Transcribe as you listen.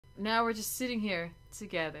now we're just sitting here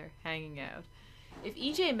together, hanging out. If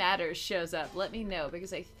EJ Matters shows up, let me know,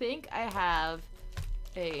 because I think I have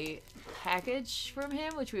a package from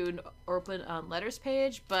him, which we would open on Letters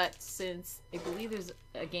page, but since I believe there's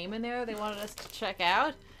a game in there they wanted us to check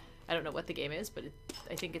out, I don't know what the game is, but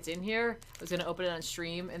I think it's in here. I was going to open it on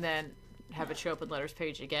stream and then have it show up in Letters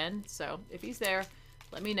page again, so if he's there,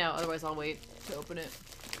 let me know, otherwise I'll wait to open it.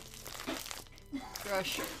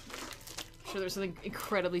 Gosh. I'm sure there's something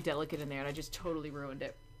incredibly delicate in there and I just totally ruined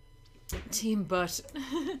it. Team butt.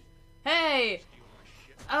 Hey!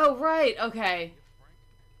 Oh, right, okay.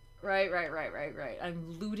 Right.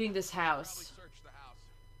 I'm looting this house.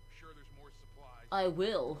 I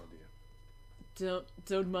will.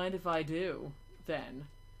 Don't mind if I do, then.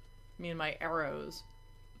 Me and my arrows.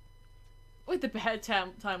 With the bad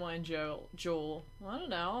timeline, Joel. Well, I don't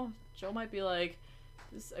know. Joel might be like,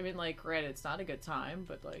 this. I mean, like, granted, it's not a good time,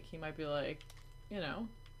 but like, he might be like, you know,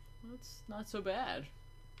 it's not so bad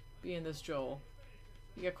being this Joel.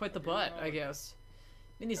 You got quite the butt, I guess. I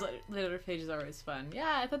mean, these letter pages are always fun.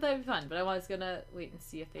 Yeah, I thought that'd be fun, but I was gonna wait and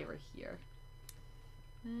see if they were here.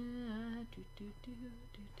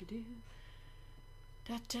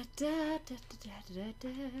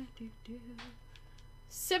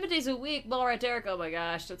 7 days a week, Laura Derek. Oh my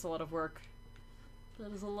gosh, that's a lot of work.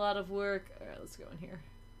 That is a lot of work. Alright, let's go in here.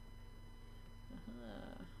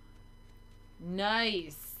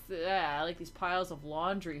 Nice! Yeah, I like these piles of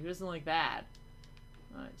laundry. Who doesn't like that?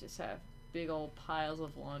 I just have big old piles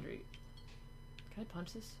of laundry. Can I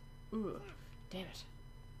punch this? Ooh, damn it.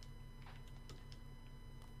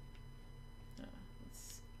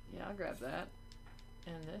 Yeah, I'll grab that.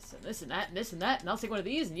 And this, and this, and that, and this, and that, and I'll take one of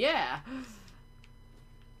these, and yeah!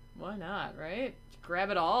 Why not, right? Grab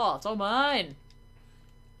it all. It's all mine!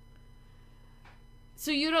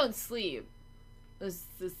 So you don't sleep. This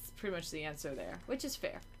is pretty much the answer there, which is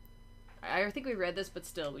fair. I think we read this, but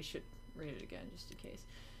still, we should read it again, just in case.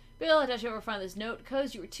 Bill, I thought you ever find this note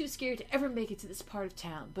because you were too scared to ever make it to this part of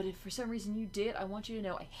town. But if for some reason you did, I want you to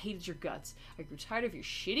know I hated your guts. I grew tired of your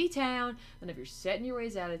shitty town and of your set in your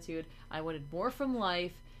ways attitude. I wanted more from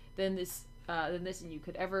life than this, and you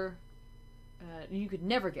could never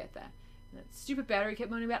get that. And that stupid battery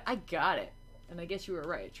kept moaning about. I got it, and I guess you were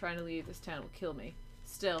right. Trying to leave this town will kill me.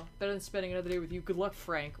 Still, better than spending another day with you. Good luck,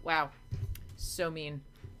 Frank. Wow, so mean,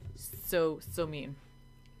 so mean.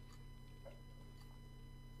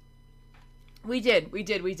 We did.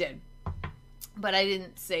 But I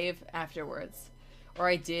didn't save afterwards. Or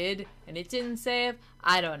I did, and it didn't save.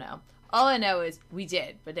 I don't know. All I know is we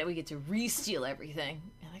did, but then we get to re-steal everything.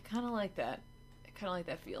 And I kind of like that. I kind of like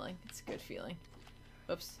that feeling. It's a good feeling.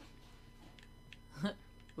 Whoops.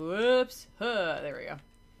 Whoops. There we go.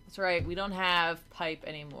 That's right. We don't have Pipe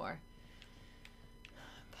anymore.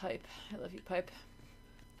 Pipe. I love you, Pipe.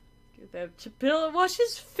 Get that Bill. Watch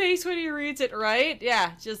his face when he reads it, right?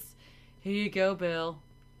 Yeah, just... Here you go, Bill.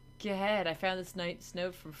 Go ahead. I found this nice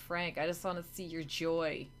note from Frank. I just want to see your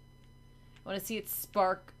joy. I want to see it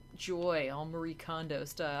spark joy, all Marie Kondo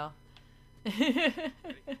style. Yeah,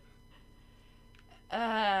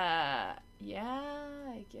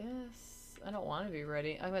 I guess. I don't want to be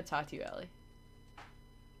ready. I'm going to talk to you, Ellie.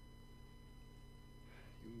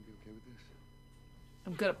 You gonna be okay with this?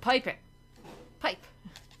 I'm going to pipe it. Pipe.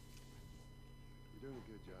 You're doing a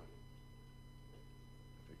good job.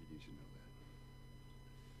 I figured you should know that.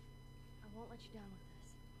 I won't let you down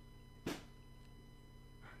with this.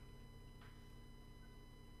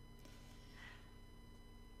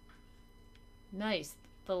 Nice.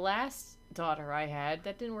 The last daughter I had,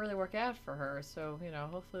 that didn't really work out for her, so, you know,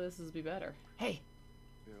 hopefully this will be better. Hey!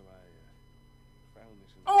 Bill, I found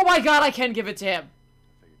this in... Oh my god, I can give it to him! I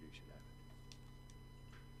figured you should have it.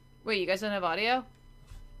 Wait, you guys don't have audio?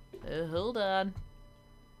 Hold on.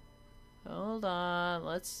 Hold on,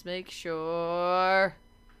 let's make sure.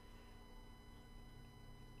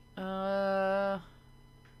 You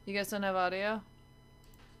guys don't have audio?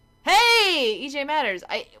 Hey! EJ Matters.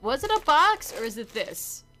 Was it a box or is it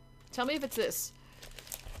this? Tell me if it's this.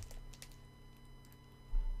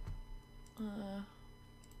 Yeah.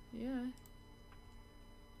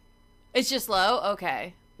 It's just low?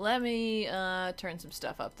 Okay. Let me, turn some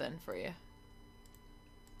stuff up then for you.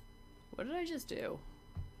 What did I just do?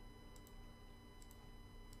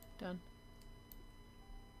 Done.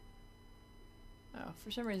 Oh,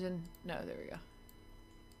 for some reason... No, there we go.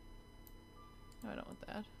 No, I don't want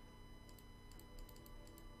that.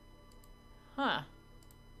 Huh.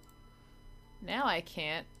 Now I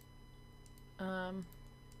can't. Done?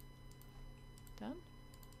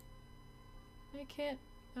 I can't...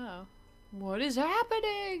 Oh. What is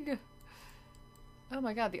happening? Oh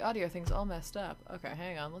my god, the audio thing's all messed up. Okay,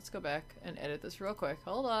 hang on. Let's go back and edit this real quick.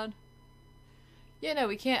 Hold on. Yeah, no,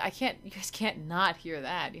 we can't. You guys can't not hear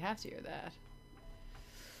that. You have to hear that.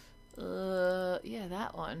 Yeah,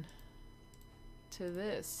 that one. To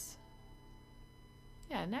this.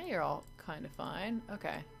 Yeah, now you're all kind of fine.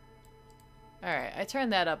 Okay. Alright, I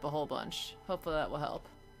turned that up a whole bunch. Hopefully that will help.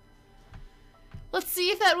 Let's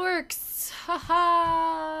see if that works! Haha!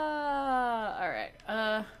 Alright,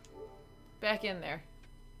 back in there.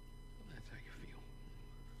 That's how you feel.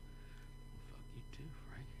 Fuck you too,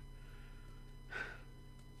 Frank.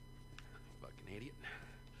 Fucking idiot.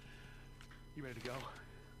 You ready to go?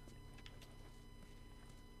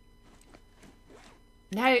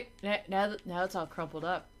 Now it's all crumpled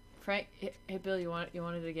up. Frank, hey Bill, you want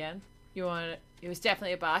it again? You want it? It was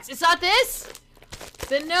definitely a box. It's not this?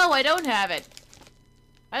 Then no, I don't have it.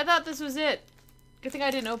 I thought this was it. Good thing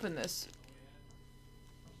I didn't open this.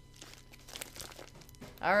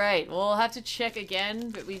 Alright, we'll have to check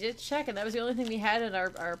again, but we did check, and that was the only thing we had in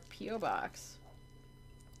our P.O. box.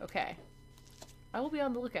 Okay. I will be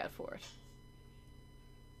on the lookout for it.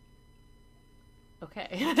 Okay.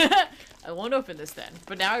 I won't open this then,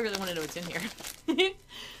 but now I really want to know what's in here.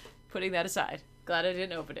 Putting that aside. Glad I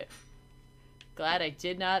didn't open it. Glad I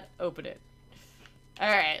did not open it.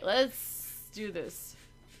 Alright, let's do this.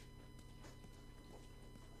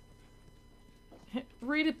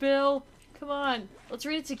 Read it, Bill. Come on. Let's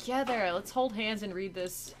read it together. Let's hold hands and read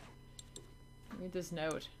this. Read this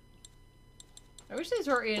note. I wish these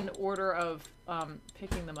were in order of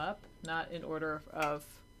picking them up, not in order of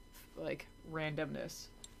like randomness.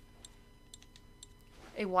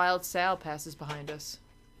 A wild sow passes behind us.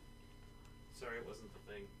 Sorry, it wasn't the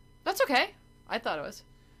thing. That's okay. I thought it was.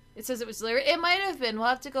 It says it was delivered. It might have been. We'll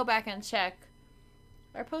have to go back and check.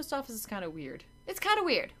 Our post office is kind of weird. It's kind of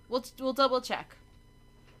weird. We'll double check.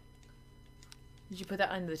 Did you put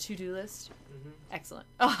that on the to-do list? Mm-hmm. Excellent.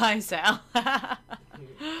 Oh, hi, Sal.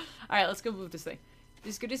 Alright, let's go move this thing.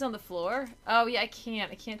 These goodies on the floor? Oh, yeah, I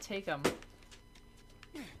can't. I can't take them.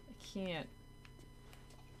 I can't.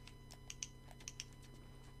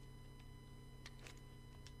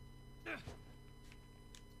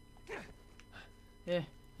 Yeah,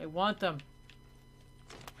 I want them.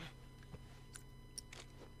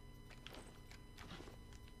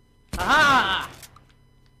 Aha!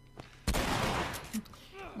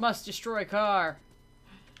 Must destroy car.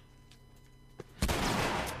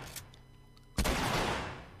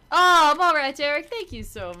 Oh, I'm alright, Derek. Thank you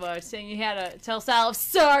so much. Saying you had to tell Sal, I'm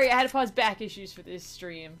sorry, I had to pause back issues for this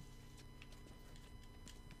stream.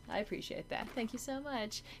 I appreciate that. Thank you so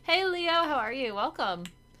much. Hey, Leo, how are you? Welcome.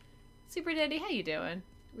 Super Dandy, how you doing?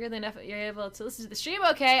 Really enough you're able to listen to the stream?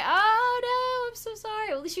 Okay. Oh, no, I'm so sorry.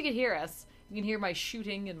 Well, at least you can hear us. You can hear my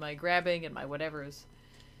shooting and my grabbing and my whatevers.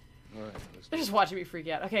 Alright, They're just watching me freak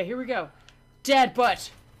out. Okay, here we go. Dad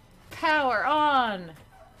butt. Power on.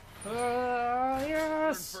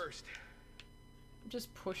 Yes. Turn first. I'm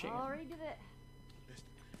just pushing. Already did it.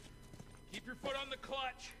 Keep your foot on the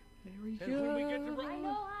clutch. There we And when we get to I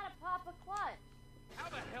know how to pop a clutch. How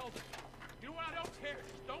the hell? You know what? I don't care.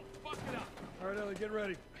 Don't fuck it up. Alright, Ellie, get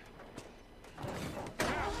ready.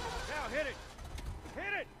 Now, hit it!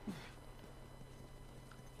 Hit it!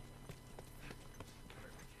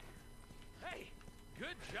 Hey,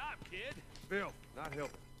 good job, kid. Bill, not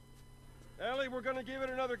helping. Ellie, we're gonna give it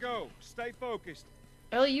another go. Stay focused.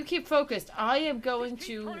 Ellie, you keep focused. I am going Just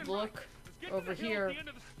keep to turning look right. Let's get to over the hill here at the end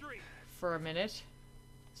of the street. for a minute.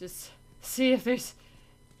 Just see if there's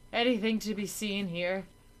anything to be seen here.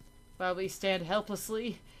 While we stand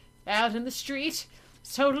helplessly out in the street.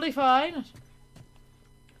 It's totally fine.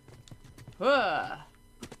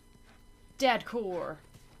 Dad core.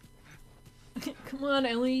 Come on,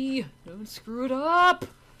 Ellie. Don't screw it up.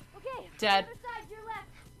 Okay. Dad. Other side, your left.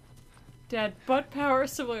 Dad, butt power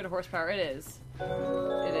is similar to horsepower. It is.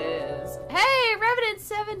 It is. Hey,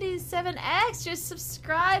 Revenant77X just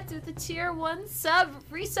subscribed to the tier 1 sub.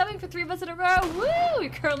 Resubbing for 3 months in a row. Woo! We're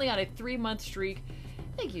currently on a 3-month streak.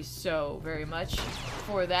 Thank you so very much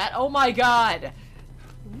for that. Oh my god.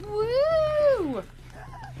 Woo!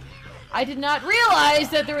 I did not realize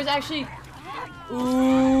that there was actually...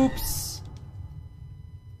 Oops.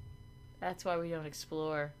 That's why we don't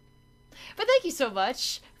explore. But thank you so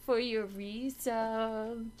much for your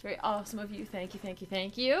resub. It's very awesome of you. Thank you, thank you,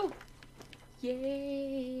 thank you.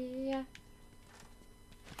 Yeah.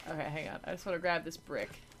 Okay, hang on. I just want to grab this brick.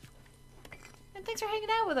 And thanks for hanging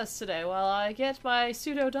out with us today while I get my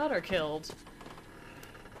pseudo-daughter killed.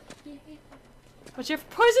 Yeah. Watch out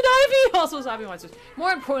for poison ivy! Also zombie monsters.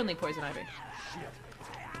 More importantly, poison ivy.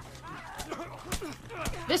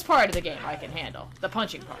 This part of the game I can handle. The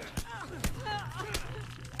punching part.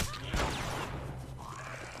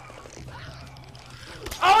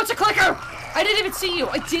 Oh, it's a clicker! I didn't even see you!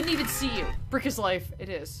 I didn't even see you! Brick is life. It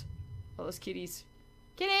is. All those kitties.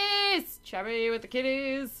 Kitties! Chubby with the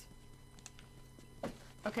kitties!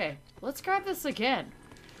 Okay, let's grab this again.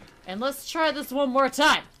 And let's try this one more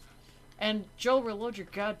time! And Joel, reload your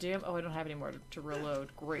goddamn... Oh, I don't have any more to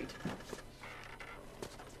reload. Great.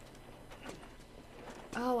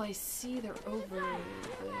 Oh, I see they're over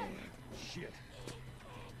there. Shit.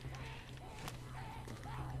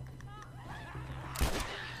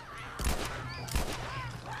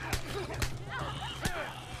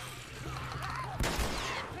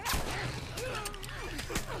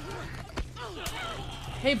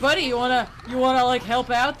 Hey, buddy, you wanna like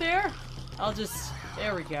help out there? I'll just...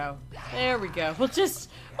 There we go. There we go. We'll just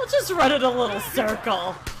run in a little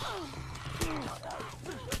circle.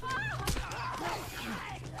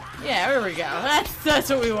 Yeah, there we go. That's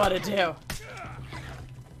what we want to do.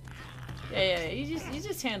 Yeah, you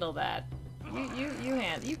just handle that.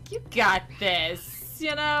 You got this.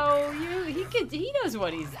 You know, he knows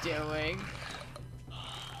what he's doing.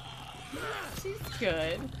 He's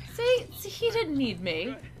good. See, he didn't need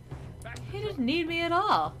me. He didn't need me at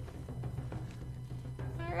all.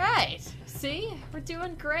 All right. See, we're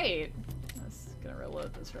doing great. I'm just gonna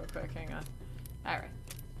reload this real quick. Hang on. All right.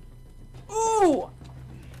 Ooh.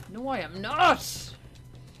 No, I am not!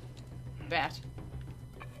 Bat.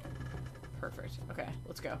 Perfect. Okay,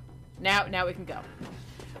 let's go. Now we can go.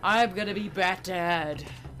 I'm gonna be Bat Dad.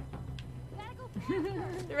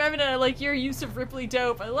 They're having a, like, your use of Ripley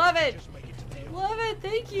dope. I love it! Love it,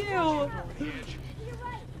 thank you!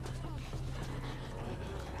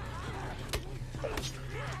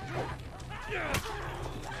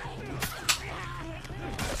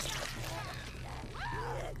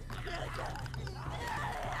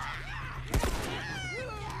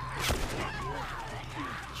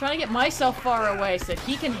 Trying to get myself far away so that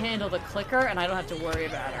he can handle the clicker and I don't have to worry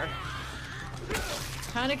about her.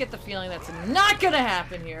 Kind of get the feeling that's not gonna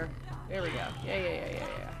happen here. There we go. Yeah.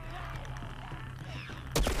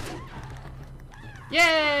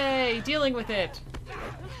 Yay! Dealing with it.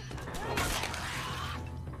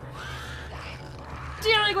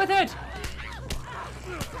 Dealing with it!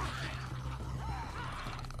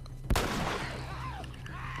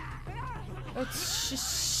 It's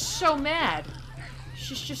just so mad.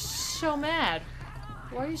 She's just so mad.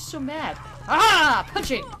 Why are you so mad? Ah!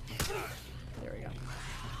 Punching! There we go.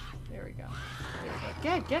 There we go. There we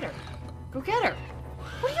go. Get her. Go get her.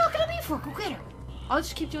 What are you looking at me for? Go get her. I'll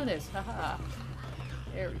just keep doing this. Haha.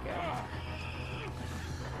 There we go.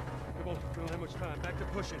 We don't have much time. Back to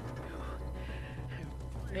pushing.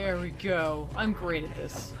 There we go. I'm great at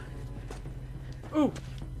this. Ooh!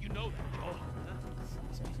 You know that, Joel.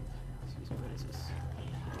 Excuse me, what is this?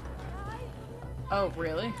 Oh,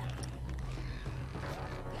 really?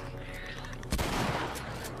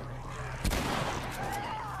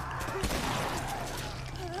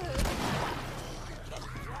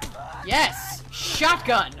 Yes!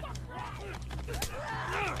 Shotgun!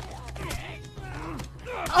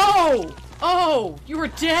 Oh! Oh! You were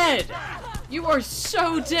dead! You are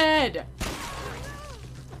so dead!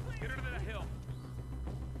 Get her to that hill.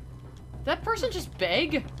 That person just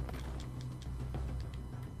beg?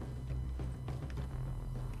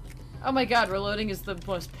 Oh my god, reloading is the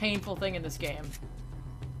most painful thing in this game.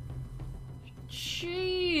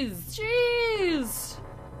 Jeez! Jeez!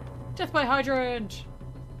 Death by hydrant!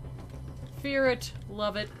 Fear it,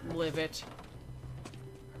 love it, live it.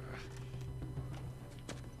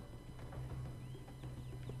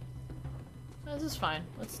 This is fine.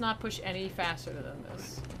 Let's not push any faster than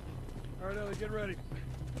this. Alright, Ellie, get ready.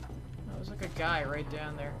 Oh, there's like a guy right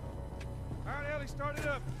down there. Alright, Ellie, start it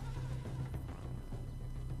up.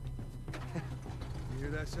 You hear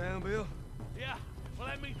that sound, Bill? Yeah, well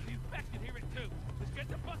that means the infected hear it too. Let's get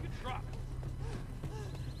the fucking truck.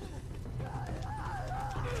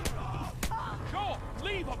 Joel,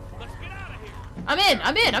 leave him. Let's get out of here.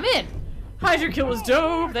 I'm in! Hydra kill was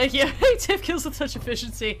dope! Thank you. Tiff kills with such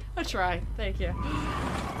efficiency. I try. Thank you.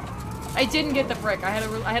 I didn't get the brick. I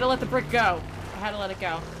had to let the brick go. I had to let it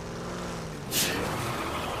go.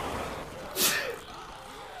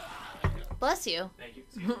 Bless you. Thank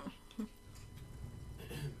you.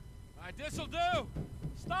 Alright, this'll do.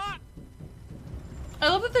 Stop. I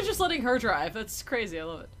love that they're just letting her drive. That's crazy. I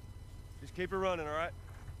love it. Just keep her running, alright?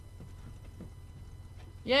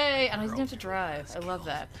 Yay! And I didn't have to drive. I love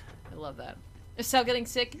that. I love that. Is Sal getting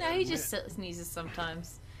sick? No, he just sneezes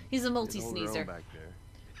sometimes. He's a multi-sneezer. Back there.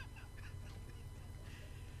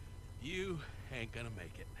 You ain't gonna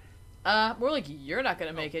make it. More like you're not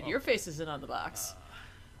gonna make it. Your face isn't on the box.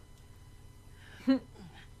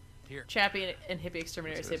 Here. Chappie and hippie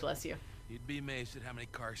exterminator say bless you. You'd be amazed at how many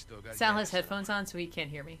cars still got Sal gas has in them. headphones on, so he can't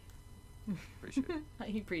hear me. Appreciate it.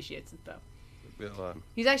 He appreciates it though. Bill,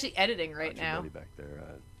 He's actually editing right got your now. buddy back there.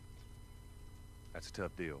 That's a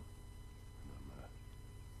tough deal.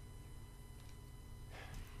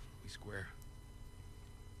 We square.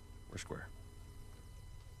 We're square.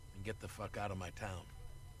 And get the fuck out of my town.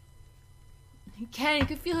 He can. You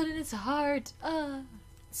can feel it in his heart.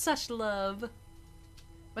 Such love.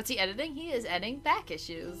 What's he editing? He is editing back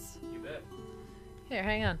issues. You bet. Here,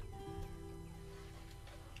 hang on.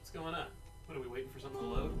 What's going on? What, are we waiting for something to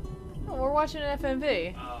load? Oh, we're watching an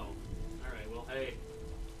FMV. Oh. Alright, well, hey.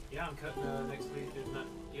 Yeah, I'm cutting next week.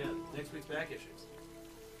 Next week's back issues.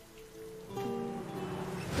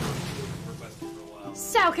 Requested for a while.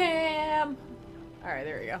 Salcam! Alright,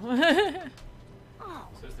 there we go.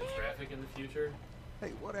 So is the traffic in the future?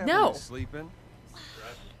 Hey, what happened No. to sleeping?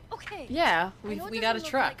 Driving? Okay. Yeah, I know it we got a doesn't look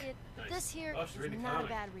truck. like it, but Nice. this here Oh, she's is reading a not a comic.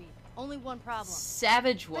 bad read. Only one problem.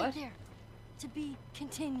 Savage Right what? there. To be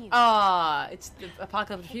continued. It's the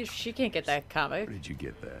Apocalypse Future. She can't get that comic. Where did you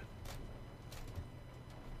get that?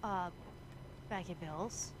 Back at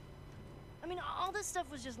Bill's. I mean, all this stuff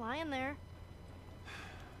was just lying there.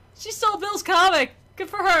 She stole Bill's comic! Good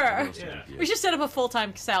for her! Yeah. We should set up a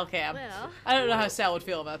full-time Sal cam. Well, I don't know how Sal would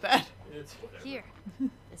feel about that. It's whatever. here.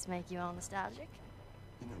 This make you all nostalgic?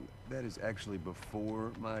 You know, that is actually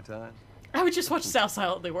before my time. I would just watch Sal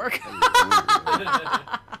silently work.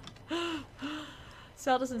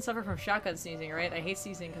 Sal doesn't suffer from shotgun sneezing, right? I hate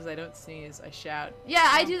sneezing because I don't sneeze, I shout. Yeah,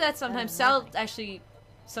 I do that sometimes. Sal actually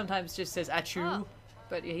sometimes just says achoo, Oh.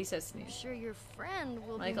 but yeah, he says I'm sneeze. sure your friend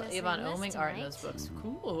will Michael be missing Avon this Oming art in tonight. those books.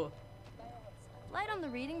 Cool. Light on the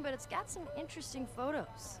reading, but it's got some interesting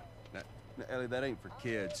photos. Now, Ellie, that ain't for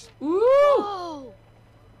kids. Ooh! Oh!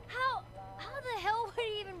 How the hell would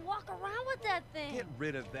he even walk around with that thing? Get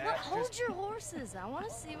rid of that. Look, hold Just- your horses. I want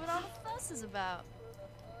to see what all the fuss is about.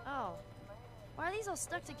 Oh. Why are these all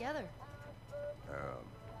stuck together?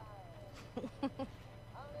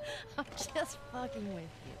 I'm just fucking with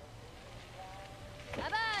you.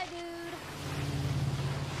 Bye-bye,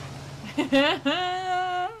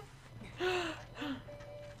 dude.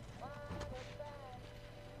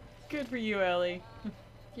 Good for you, Ellie.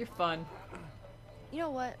 You're fun. You know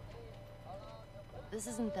what? This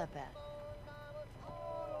isn't that bad.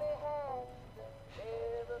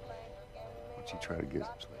 Why don't you try to get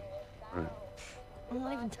some sleep? All right. I'm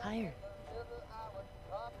not even tired.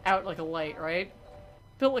 Out like a light, right?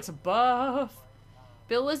 Bill looks buff.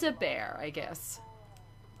 Bill is a bear, I guess.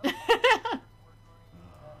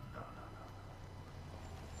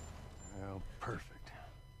 Well, perfect.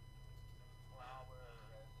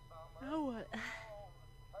 Now what?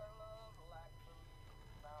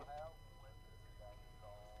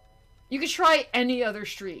 You could try any other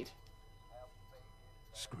street.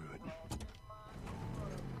 Screw it.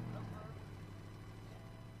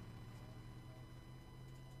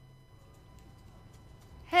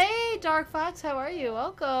 Hey, Dark Fox, how are you?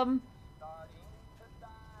 Welcome.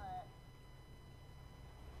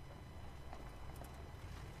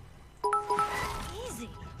 Easy.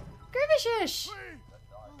 Gurvishish!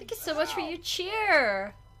 Thank you so much for your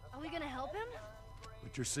cheer. Are we gonna help him?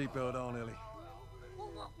 Put your seatbelt on, Ellie.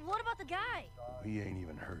 Well, what about the guy? He ain't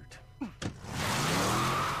even hurt.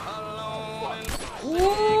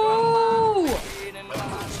 Ooh!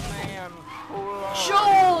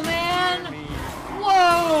 Joel, man!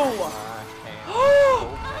 Whoa!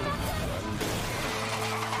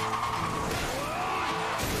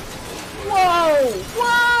 Whoa!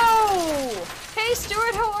 Whoa! Hey,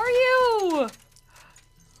 Stuart, how are you?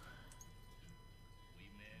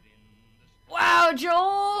 Wow,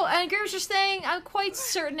 Joel! And Graves just saying, I'm quite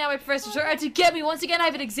certain now my professors are out to get me. Once again, I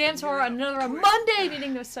have an exam tomorrow and another on Monday,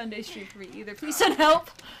 meaning no Sunday stream for me either. Please send help!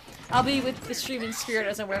 I'll be with the stream in spirit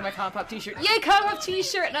as I'm wearing my ComicPop t-shirt. Yay, ComicPop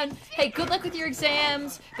t-shirt! And hey, good luck with your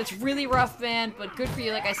exams. That's really rough, man, but good for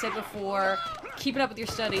you, like I said before. Keeping up with your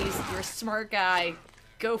studies. You're a smart guy.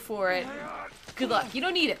 Go for it. Good luck. You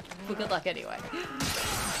don't need it, but good luck anyway.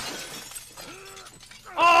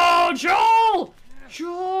 Oh, Joel!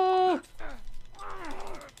 Joel!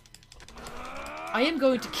 I am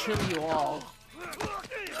going to kill you all.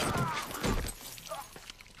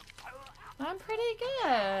 I'm pretty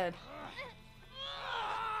good.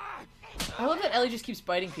 I love that Ellie just keeps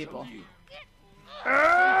biting people.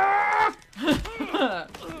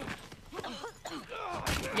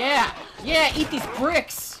 Yeah! Yeah, eat these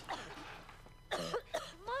bricks!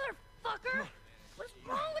 Motherfucker! What's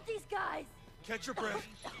wrong with these guys? Catch your breath.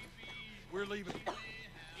 We're leaving.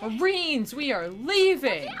 Marines, we are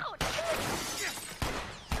leaving! Out!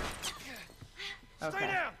 Stay Okay.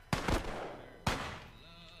 down.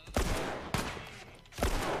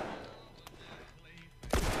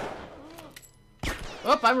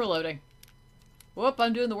 Whoop, I'm reloading. Whoop,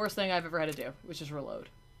 I'm doing the worst thing I've ever had to do, which is reload.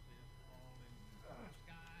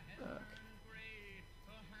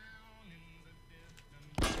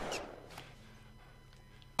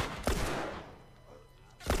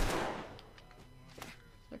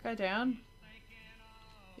 That guy down?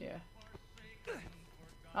 Yeah.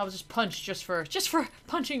 I was just punched just for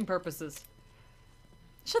punching purposes.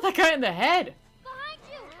 Shot that guy in the head. Behind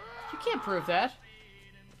you! You can't prove that.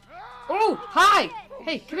 Oh, hi!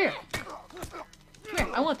 Hey, come here. Come here,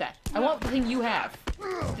 I want that. I want the thing you have.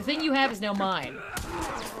 The thing you have is now mine.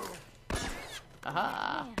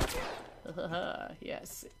 Aha.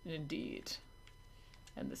 Yes, indeed.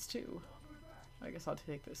 And this too. I guess I'll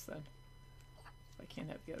take this then. I can't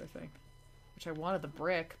have the other thing. Which I wanted the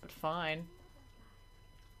brick, but fine.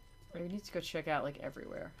 We need to go check out, like,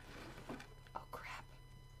 everywhere. Oh, crap.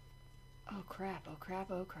 Oh, crap. Oh, crap.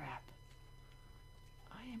 Oh, crap.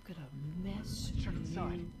 I am gonna mess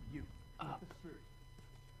you up.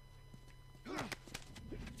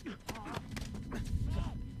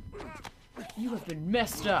 You have been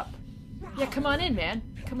messed up. Yeah, come on in, man.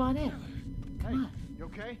 Come on in. Come on. You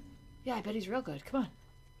okay? Yeah, I bet he's real good. Come on.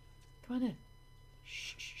 Come on in.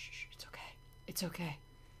 Shh, shh, shh, shh. It's okay. It's okay.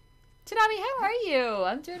 Tanami, how are you?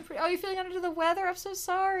 I'm doing pretty... Oh, you're feeling under the weather? I'm so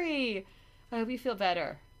sorry. I hope you feel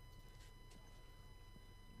better.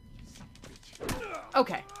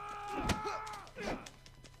 Okay.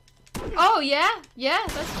 Oh, yeah? Yeah?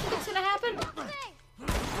 That's what's gonna happen?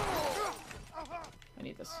 I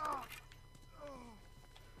need this.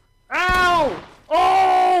 Ow!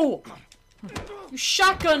 Oh! You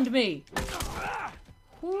shotgunned me!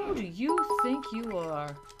 Who do you think you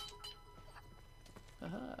are?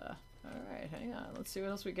 Alright, hang on. Let's see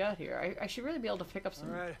what else we got here. I should really be able to pick up some...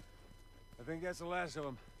 Alright. I think that's the last of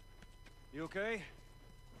them. You okay?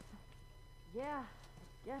 Yeah.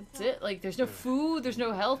 Yes. That's it? Like, there's no food, there's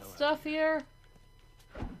no health stuff here?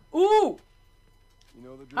 Ooh! You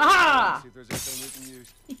know the drill. Ha! See if there's anything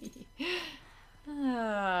we can use.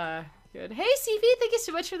 Ah, good. Hey, CV, thank you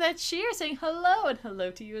so much for that cheer, saying hello, and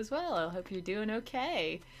hello to you as well. I hope you're doing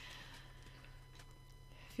okay.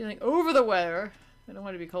 Feeling over the weather. I don't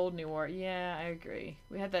want to be cold anymore. Yeah, I agree.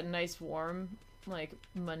 We had that nice warm, like,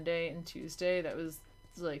 Monday and Tuesday. That was,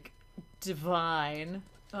 like, divine.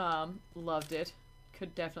 Loved it.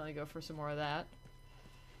 Could definitely go for some more of that.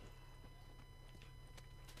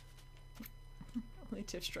 Only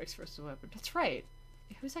Tiff strikes first with a weapon. That's right.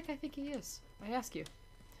 Who's that guy think he is? I ask you.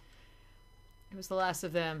 It was the last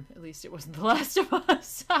of them. At least it wasn't the last of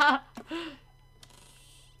us.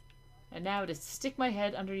 And now to stick my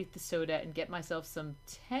head underneath the soda and get myself some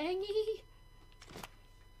tangy?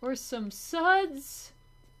 Or some suds?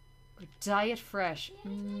 Or Diet Fresh.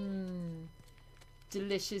 Mmm.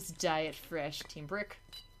 Delicious Diet Fresh. Team Brick.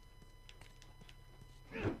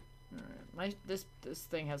 Alright, this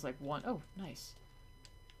thing has like one. Oh, nice.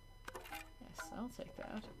 Yes, I'll take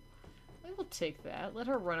that. I will take that. Let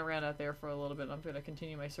her run around out there for a little bit. I'm going to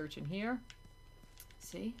continue my search in here.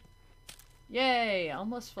 See? Yay!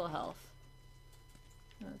 Almost full health.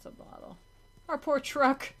 That's a bottle. Our poor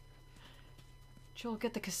truck! Joel,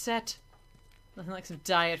 get the cassette. Nothing like some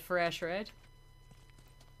Diet Fresh, right?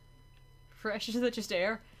 Fresh, is that just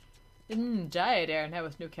air? Diet air, now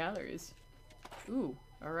with no calories. Ooh,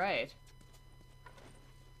 alright.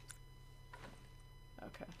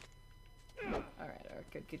 Okay.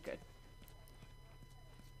 Alright, good, good, good.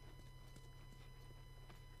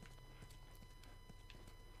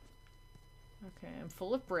 Okay, I'm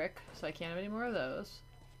full of brick, so I can't have any more of those.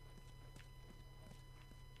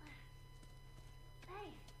 Hey,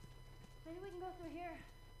 maybe we can go through here.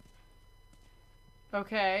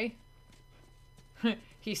 Okay.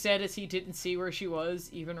 He said as he didn't see where she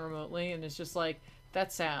was, even remotely, and it's just like,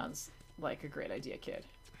 that sounds like a great idea, kid.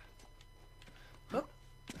 Oh.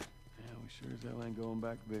 Yeah, we sure as hell ain't going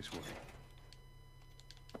back this way.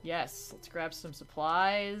 Yes, let's grab some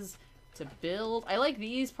supplies to build. I like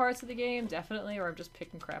these parts of the game, definitely, or I'm just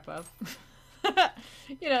picking crap up.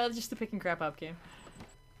 You know, just the picking crap up game.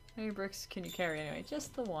 How many bricks can you carry anyway?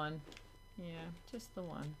 Just the one. Yeah, just the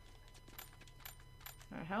one.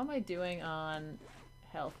 Alright, how am I doing on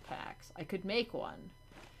health packs? I could make one.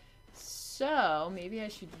 So, maybe I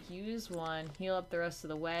should use one, heal up the rest of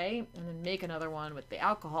the way, and then make another one with the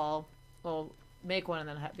alcohol. Well, make one and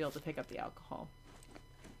then be able to pick up the alcohol.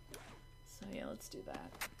 So yeah, let's do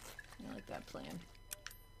that. I like that plan.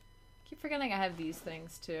 Keep forgetting I have these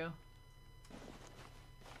things too.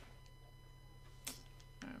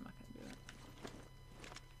 Alright, I'm not gonna do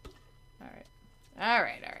that. Alright.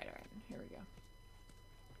 Here we go.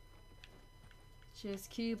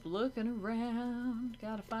 Just keep looking around.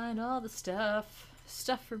 Gotta find all the stuff.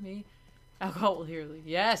 stuff for me. Alcohol will heal.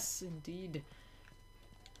 Yes, indeed.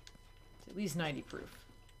 It's at least 90 proof.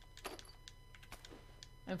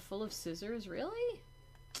 I'm full of scissors? Really?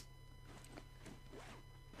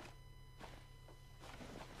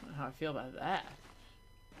 I don't know how I feel about that.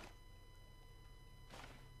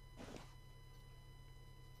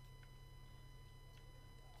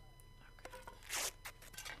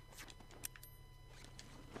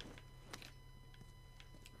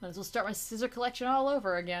 Might as well start my scissor collection all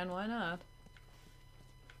over again. Why not?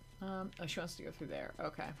 Oh, she wants to go through there.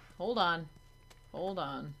 Okay. Hold on. Hold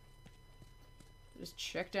on. Just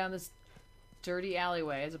check down this dirty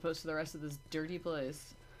alleyway as opposed to the rest of this dirty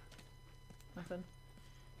place. Nothing.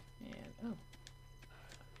 And, oh.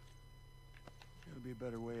 There'll be a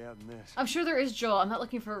better way out than this. I'm sure there is, Joel. I'm not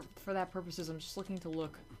looking for that purposes. I'm just looking to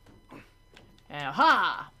look. And,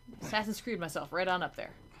 aha! Assassin's Creed myself right on up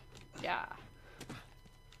there. Yeah.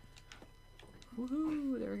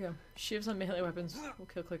 Woohoo! There we go. Shivs on melee weapons will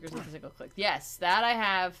kill clickers with a single click. Yes, that I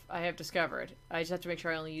have discovered. I just have to make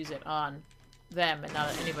sure I only use it on them and not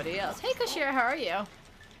on anybody else. Hey, Kashira, how are you?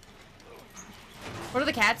 What are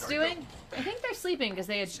the cats doing? I think they're sleeping because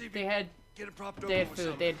they had food, they had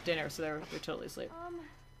dinner, so they're totally asleep.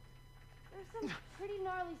 There's some pretty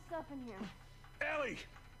gnarly stuff in here. Ellie!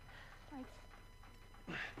 Like,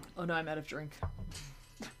 Oh no, I'm out of drink.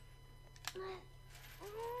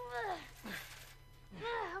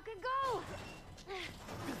 okay, go!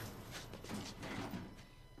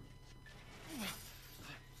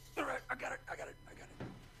 Alright, I got it.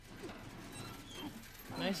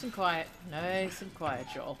 Nice and quiet. Nice and quiet,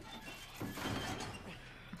 Joel.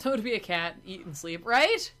 Don't be a cat, eat and sleep,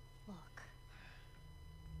 right? Look.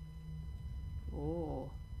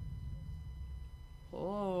 Oh.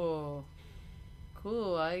 Oh.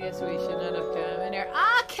 Cool, I guess we should not have come in here.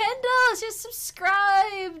 Ah, Kendall just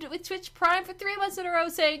subscribed with Twitch Prime for 3 months in a row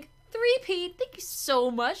saying, 3P, thank you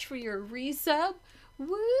so much for your resub.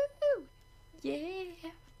 Woo! Yeah.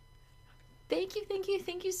 Thank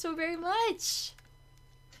you so very much.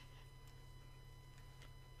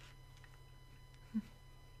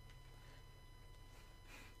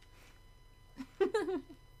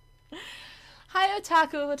 Hi,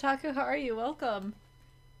 Otaku. Otaku, how are you? Welcome.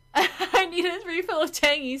 I need a refill of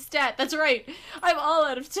Tangy stat. That's right. I'm all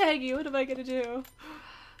out of Tangy. What am I gonna do?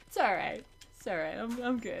 It's alright. It's alright.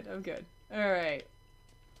 I'm good. I'm good. Alright.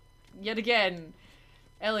 Yet again,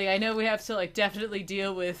 Ellie, I know we have to, like, definitely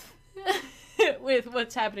deal with with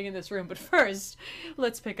what's happening in this room, but first,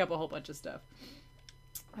 let's pick up a whole bunch of stuff.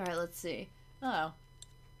 Alright, let's see. Oh.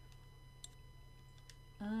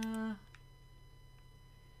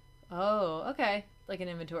 Oh, okay. Like an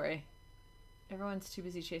inventory. Everyone's too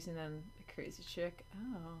busy chasing them, the crazy chick.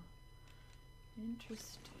 Oh.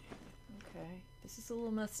 Interesting. Okay. This is a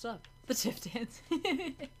little messed up. The Tiff dance.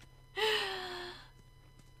 That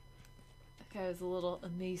guy was a little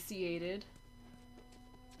emaciated.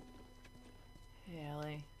 Hey,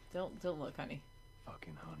 Ellie. Don't look, honey.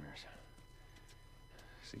 Fucking hunters.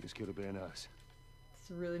 See, this could have been us.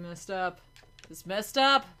 It's really messed up. It's messed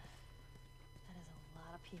up! That is a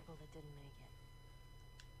lot of people that didn't make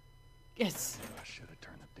it. Yes. I should have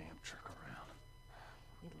turned the damn truck around.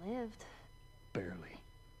 We lived. Barely.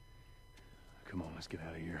 Come on, let's get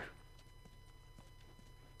out of here.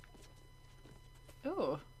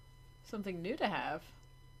 Ooh. Something new to have.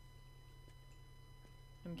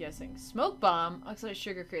 I'm guessing. Smoke bomb. Oxidized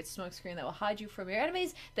sugar creates a smoke screen that will hide you from your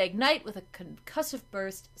enemies. They ignite with a concussive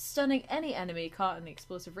burst, stunning any enemy caught in the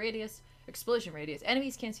explosion radius.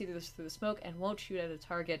 Enemies can't see through the smoke and won't shoot at a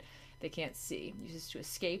target they can't see. Uses to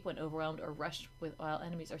escape when overwhelmed or rushed while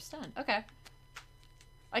enemies are stunned. Okay.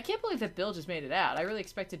 I can't believe that Bill just made it out. I really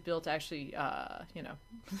expected Bill to actually, you know,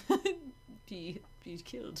 be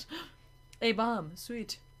killed. A bomb.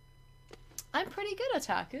 Sweet. I'm pretty good,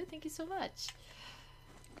 Otaku. Thank you so much.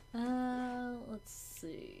 Let's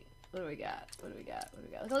see. What do we got? Look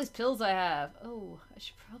at all these pills I have. Oh, I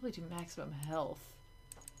should probably do maximum health.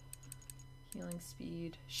 Healing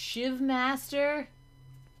speed. Shiv Master.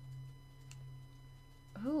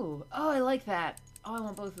 Ooh. Oh, I like that. Oh, I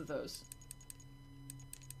want both of those.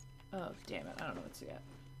 Oh, damn it. I don't know what to get.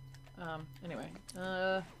 Anyway.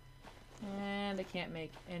 And I can't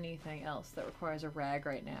make anything else that requires a rag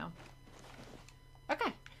right now.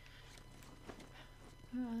 Okay.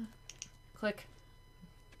 Click.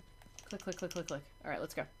 Click. Alright,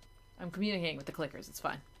 let's go. I'm communicating with the clickers. It's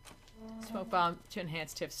fine. Smoke bomb to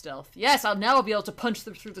enhance Tiff's stealth. Yes, I'll now be able to punch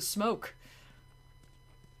them through the smoke.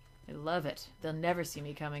 I love it. They'll never see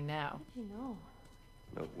me coming now. How did you know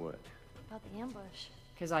Know what? about the ambush?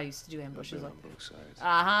 Because I used to do ambushes Been like on both sides.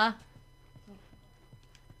 Uh-huh.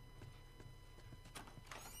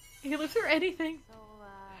 He can live through anything. So,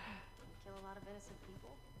 you kill a lot of innocent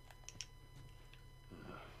people?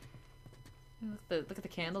 Look at the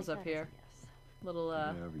candles up here. Yes. Little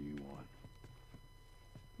Whatever you want.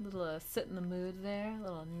 little sit in the mood there. A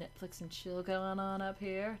little Netflix and chill going on up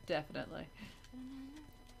here. Definitely. I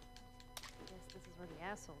guess this is where the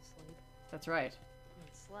assholes sleep. That's right. And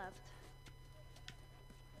slept.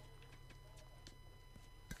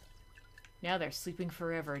 Now they're sleeping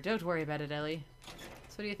forever. Don't worry about it, Ellie.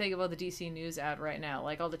 So what do you think of all the DC news out right now?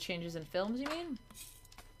 Like all the changes in films, you mean?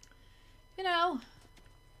 You know,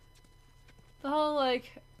 the whole,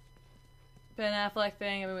 like, Ben Affleck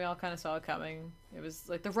thing, I mean, we all kind of saw it coming. It was,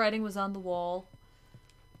 like, the writing was on the wall.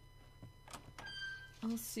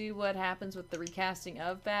 We'll see what happens with the recasting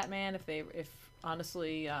of Batman, if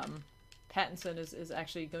honestly, Pattinson is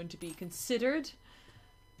actually going to be considered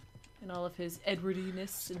in all of his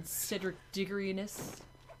Edwardiness and Cedric Diggeriness.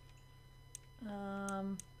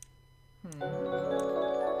 Well,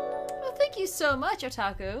 thank you so much,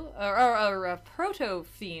 Otaku. Or Proto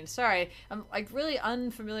Fiend. Sorry, I'm like really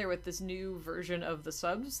unfamiliar with this new version of the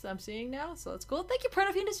subs that I'm seeing now, so that's cool. Thank you,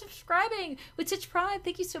 Proto Fiend, for subscribing with Twitch Prime.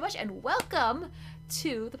 Thank you so much, and welcome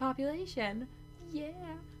to the population. Yeah.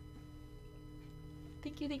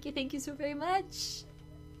 Thank you so very much.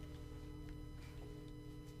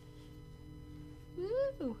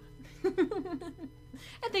 Woo!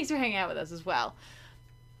 And thanks for hanging out with us as well.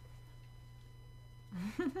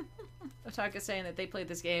 Otaka's saying that they played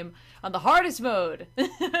this game on the hardest mode.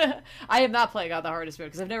 I am not playing on the hardest mode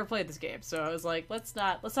because I've never played this game, so I was like, let's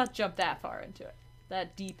not jump that far into it,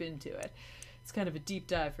 that deep into it. It's kind of a deep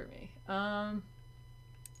dive for me. I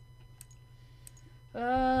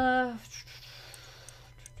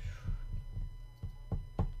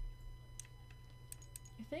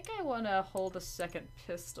think I want to hold a second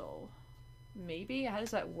pistol. Maybe? How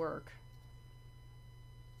does that work?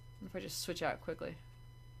 What if I just switch out quickly?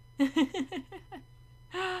 What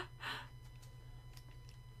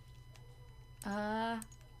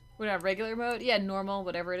about regular mode? Yeah, normal,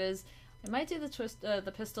 whatever it is. I might do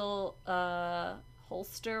the pistol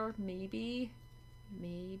holster, maybe.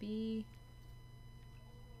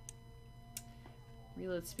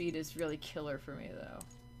 Reload speed is really killer for me though.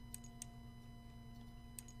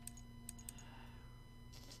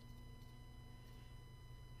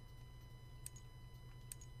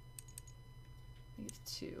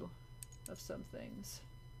 Two of some things.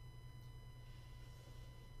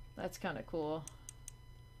 That's kind of cool.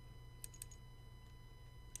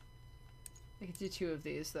 I could do 2 of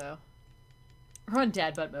these though. We're on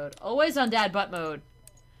dad butt mode. Always on dad butt mode.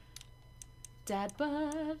 Dad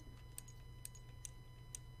butt.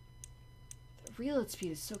 The reload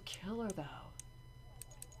speed is so killer though.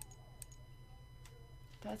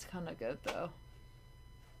 That's kind of good though.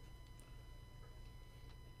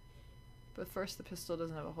 But first, the pistol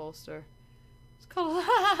doesn't have a holster. It's called.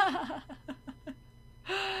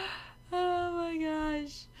 Oh my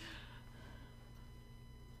gosh.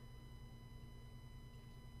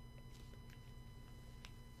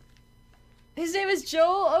 His name is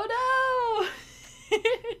Joel? Oh no!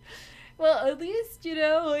 Well, at least, you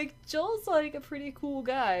know, like, Joel's like a pretty cool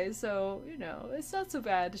guy, so, you know, it's not so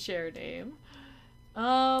bad to share a name.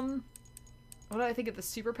 What do I think of the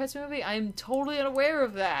Super Pets movie? I'm totally unaware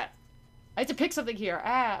of that. I have to pick something here.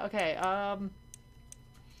 Ah, okay.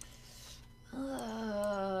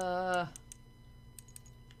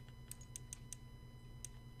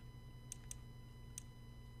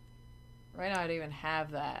 Right now I don't even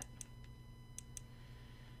have that.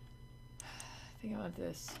 I think I want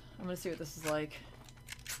this. I'm gonna see what this is like.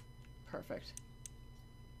 Perfect.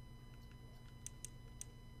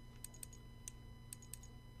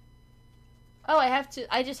 Oh,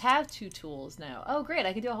 I just have 2 tools now. Oh, great,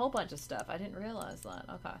 I can do a whole bunch of stuff. I didn't realize that.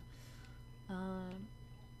 Okay. I'm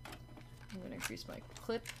gonna increase my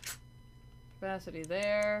clip capacity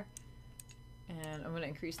there. And I'm gonna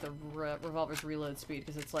increase the revolver's reload speed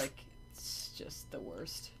because it's like, it's just the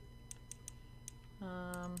worst.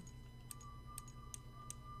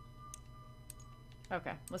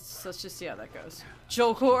 Okay, let's just see how that goes.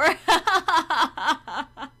 Joel Core.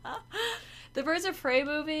 The Birds of Prey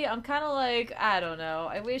movie, I'm kind of like, I don't know.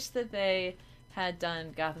 I wish that they had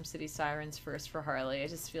done Gotham City Sirens first for Harley. I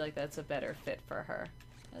just feel like that's a better fit for her.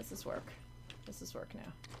 How does this work? Does this work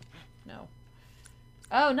now? No.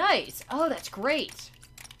 Oh, nice! Oh, that's great!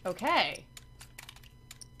 Okay.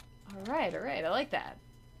 Alright, alright. I like that.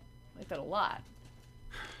 I like that a lot.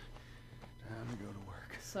 Time to go to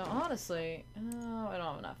work. So, honestly... Oh, I don't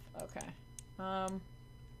have enough. Okay.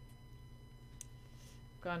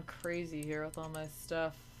 Gone crazy here with all my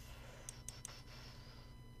stuff.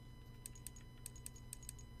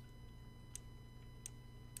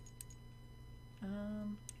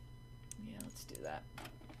 do that.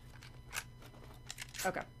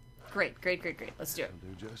 Okay. Great. Let's do it.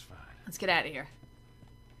 I'll do just fine. Let's get out of here.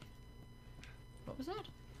 What was that?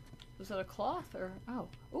 Was that a cloth or... Oh.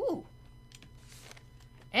 Ooh.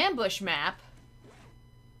 Ambush map.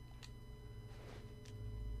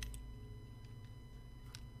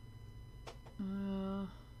 Oh,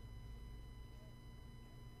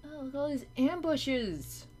 look at all these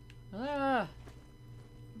ambushes. Ah.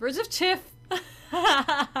 Birds of Tiff.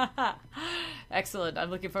 Excellent. I'm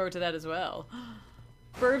looking forward to that as well.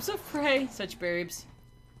 Birds of prey. Such babes.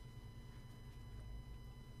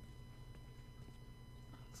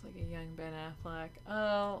 Looks like a young Ben Affleck.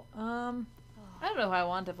 Oh, I don't know how I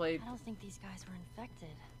want to play. I don't think these guys were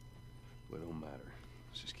infected. Well, it don't matter.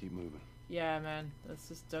 Let's just keep moving. Yeah, man. Let's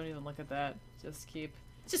just don't even look at that. Just keep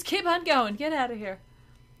on going. Get out of here.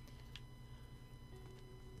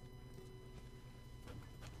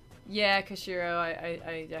 Yeah, Kashiro,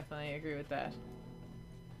 I definitely agree with that.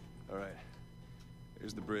 All right.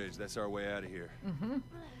 Here's the bridge. That's our way out of here. Mm-hmm.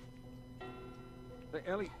 Hey,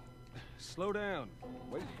 Ellie, slow down.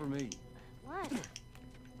 Wait for me. What?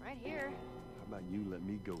 Right here. How about you let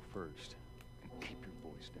me go first and keep your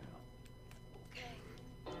voice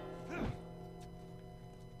down?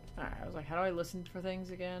 Alright, I was like, how do I listen for things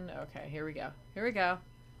again? Okay, here we go.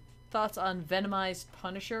 Thoughts on Venomized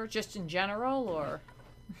Punisher, just in general, or...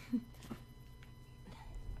 Alright,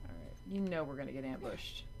 you know we're gonna get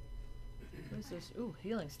ambushed. What is this? Ooh,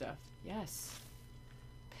 healing stuff. Yes.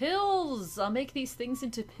 Pills! I'll make these things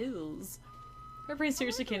into pills. My brain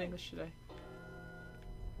seriously can't English today.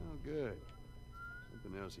 Oh, good.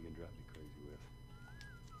 Something else you can drive me crazy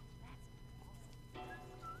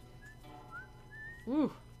with.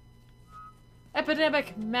 Ooh.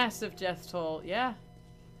 Epidemic, massive death toll. Yeah.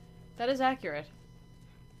 That is accurate.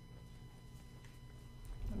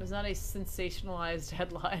 That is not a sensationalized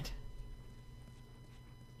headline.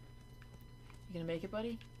 You gonna make it,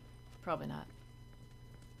 buddy? Probably not.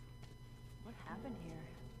 What happened here?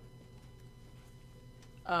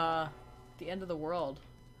 The end of the world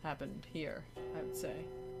happened here, I would say.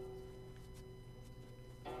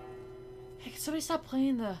 Hey, can somebody stop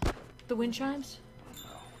playing the wind chimes?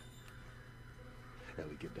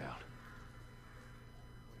 Ellie, get down.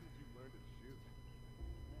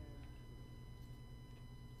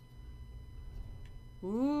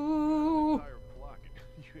 Ooh.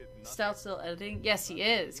 Stout still editing? Yes, he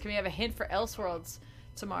is. Can we have a hint for Elseworlds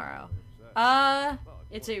tomorrow?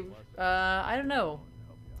 It's a, I don't know.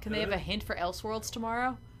 Can they have a hint for Elseworlds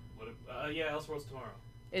tomorrow? Yeah, Elseworlds tomorrow.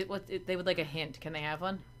 They would like a hint. Can they have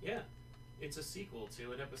one? Yeah. It's a sequel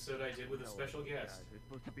to an episode I did with a special guest. They're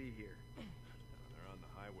supposed to be here. They're on the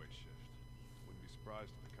highway shift. Wouldn't be surprised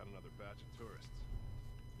if they cut another batch of tourists.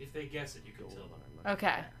 If they guess it, you can tell them.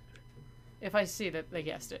 Okay. If I see that they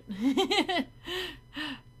guessed it.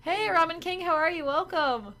 Hey, Ramen King, how are you?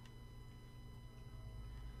 Welcome!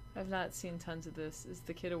 I've not seen tons of this. Is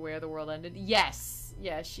the kid aware the world ended? Yes!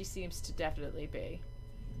 Yes, she seems to definitely be.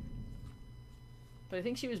 But I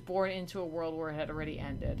think she was born into a world where it had already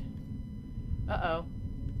ended. Uh-oh.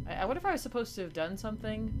 I wonder if I was supposed to have done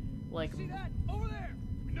something like... See that? Over there!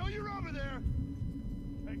 We know you're over there!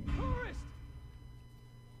 Hey, tourist!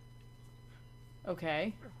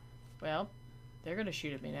 Okay. Well, they're gonna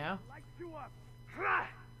shoot at me now. Light you up!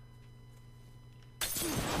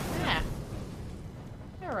 Yeah.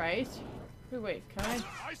 Alright. Wait, can I...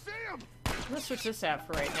 I see him! I'm gonna switch this out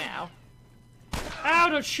for right now. Ow,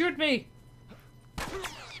 don't shoot me!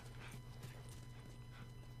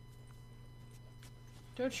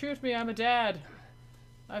 Don't shoot me, I'm a dad.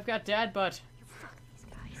 I've got dad butt.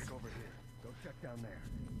 Check over here. Go check down there.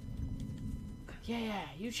 Yeah,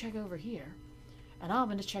 you check over here. And I'm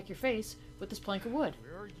gonna check your face with this plank of wood.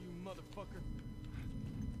 Where are you, motherfucker?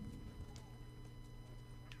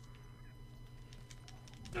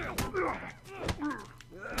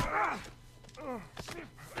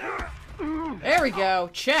 There we go,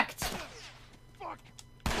 checked.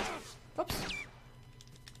 Oops.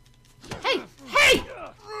 Hey! Hey!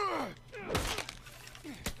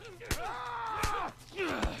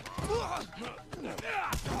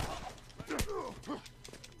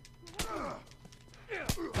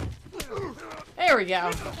 There we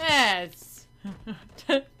go. Yes.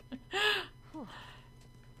 Okay.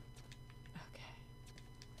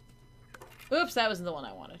 Oops, that wasn't the one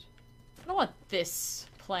I wanted. I don't want this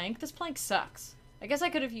plank. This plank sucks. I guess I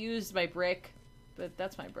could have used my brick, but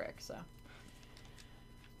that's my brick, so. I'm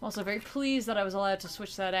also very pleased that I was allowed to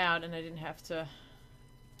switch that out and I didn't have to...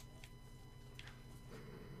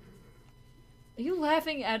 Are you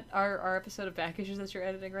laughing at our episode of Back Issues that you're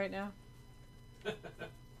editing right now?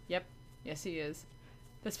 Yep. Yes, he is.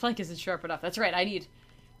 This plank isn't sharp enough. That's right, I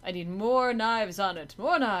need more knives on it.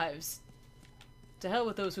 More knives! To hell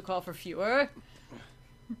with those who call for fewer.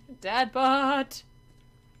 Dadbot!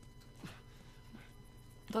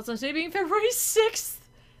 Thoughts on today being February 6th!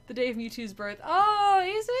 The day of Mewtwo's birth. Oh,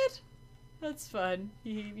 is it? That's fun.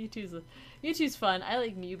 Mewtwo's fun. I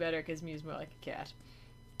like Mew better because Mew's more like a cat.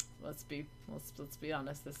 Let's be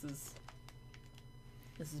honest. This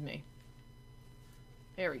is me.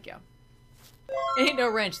 There we go. Ain't no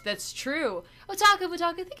wrench. That's true. Otaku,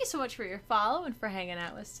 thank you so much for your follow and for hanging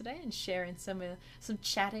out with us today and sharing some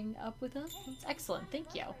chatting up with us. That's excellent.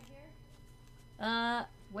 Thank you.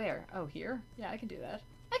 Where? Oh, here? Yeah, I can do that.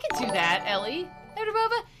 I can do that, Ellie.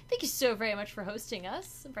 Edabova, thank you so very much for hosting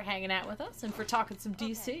us and for hanging out with us and for talking some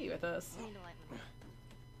DC with us.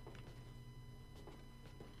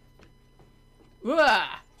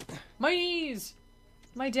 My knees!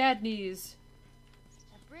 My dad knees.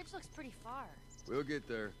 That bridge looks pretty far. We'll get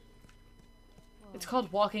there. Whoa. It's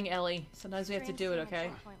called walking, Ellie. Sometimes we have to do it, okay?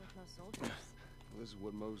 Well, this is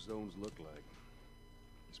what most zones look like.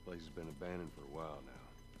 This place has been abandoned for a while now.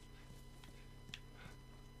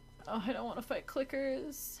 Oh, I don't want to fight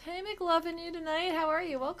clickers. Hey, McLovin, you tonight. How are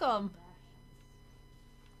you? Welcome.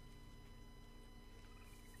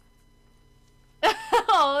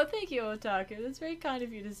 Oh, thank you, Otaku. That's very kind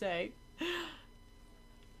of you to say.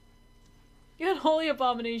 You unholy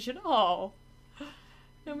abomination. Oh.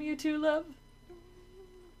 No Mewtwo love.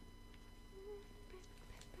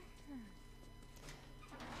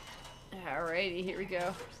 Alrighty, here we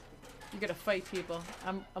go. You're gonna fight people.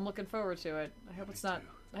 I'm looking forward to it. I hope it's not.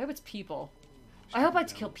 I hope it's people. I hope I have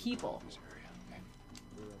to kill people.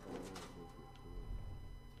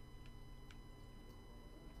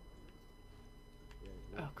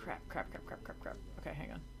 Oh crap! Okay,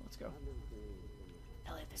 hang on. Let's go.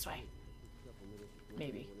 Elliot, this way.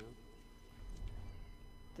 Maybe.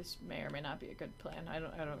 This may or may not be a good plan. I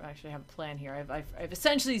don't actually have a plan here. I've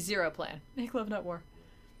essentially zero plan. Make love, not war.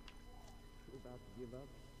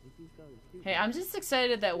 Hey, I'm just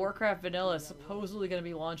excited that Warcraft Vanilla is supposedly going to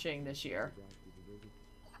be launching this year.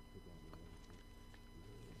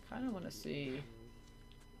 Kind of want to see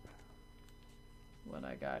what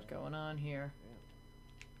I got going on here.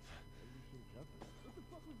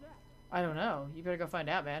 I don't know. You better go find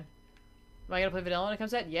out, man. Am I going to play Vanilla when it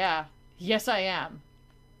comes out? Yeah. Yes, I am.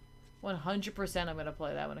 100% I'm going to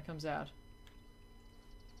play that when it comes out.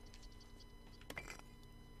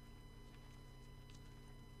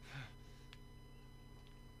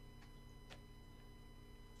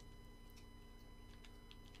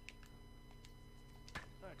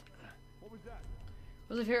 What was that?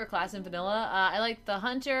 What was your favorite class in Vanilla? I liked the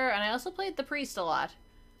Hunter, and I also played the Priest a lot.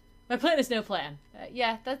 My plan is no plan.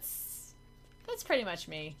 Yeah, that's pretty much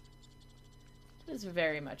me. That is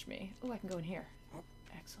very much me. Oh, I can go in here.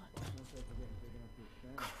 Excellent.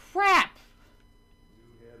 Crap!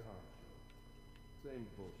 Same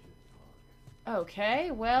bullshit talk.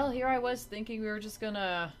 Okay, well, here I was thinking we were just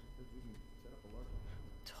gonna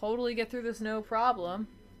totally get through this no problem.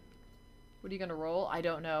 What are you gonna roll? I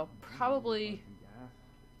don't know. Probably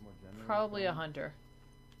a Hunter.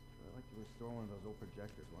 I'd like to restore one of those old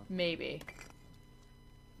projectors. Maybe.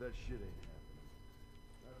 That shit ain't happening.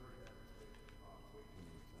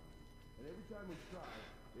 And every time we try,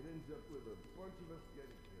 it ends up with a bunch of us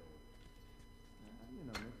getting killed. You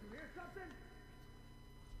know, Nick. You hear something?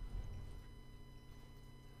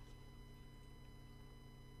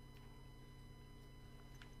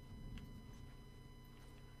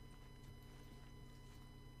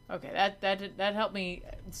 Okay, that helped me.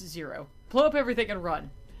 It's 0. Blow up everything and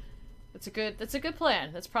run. That's a good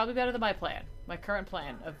plan. That's probably better than my plan. My current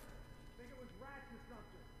plan of. Think it was rats or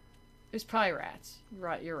something. It was probably rats.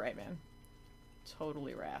 You're right, man.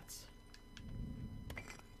 Totally rats.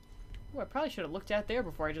 Oh, I probably should have looked out there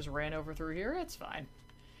before I just ran over through here. It's fine.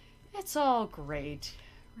 It's all great.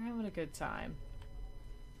 We're having a good time.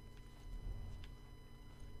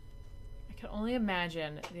 I can only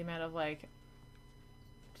imagine the amount of, like,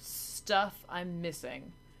 stuff I'm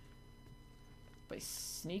missing by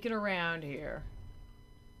sneaking around here.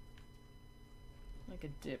 Like a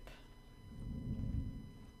dip.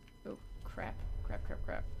 Oh, crap.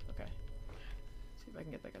 Crap. Okay. See if I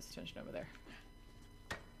can get that guy's attention over there.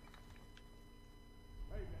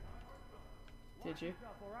 Did you?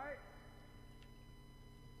 All right?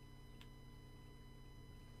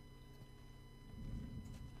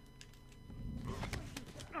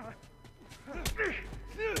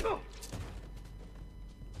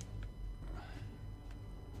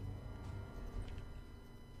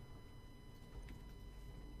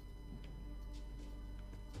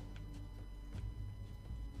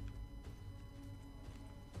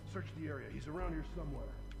 Search the area. He's around here somewhere.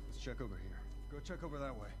 Let's check over here. Go check over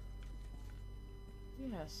that way.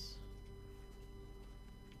 Yes.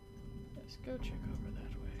 Let's go check over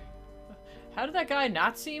that way. How did that guy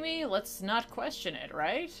not see me? Let's not question it,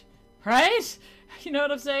 right? Right? You know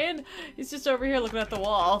what I'm saying? He's just over here looking at the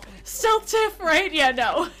wall. Still Tiff, right? Yeah,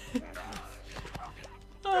 no.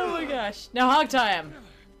 Oh my gosh. Now hog time.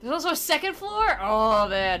 There's also a second floor? Oh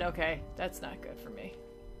man, okay. That's not good for me.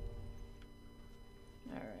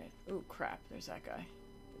 Alright. Ooh, crap. There's that guy.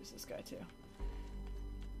 There's this guy too.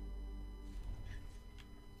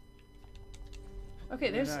 Okay,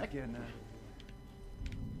 there's... You're not getting that.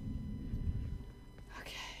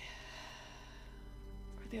 Okay.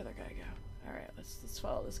 Where'd the other guy go? Alright, let's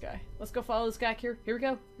follow this guy. Let's go follow this guy here. Here we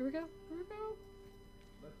go. Here we go. Here we go.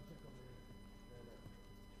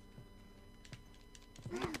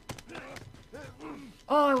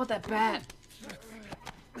 Oh, I want that bat.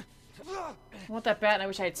 I want that bat and I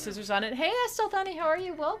wish I had scissors on it. Hey, Stealthani, how are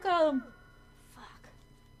you? Welcome. Fuck.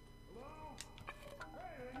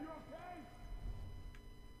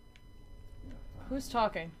 Who's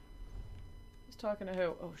talking? Who's talking to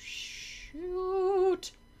who? Oh,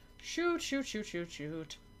 shoot. Shoot, shoot, shoot, shoot,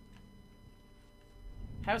 shoot.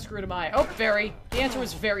 How screwed am I? Oh, very. The answer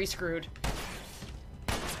was very screwed.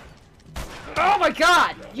 Oh my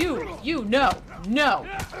god! You, no.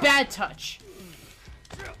 Bad touch.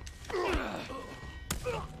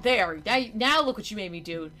 There. Now look what you made me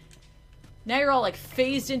do. Now you're all like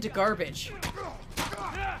phased into garbage.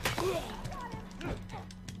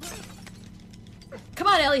 Come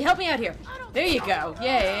on, Ellie, help me out here. There you go.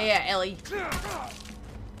 Yeah, Ellie.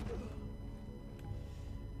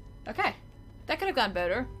 Okay. That could have gone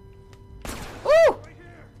better. Ooh!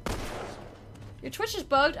 Your Twitch is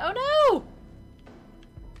bugged. Oh no!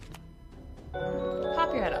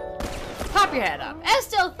 Pop your head up. Pop your head up.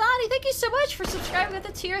 Estelle Thani, thank you so much for subscribing with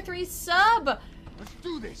a tier 3 sub. Let's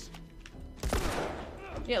do this.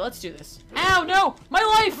 Yeah, let's do this. Ow, no! My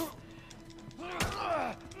life!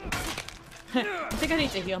 I think I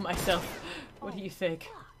need to heal myself. What do you think?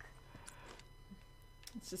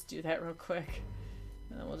 Let's just do that real quick.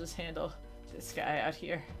 And then we'll just handle this guy out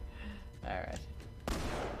here. Alright.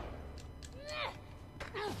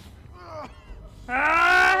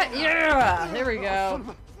 Ah! Yeah! There we go.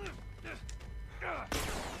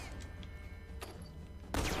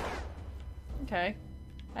 Okay.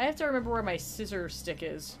 I have to remember where my scissor stick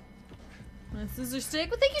is. My scissor stick?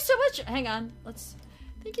 Well, thank you so much! Hang on. Let's...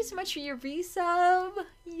 Thank you so much for your resub.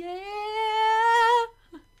 Yeah!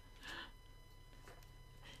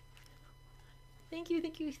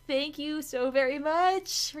 Thank you so very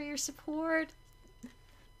much for your support.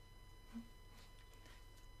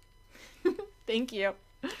 Thank you.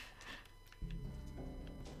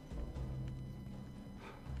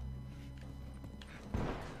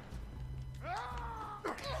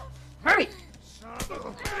 Hurry!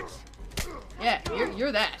 Yeah,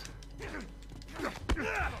 you're that.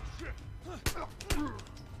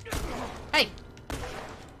 Hey!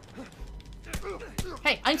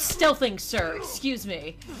 Hey, I'm stealthing, sir. Excuse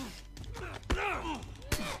me. I'm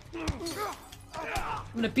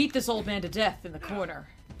gonna beat this old man to death in the corner.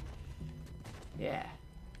 Yeah.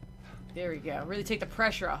 There we go. Really take the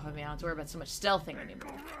pressure off of me. I don't have to worry about so much stealthing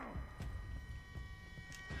anymore.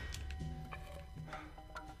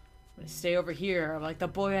 I'm gonna stay over here. I'm like the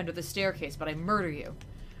boy under the staircase, but I murder you.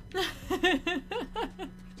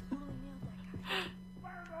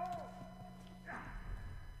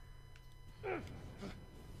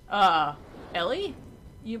 Ellie?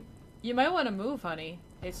 You might want to move, honey.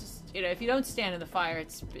 It's just, you know, if you don't stand in the fire,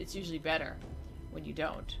 it's usually better when you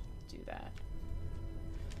don't do that.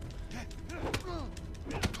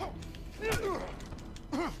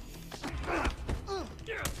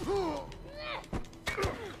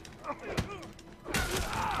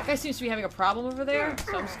 That guy seems to be having a problem over there,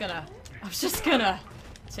 so I'm just gonna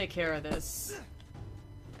take care of this.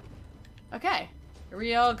 Okay. Are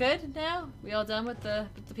we all good now? We all done with the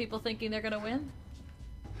people thinking they're gonna win?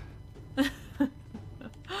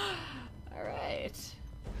 Alright.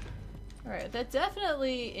 Alright, that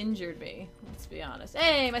definitely injured me, let's be honest.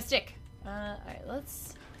 Hey, my stick! Alright,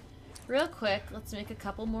 let's... Real quick, let's make a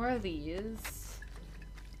couple more of these.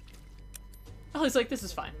 Oh, he's like, this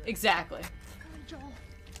is fine. Exactly. Hurry, Joel.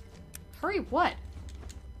 Hurry what?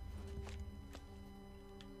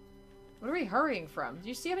 What are we hurrying from? Do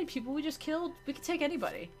you see how many people we just killed? We could take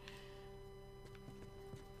anybody.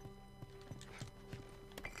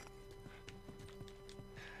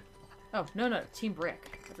 Oh, no. Team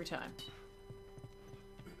Brick. Every time.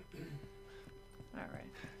 Alright.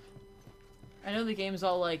 I know the game's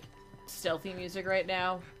all, like, stealthy music right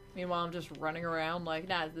now, Meanwhile, I'm just running around like,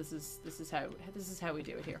 nah, this is how we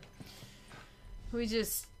do it here. We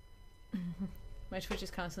just my Twitch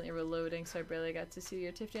is constantly reloading, so I barely got to see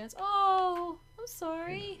your Tiff dance. Oh, I'm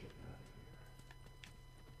sorry.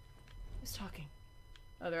 Who's talking?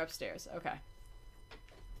 Oh, they're upstairs. Okay.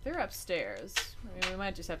 If they're upstairs, I mean, we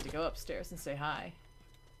might just have to go upstairs and say hi.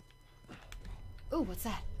 Oh, what's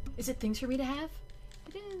that? Is it things for me to have?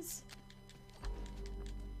 It is.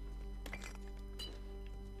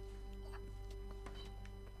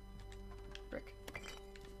 Brick.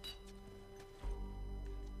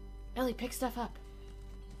 Ellie, pick stuff up.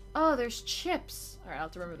 Oh, there's chips. Alright, I'll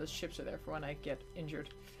have to remember those chips are there for when I get injured.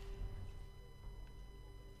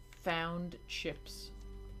 Found chips.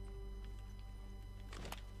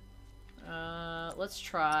 Let's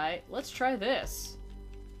try this.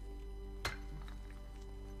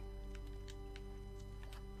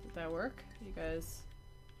 Did that work? You guys,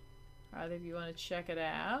 either of you want to check it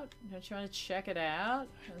out? Don't you want to check it out?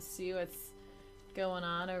 Let's see what's going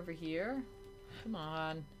on over here. Come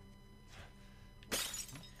on.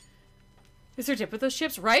 Is there a dip with those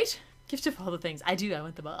chips, right? Gift of all the things. I do, I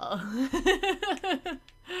want them all.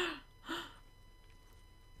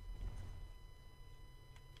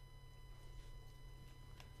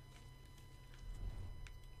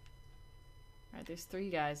 Alright, there's 3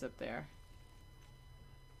 guys up there.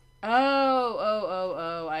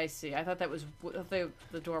 Oh, I see. I thought that was,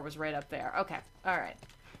 the door was right up there. Okay, alright.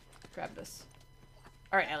 Grab this.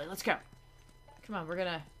 Alright, Ellie, let's go. Come on, we're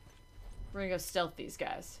gonna go stealth these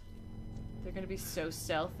guys. They're gonna be so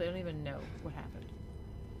stealth, they don't even know what happened.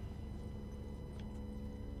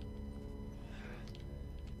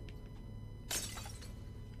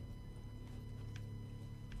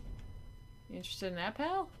 You interested in that,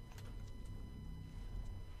 pal?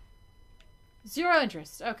 0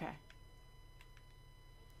 interest. Okay.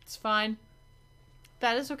 It's fine.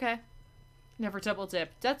 That is okay. Never double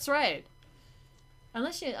dip. That's right.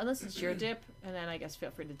 Unless it's your dip, and then I guess feel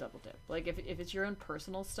free to double dip. Like if it's your own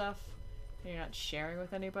personal stuff and you're not sharing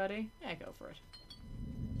with anybody, yeah, go for it.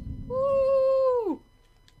 Woo!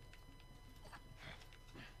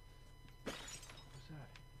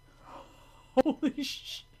 Holy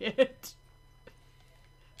shit.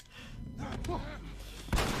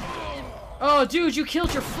 Oh, dude, you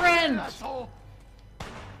killed your friend! I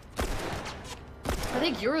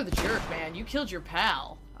think you're the jerk, man. You killed your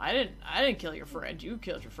pal. I didn't kill your friend. You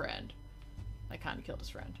killed your friend. I kind of killed his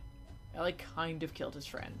friend. I, like, kind of killed his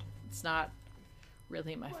friend. It's not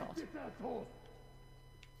really my fault.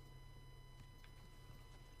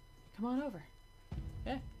 Come on over.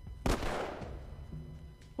 Yeah.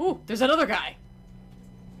 Ooh, there's another guy!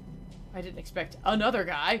 I didn't expect another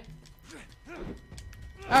guy.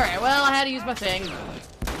 Alright, well, I had to use my thing.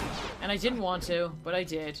 And I didn't want to, but I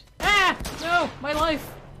did. Ah! No! My life!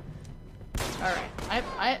 Alright,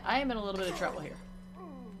 I am in a little bit of trouble here.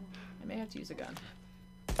 I may have to use a gun.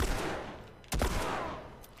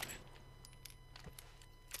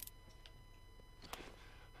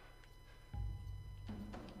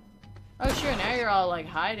 Oh, sure, now you're all, like,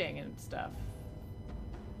 hiding and stuff.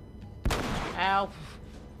 Ow.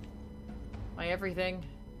 My everything.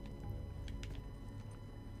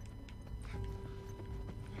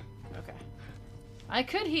 Okay. I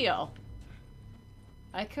could heal.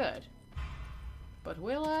 I could. But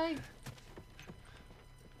will I?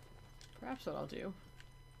 Perhaps what I'll do.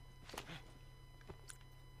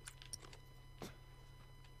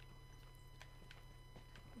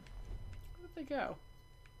 Where did they go?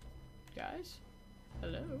 Guys?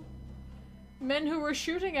 Hello? Men who were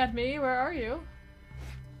shooting at me, where are you?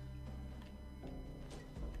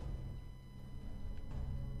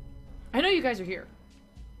 I know you guys are here.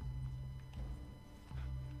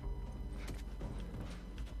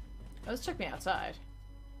 Oh, let's check me outside.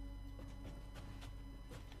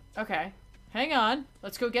 Okay. Hang on.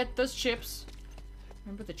 Let's go get those chips.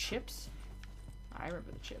 Remember the chips? I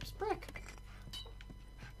remember the chips. Brick.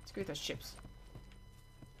 Let's go get those chips.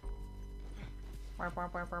 Wamp,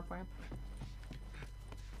 wamp, wamp, wamp, wamp.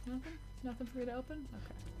 Nothing? Nothing for you to open?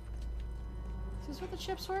 Okay. Is this where the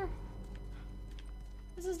chips were?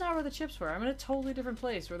 This is not where the chips were. I'm in a totally different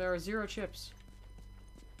place where there are 0 chips.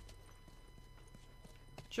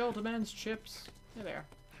 Joel demands chips. They're there.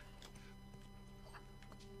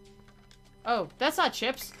 Oh, that's not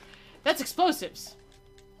chips. That's explosives.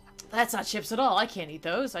 That's not chips at all. I can't eat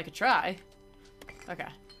those. I could try. Okay.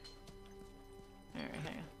 Alright,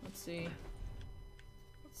 hang on. Let's see.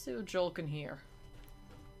 Let's see what Joel can hear.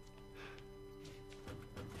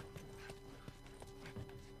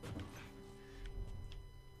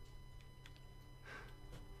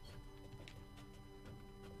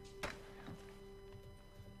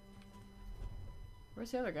 Where's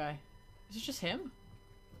the other guy? Is it just him?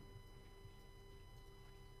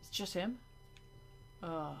 It's just him? Is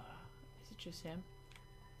it just him?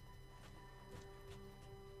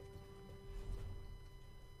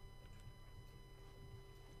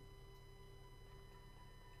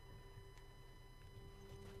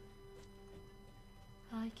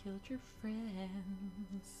 I killed your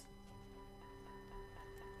friends.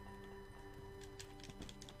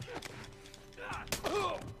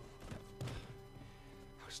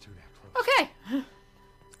 I was too damn close. Okay. The edge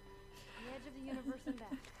of the universe and back.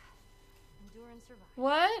 Endure and survive.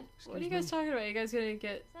 What? What are you guys talking about? You guys gonna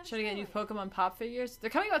try to get new Pokemon Pop figures? They're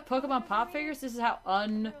coming out with Pokemon Pop figures? This is how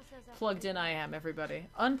unplugged in I am, everybody.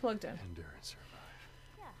 Unplugged in. Endure and survive.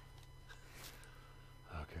 Yeah.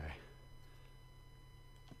 Okay.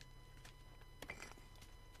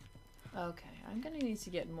 Okay, I'm gonna need to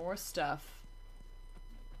get more stuff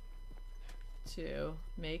to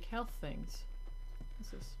make health things.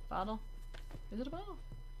 What's this? Bottle? Is it a bottle?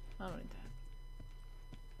 I don't need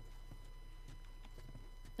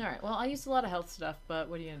that. Alright, well, I used a lot of health stuff, but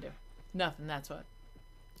what are you gonna do? Nothing, that's what. How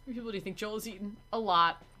many people do you think Joel has eaten? A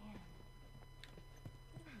lot. Man.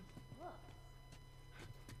 Look.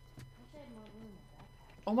 Wish I had more room in the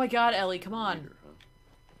backpack. Oh my god, Ellie, come on. Leader, huh?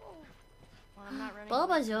 When I'm not running away from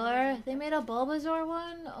Bulbasaur. the They made a Bulbasaur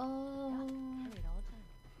one? Oh. I read all the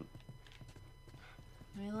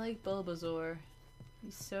time. I like Bulbasaur.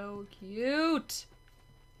 He's so cute.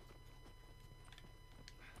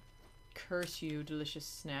 Curse you, delicious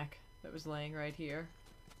snack that was laying right here.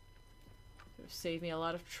 Could have saved me a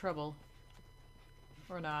lot of trouble.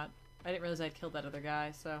 Or not. I didn't realize I'd killed that other guy,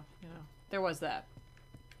 so, you know. There was that.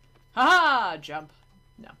 Ha-ha! Jump.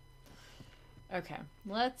 No. Okay.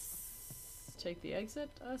 Let's take the exit,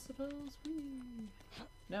 I suppose. Whee.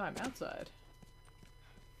 No, I'm outside.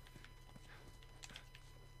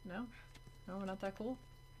 No? No, we're not that cool?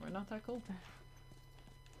 We're not that cool?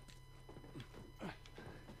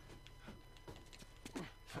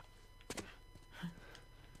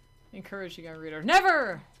 Encouraging our reader.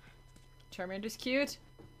 Never! Charmander's cute.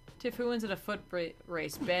 Tiff, who wins in a foot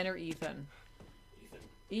race? Ben or Ethan?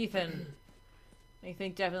 Ethan. I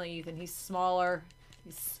think definitely Ethan. He's smaller.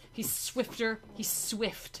 He's swifter. He's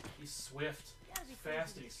swift. He's swift. Gotta be He's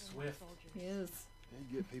fast crazy and he's to swift. soldiers. He is.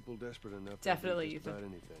 They get people desperate enough. to Definitely do just Ethan. about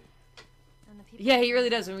anything. And the people Yeah, he really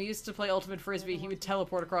does. When we used to play Ultimate Frisbee, he would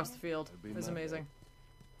teleport across the field. That'd be It was my amazing.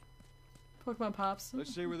 Pokemon Pops.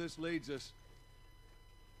 Let's see where this leads us.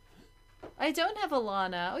 I don't have a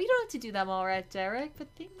Lana. Oh, you don't have to do them all right, Derek, but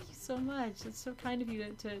thank you so much. It's so kind of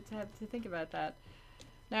you to have to think about that.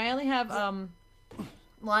 Now, I only have,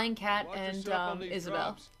 Lion Cat Watch and, yourself on these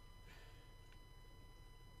Isabel. drops.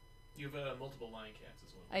 You have multiple lion cats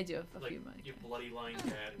as well. I do have a Like, few Lion you Cats. have bloody lion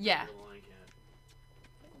cat and Yeah. real lion cat.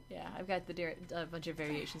 Yeah, I've got a bunch of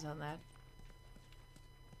variations on that.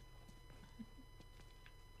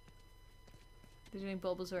 They're doing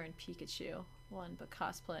Bulbasaur and Pikachu. One, but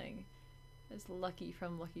cosplaying as Lucky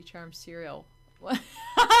from Lucky Charms cereal. What?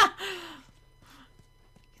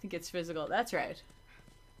 He gets physical. That's right.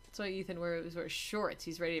 That's why Ethan wears shorts.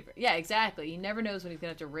 He's ready to... Yeah, exactly. He never knows when he's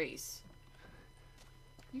going to have to race.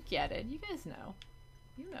 You get it. You guys know.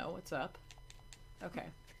 You know what's up. Okay.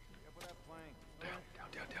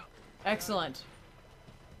 Down. Excellent.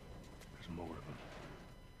 There's more of them.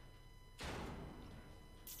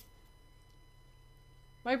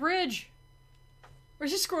 My bridge!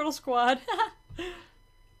 Where's your Squirtle Squad?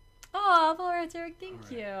 Aw, Valrat Derek, thank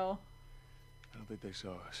Alright. you. I don't think they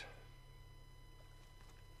saw us.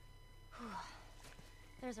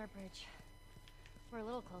 There's our bridge. We're a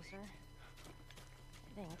little closer.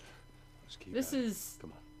 I think. Let's keep This at it. is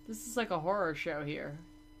Come on. this is like a horror show here.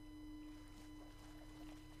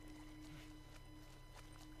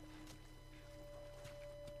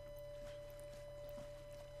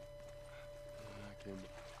 I can...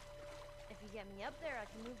 If you get me up there, I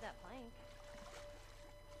can move that plank.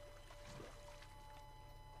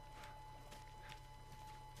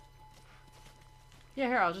 Yeah,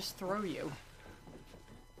 here, I'll just throw you.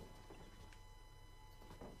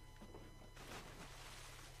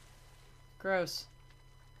 Gross.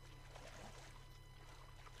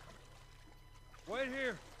 Wait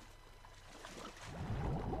here.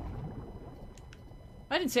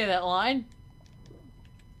 I didn't say that line.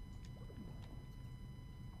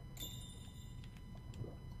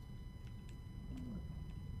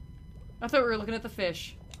 I thought we were looking at the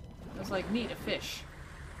fish. I was like, neat, a fish.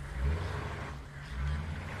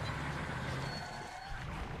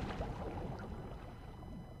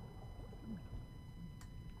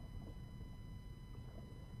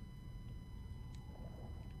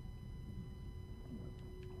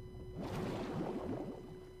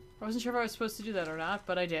 I wasn't sure if I was supposed to do that or not,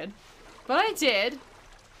 but I did. But I did!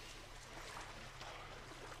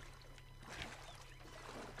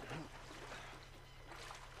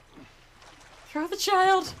 Throw the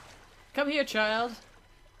child! Come here, child.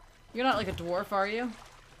 You're not like a dwarf, are you?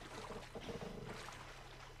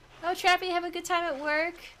 Oh, Trappy, have a good time at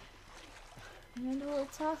work. And we'll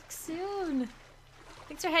talk soon.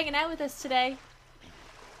 Thanks for hanging out with us today.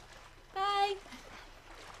 Bye!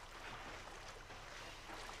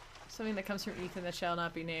 Something that comes from Ethan that shall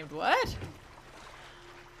not be named. What?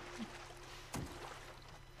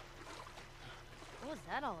 What was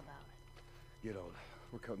that all about? Get on.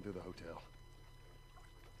 We're cutting through the hotel.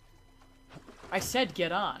 I said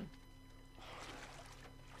get on.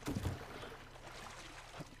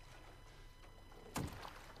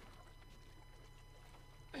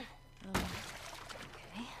 Okay.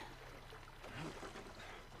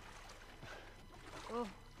 Oh,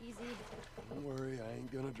 easy. Don't worry, I ain't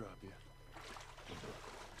gonna drop you.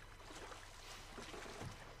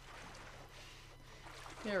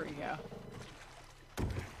 There we go.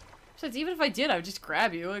 Besides, even if I did, I would just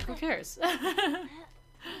grab you. Like, who cares?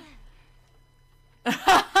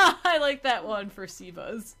 I like that one for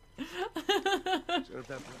Seabuzz. Shut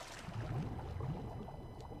that.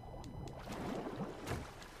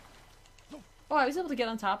 Oh, I was able to get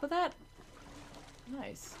on top of that?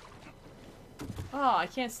 Nice. Oh, I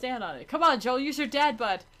can't stand on it. Come on, Joel, use your dad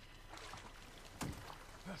butt.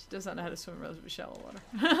 She does not know how to swim in relatively shallow water.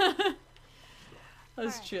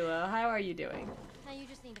 That's Alright. Chulo. How are you doing? Now you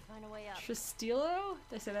just need to find a way up. Tristilo?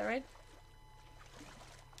 Did I say that right?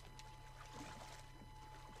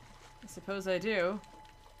 I suppose I do.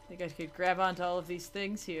 I think I could grab onto all of these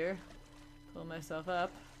things here. Pull myself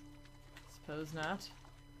up. Suppose not.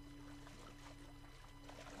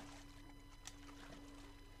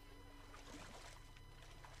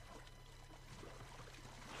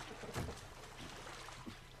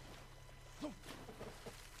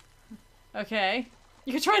 Okay.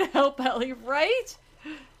 You're trying to help Ellie, right?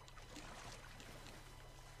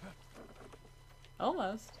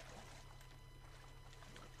 Almost.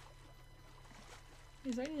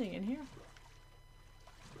 Is there anything in here?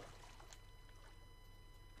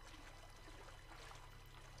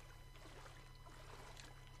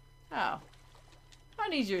 Oh. I don't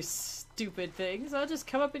need your stupid things. I'll just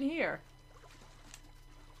come up in here.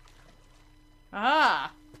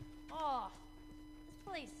 Ah! Oh, this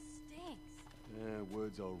place stinks. Yeah,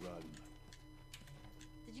 wood's all rotten.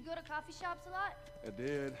 Did you go to coffee shops a lot? I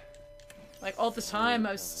did. Like all the time,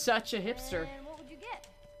 I was such a hipster. And what would you get?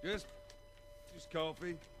 Just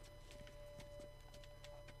coffee.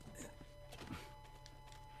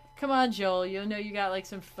 Come on, Joel. You know you got like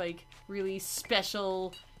some like really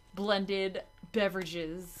special blended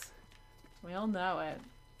beverages. We all know it.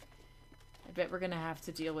 I bet we're gonna have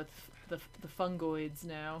to deal with the fungoids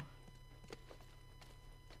now.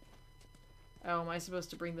 Oh, am I supposed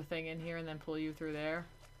to bring the thing in here and then pull you through there?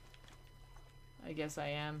 I guess I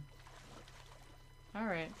am.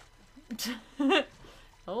 Alright.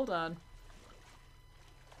 Hold on.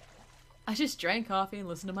 I just drank coffee and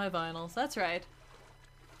listened to my vinyls. That's right.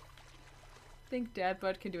 Think Dad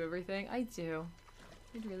Bud can do everything? I do.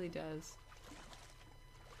 It really does.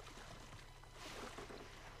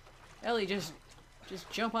 Ellie, just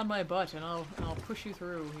jump on my butt and I'll push you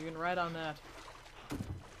through. You can ride on that.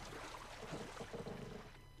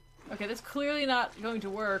 Okay, that's clearly not going to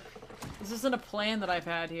work. This isn't a plan that I've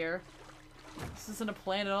had here. This isn't a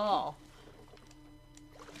plan at all.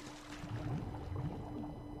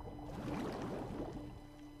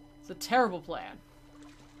 It's a terrible plan.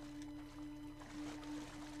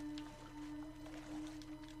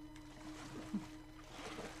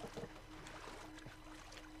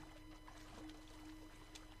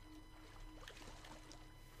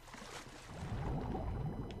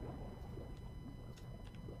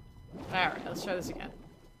 Alright, let's try this again.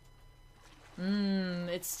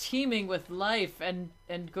 It's teeming with life and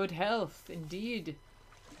good health, indeed.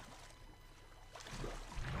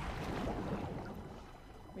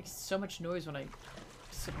 Makes so much noise when I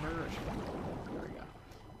submerge. There we go.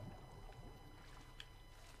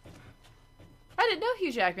 I didn't know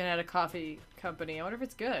Hugh Jackman had a coffee company. I wonder if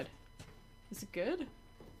it's good. Is it good? Does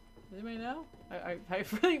anybody know? I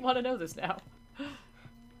really want to know this now. Okay.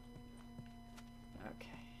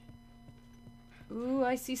 Ooh,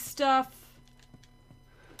 I see stuff.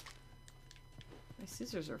 My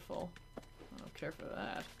scissors are full. I don't care for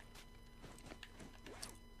that.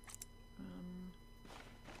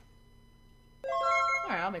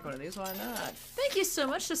 Alright, I'll make one of these. Why not? Thank you so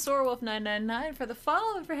much to Sorewolf999 for the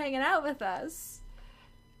follow and for hanging out with us.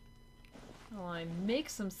 While I make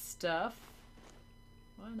some stuff.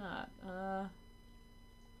 Why not?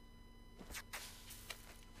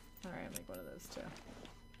 Alright, I'll make one of those too.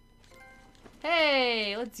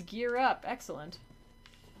 Hey! Let's gear up. Excellent.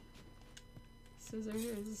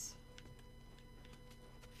 Scissors.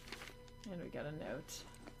 And we got a note. Let's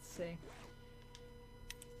see. It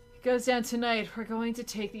goes down tonight. We're going to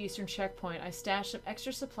take the eastern checkpoint. I stashed some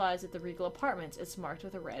extra supplies at the Regal Apartments. It's marked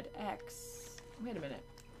with a red X. Wait a minute.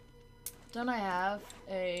 Don't I have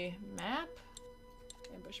a map?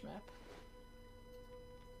 Ambush map.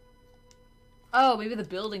 Oh, maybe the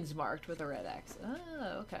building's marked with a red X.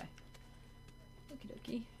 Oh, okay. Okie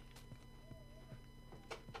dokie.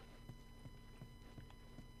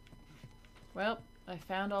 Well, I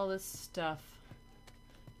found all this stuff.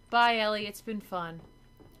 Bye, Ellie. It's been fun.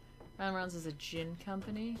 Round Rounds is a gin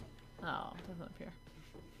company. Oh, doesn't appear.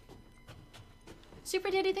 Super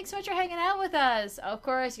Daddy, thanks so much for hanging out with us. Of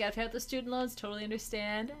course, you gotta pay out the student loans. Totally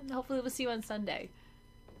understand. And hopefully we'll see you on Sunday.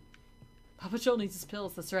 Papa Joel needs his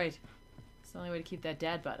pills. That's right. It's the only way to keep that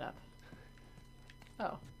dad butt up.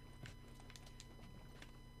 Oh.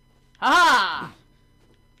 Ah!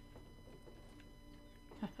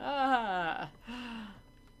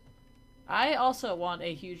 I also want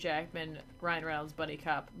a Hugh Jackman, Ryan Reynolds buddy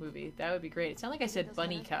cop movie. That would be great. It sounded like I said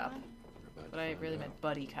bunny cop, but I really meant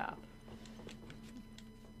buddy cop.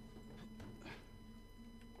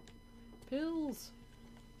 Pills.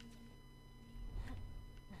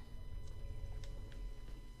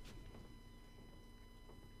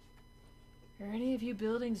 Are any of you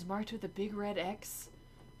buildings marked with a big red X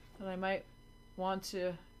that I might want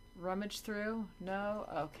to rummage through? No?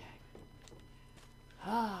 Okay.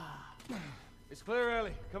 Ah. It's clear,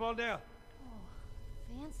 Ellie. Come on down. Oh,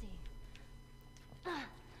 fancy. You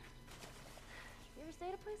ever stayed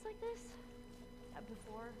at a place like this?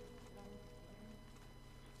 Before?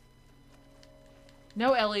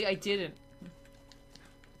 No, Ellie, I didn't.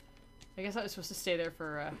 I guess I was supposed to stay there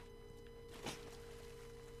for,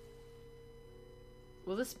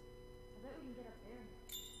 Will this... I bet we can get up there.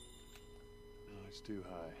 No, it's too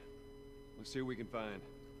high. Let's see what we can find.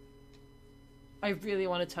 I really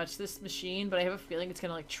want to touch this machine, but I have a feeling it's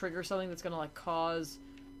gonna, like, trigger something that's gonna, like, cause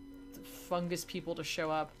the fungus people to show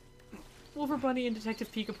up. Wolver Bunny and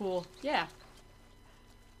Detective Peekapool. Yeah.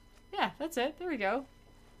 Yeah, that's it. There we go.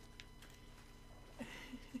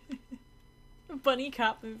 A bunny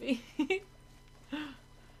cop movie.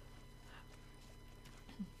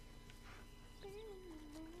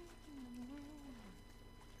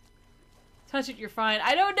 Touch it, you're fine.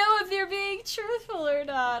 I don't know if they're being truthful or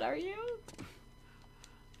not. Are you?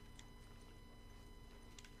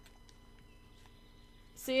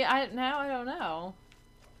 See, now I don't know.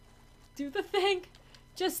 Do the thing.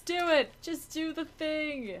 Just do it. Just do the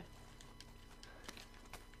thing.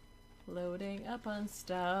 Loading up on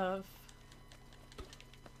stuff.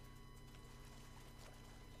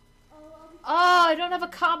 Oh, I don't have a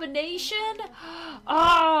combination?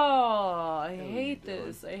 Oh, I hate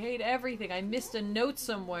this. I hate everything. I missed a note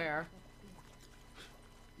somewhere.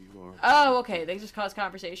 You are. Oh, okay. They just cause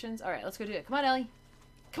conversations? Alright, let's go do it. Come on, Ellie.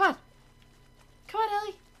 Come on. Come on,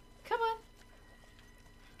 Ellie. Come on.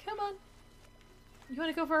 Come on. You want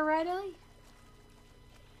to go for a ride, Ellie?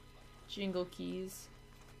 Jingle keys.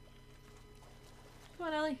 Come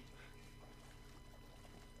on, Ellie.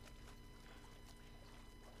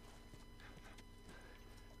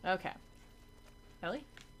 Okay. Ellie?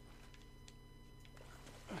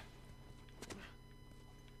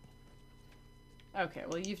 Okay,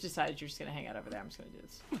 well, you've decided you're just gonna hang out over there. I'm just gonna do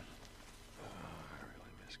this. I really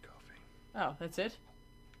miss coffee. Oh, that's it?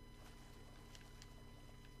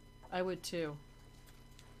 I would too.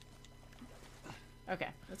 Okay,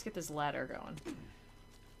 let's get this ladder going.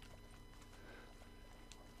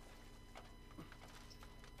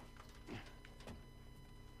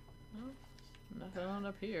 Oh, nothing on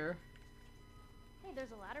up here. Hey,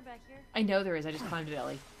 there's a ladder back here. I know there is. I just climbed it,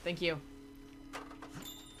 Ellie. Thank you.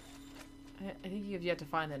 I think you've yet to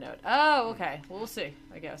find the note. Oh, okay. Well, we'll see,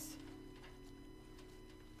 I guess.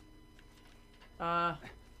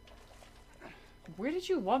 Where did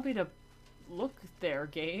you want me to look there,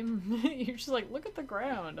 game? You're just like, look at the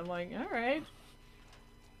ground. I'm like, alright.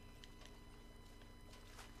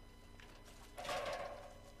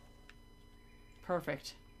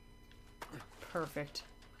 Perfect. Perfect.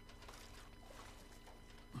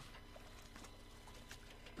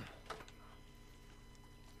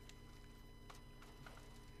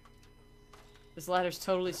 This ladder's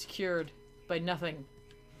totally secured by nothing.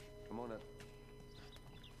 Come on up.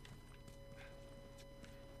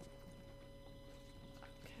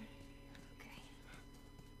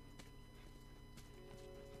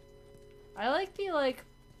 I like the, like,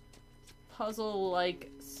 puzzle-like Watch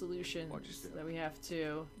your solutions step. that we have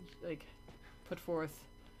to, like, put forth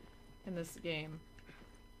in this game.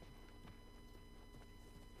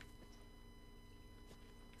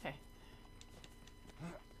 Hey.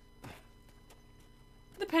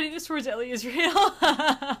 The pettiness towards Ellie is real.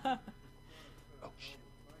 Oh, shit.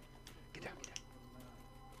 Get down, get down.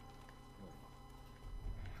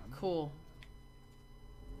 Cool.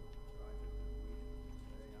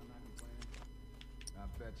 I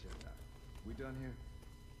betcha. We done here?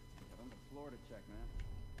 Got on the floor to check, man.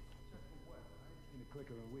 Check for what? I ain't seen a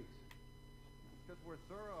clicker in weeks. Because we're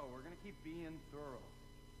thorough. We're gonna keep being thorough.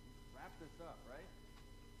 Wrap this up, right?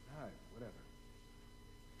 Alright, whatever.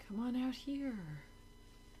 Come on out here,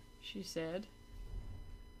 she said.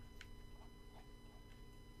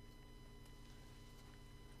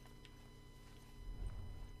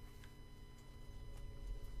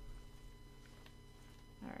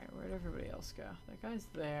 Alright, where'd everybody else go? That guy's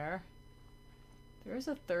there. There is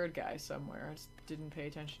a third guy somewhere. I just didn't pay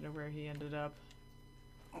attention to where he ended up.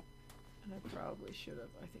 And I probably should have.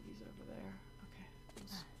 I think he's over there. Okay. we'll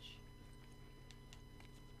switch.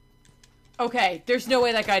 Okay, there's no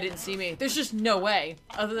way that guy didn't see me. There's just no way.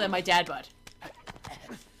 Other than my dad butt.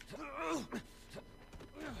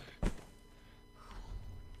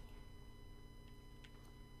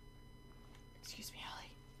 Excuse me,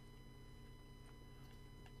 Ellie.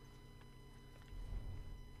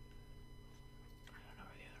 I don't know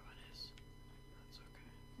where the other one is. That's okay.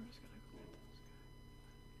 We're just gonna go with this guy.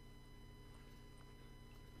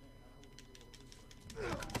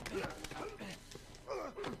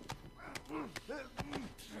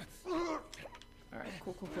 Alright,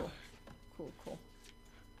 cool. Cool.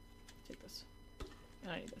 Take this.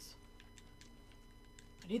 And I need this.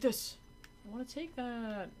 I need this! I want to take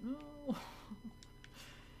that! No!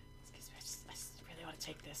 Excuse me, I just really want to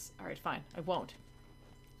take this. Alright, fine. I won't.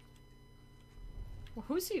 Well,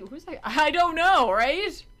 who's he? Who's that? I don't know,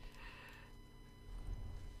 right?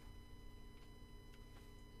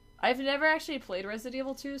 I've never actually played Resident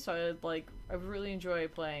Evil 2, so I really enjoy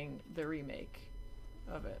playing the remake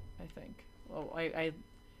of it, I think. Well, I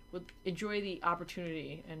would enjoy the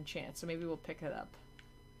opportunity and chance, so maybe we'll pick it up.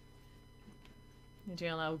 And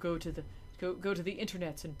Jalen and I will go to the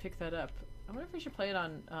internets and pick that up. I wonder if we should play it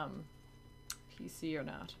on PC or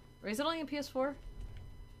not. Or is it only on PS4?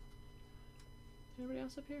 Anybody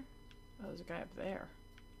else up here? Oh, there's a guy up there.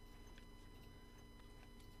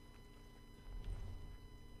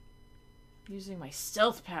 Using my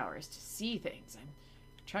stealth powers to see things. I'm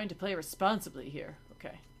trying to play responsibly here.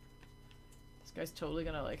 Okay. This guy's totally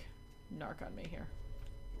gonna, like, narc on me here.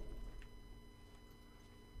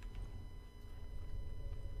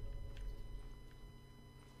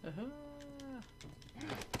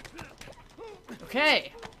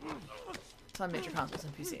 Okay! It's on major consoles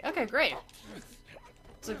and PC. Okay, great!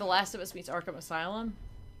 It's like The Last of Us meets Arkham Asylum.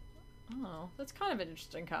 Oh, that's kind of an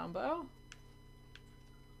interesting combo.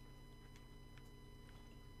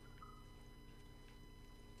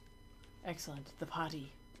 Excellent. The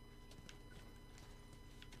potty.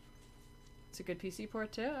 It's a good PC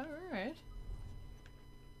port too? Alright.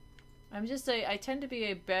 I tend to be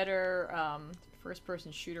a better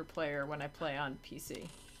first-person shooter player when I play on PC.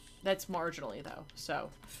 That's marginally though,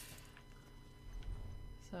 so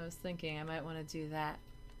I was thinking I might want to do that.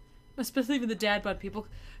 Must believe in the dad bod people.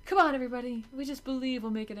 Come on everybody, we just believe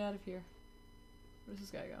we'll make it out of here. Where's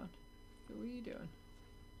this guy going? What are you doing?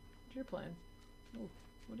 What's your plan? Oh,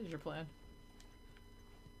 what is your plan?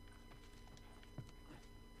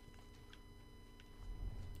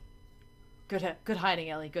 Good hiding,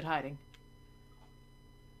 Ellie. Good hiding.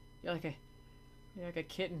 You're like a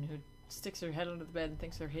kitten who sticks her head under the bed and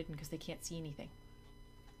thinks they're hidden because they can't see anything.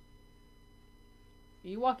 Are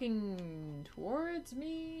you walking towards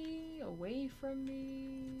me? Away from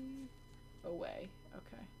me? Away.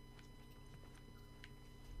 Okay.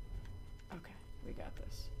 Okay, we got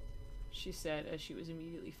this. She said as she was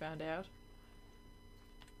immediately found out.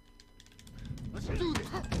 Let's do this!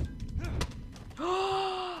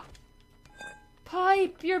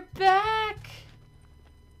 Pipe, you're back!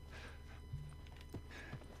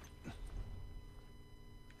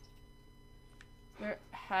 There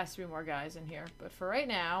has to be more guys in here, but for right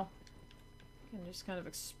now, we can just kind of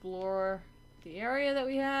explore the area that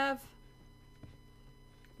we have.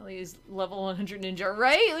 Ellie is level 100 ninja,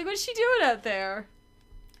 right? Like, what's she doing out there?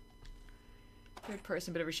 Third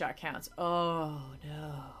person, but every shot counts. Oh,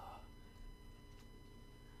 no.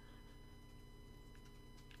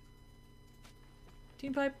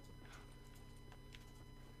 Team pipe.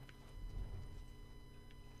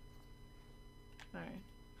 Alright.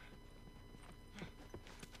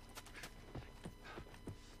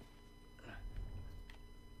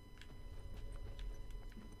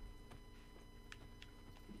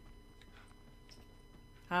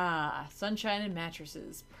 Ah, Sunshine and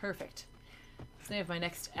Mattresses. Perfect. It's the name of my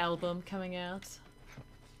next album coming out.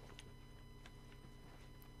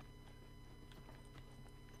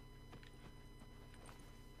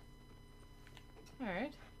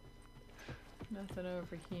 Alright. Nothing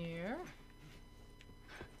over here.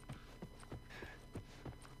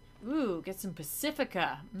 Ooh, get some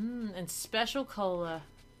Pacifica. And special cola.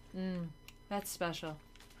 That's special.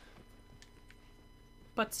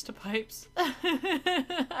 Butts to pipes.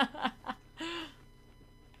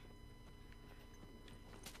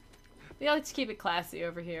 We like to keep it classy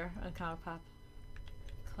over here on Comic Pop.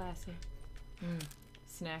 Classy.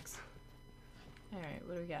 Snacks. Alright,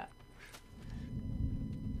 what do we got?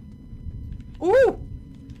 Ooh!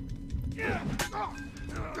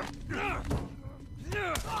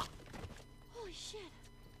 Holy shit.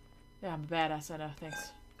 Yeah, I'm a badass, I know,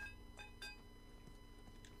 thanks.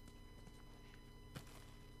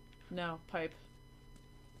 No, pipe.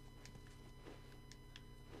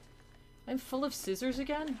 I'm full of scissors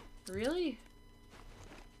again? Really?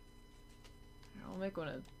 I'll make one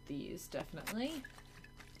of these, definitely.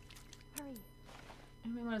 Hurry.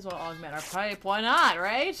 And we might as well augment our pipe. Why not,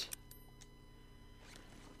 right?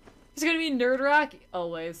 It's gonna be nerd rock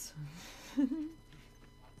always. Alright,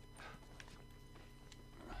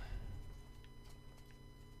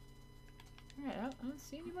 I don't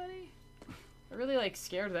see anybody. I really like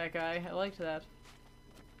scared that guy. I liked that.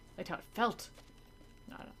 I liked how it felt.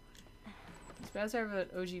 No, no. It's bad as I have an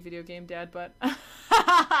OG video game dad, but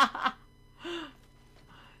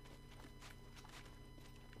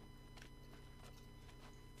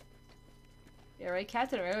yeah, right?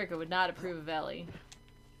 Captain America would not approve of Ellie.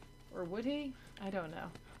 Or would he? I don't know.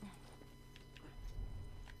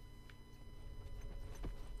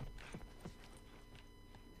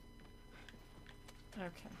 Okay.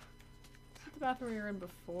 Is it the bathroom we were in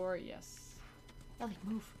before? Yes. Ellie,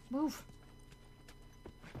 move! Move!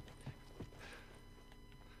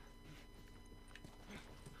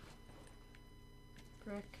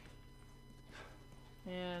 Brick.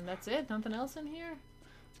 And that's it? Nothing else in here?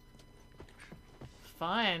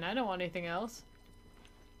 Fine, I don't want anything else.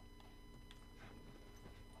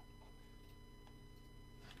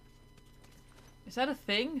 Is that a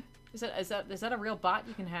thing? Is that a real bot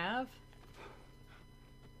you can have?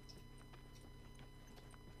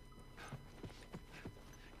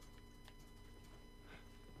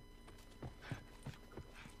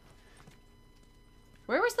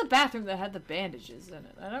 Where was the bathroom that had the bandages in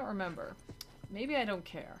it? I don't remember. Maybe I don't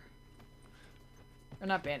care. Or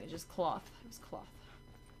not bandages, cloth. It was cloth.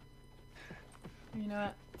 You know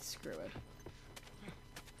what? Screw it.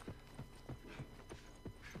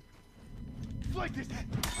 Flank this!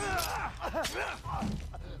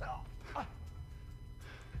 I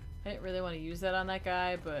didn't really want to use that on that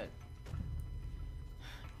guy, but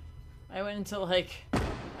I went into like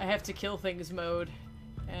I have to kill things mode,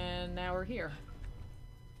 and now we're here.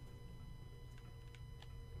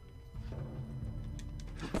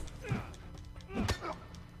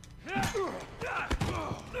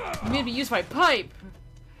 You made me use my pipe!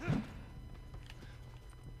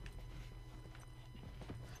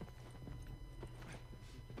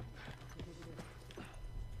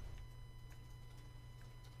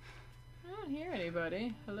 I don't hear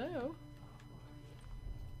anybody. Hello?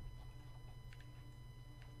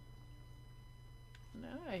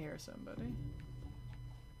 Now I hear somebody.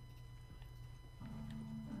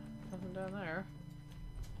 Nothing down there.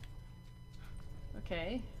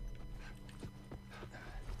 Okay.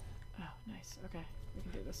 Oh, nice. Okay, we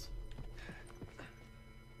can do this.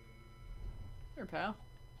 Here, pal.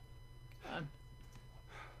 Come on.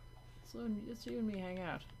 Let's you and me hang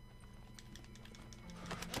out.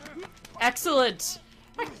 Excellent!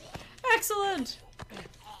 Excellent!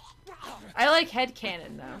 I like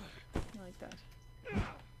headcanon, though. I like that.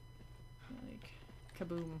 Like,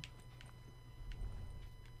 kaboom.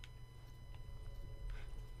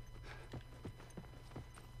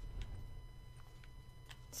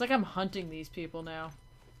 It's like I'm hunting these people now.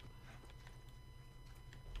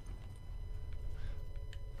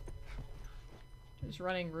 Just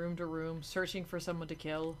running room to room, searching for someone to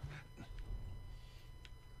kill.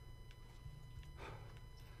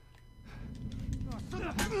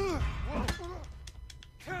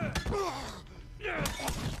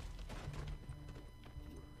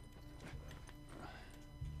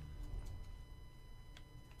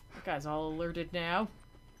 That guy's all alerted now.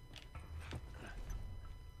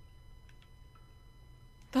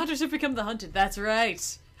 The hunters have become the hunted. That's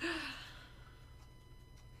right.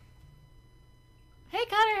 Hey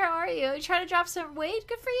Connor, how are you? You trying to drop some weight?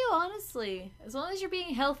 Good for you, honestly. As long as you're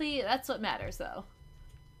being healthy, that's what matters, though.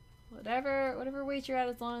 Whatever weight you're at,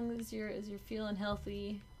 as long as you're feeling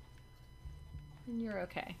healthy, and you're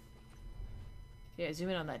okay. Yeah, zoom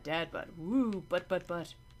in on that dad butt. Woo,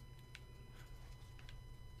 butt.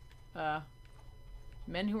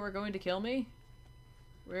 Men who are going to kill me?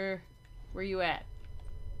 Where you at?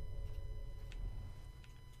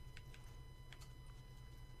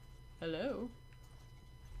 Hello?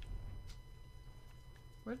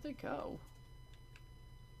 Where'd they go?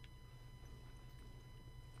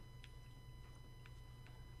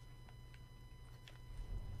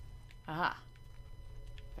 Aha.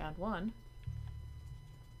 Found one.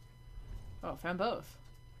 Oh, found both.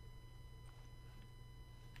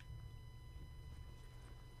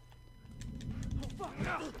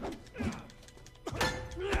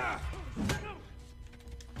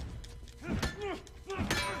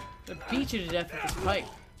 I'll beat you to death with this pipe.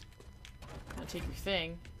 I'll take your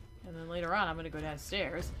thing, and then later on I'm gonna go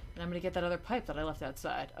downstairs, and I'm gonna get that other pipe that I left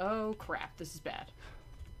outside. Oh crap, this is bad.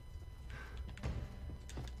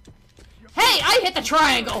 Hey, I hit the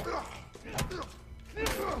triangle!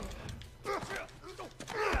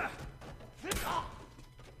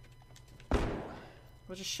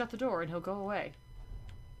 We'll just shut the door and he'll go away.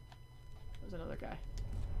 There's another guy.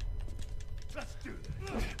 Let's do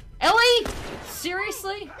this. Ellie!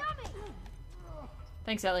 Seriously?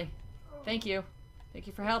 Thanks, Ellie. Thank you. Thank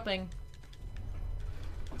you for helping.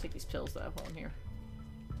 I'll take these pills though while I'm here.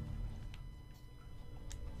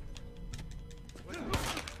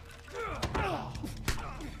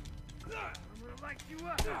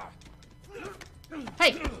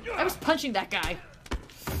 Hey! I was punching that guy!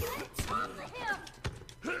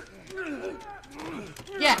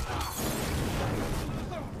 Yeah!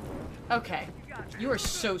 Okay. You are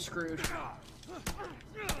so screwed.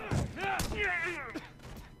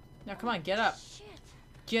 Now come on, get up.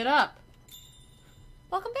 Get up!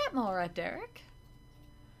 Welcome back, Mallrat Derek.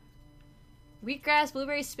 Wheatgrass,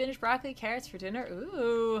 blueberries, spinach, broccoli, carrots for dinner.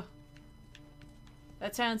 Ooh.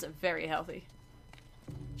 That sounds very healthy.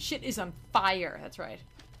 Shit is on fire. That's right.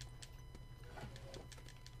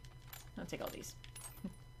 I'll take all these.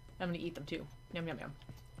 I'm gonna eat them too. Yum, yum, yum.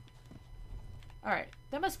 Alright.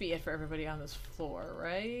 That must be it for everybody on this floor,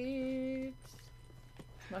 right?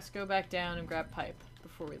 Must go back down and grab pipe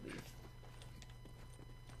before we leave.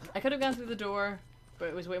 I could have gone through the door, but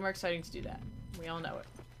it was way more exciting to do that. We all know it.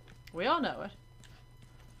 We all know it.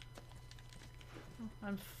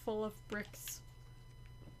 I'm full of bricks.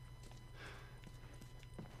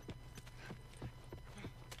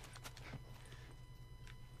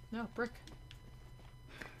 No, brick.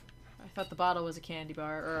 I thought the bottle was a candy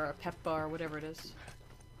bar, or a pep bar, whatever it is.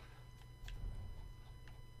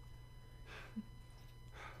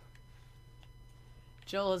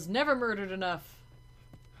 Joel has never murdered enough.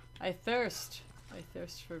 I thirst. I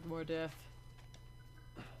thirst for more death.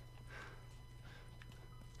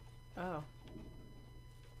 Oh.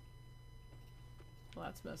 Well,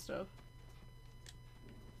 that's messed up.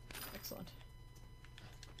 Excellent.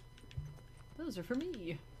 Those are for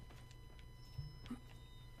me.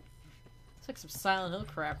 It's like some Silent Hill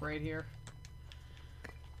crap right here.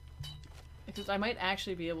 Because I might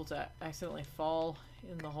actually be able to accidentally fall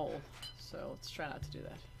in the hole. So let's try not to do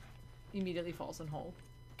that. Immediately falls in hole.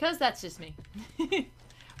 Because that's just me.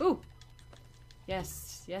 Ooh!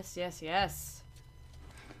 Yes, yes, yes, yes.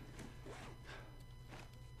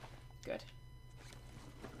 Good.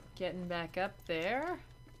 Getting back up there.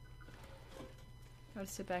 Gotta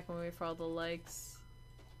sit back and wait for all the likes.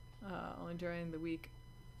 Only during the week.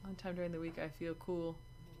 One time during the week I feel cool.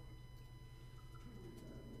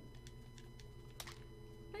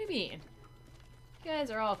 What do you mean? You guys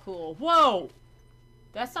are all cool. Whoa!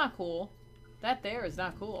 That's not cool. That there is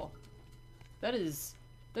not cool. That is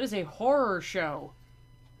a horror show.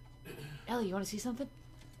 Ellie, you want to see something?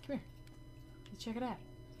 Come here. Let's check it out.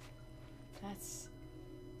 It's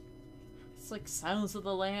like Silence of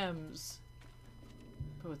the Lambs.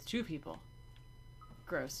 But with two people.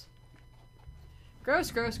 Gross.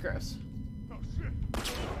 Gross, gross, gross. Oh shit.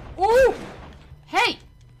 Ooh! Hey!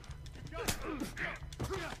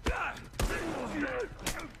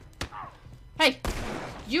 Hey!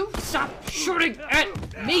 You stop shooting at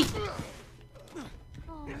me!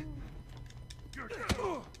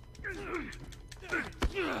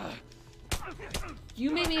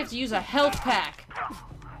 You made me have to use a health pack.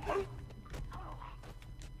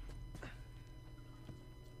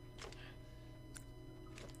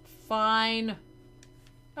 Fine.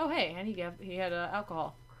 Oh hey, and he had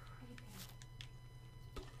alcohol.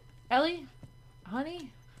 Ellie? Honey?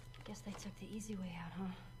 Guess they took the easy way out,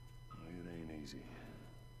 huh? Well, it ain't easy.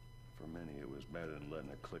 For many, it was better than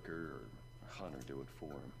letting a clicker or a hunter do it for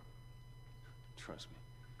him. Trust me,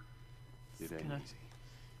 It ain't Kinda- easy.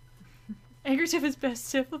 Angry Tiff is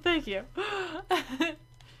best Tiff. Well, thank you.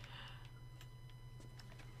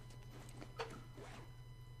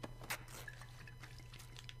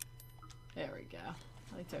 There we go.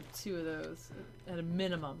 I like to have 2 of those at a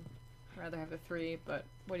minimum. I'd rather have a 3, but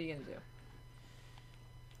what are you gonna do?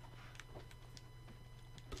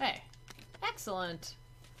 Hey. Excellent.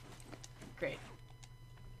 Great.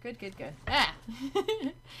 Good, good, good. Ah!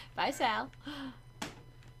 Bye, Sal.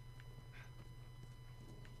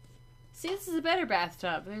 See, this is a better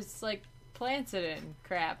bathtub. There's, like, plants in it and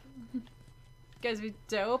crap. You guys be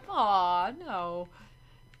dope? Aw, no.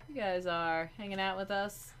 You guys are hanging out with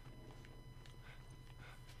us.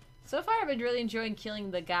 So far, I've been really enjoying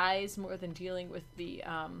killing the guys more than dealing with the,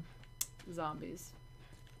 zombies.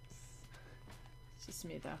 It's just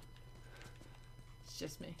me, though. It's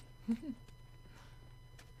just me.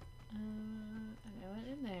 And I went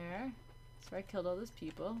in there. So I killed all those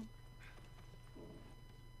people.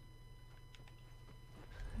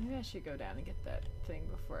 Maybe I should go down and get that thing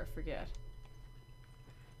before I forget.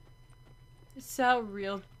 Is Sal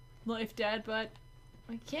real life dad, but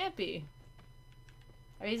he can't be.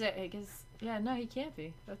 I mean, I guess, yeah, no, he can't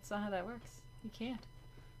be. That's not how that works. He can't.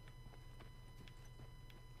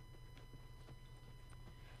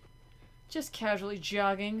 Just casually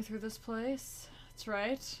jogging through this place. That's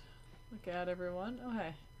right. Look out, everyone. Oh,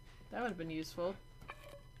 hey. That would have been useful.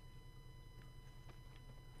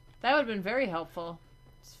 That would have been very helpful.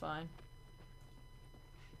 It's fine.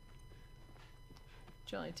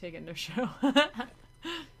 Generally taking no show.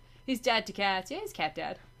 He's dad to cats. Yeah, he's cat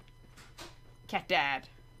dad. Cat dad.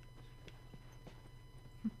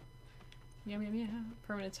 Yum yum yum.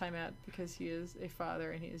 Permanent timeout because he is a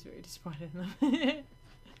father and he is very disappointed in them.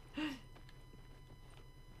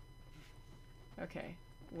 Okay.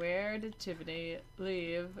 Where did Tiffany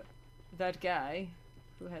leave that guy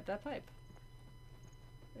who had that pipe?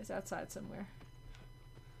 It's outside somewhere.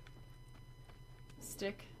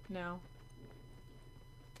 Stick? No.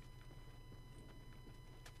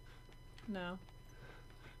 No.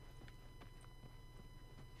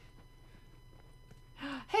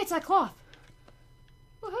 Hey, it's that cloth!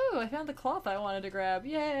 Woohoo! I found the cloth I wanted to grab.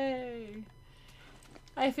 Yay!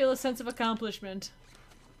 I feel a sense of accomplishment.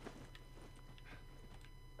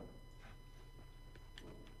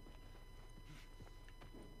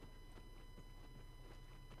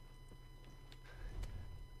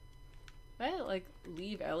 Did I, like,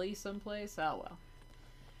 leave Ellie someplace? Oh, well.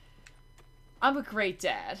 I'm a great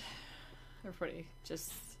dad. Everybody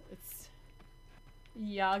just, it's...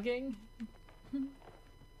 yogging.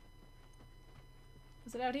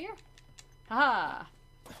 Is it out here? Ah!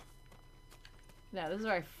 No, this is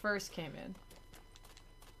where I first came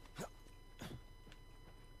in.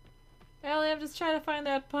 Ellie, I'm just trying to find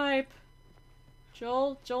that pipe.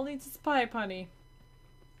 Joel needs his pipe, honey.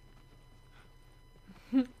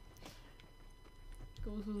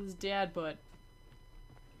 Goes with his dad, but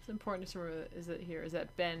it's important to remember is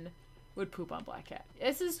that Ben would poop on Black Cat.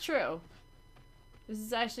 This is true. This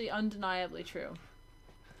is actually undeniably true.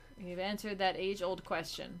 We've answered that age-old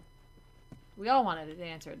question. We all wanted it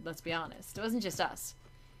answered, let's be honest. It wasn't just us.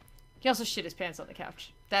 He also shit his pants on the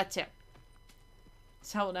couch. That too.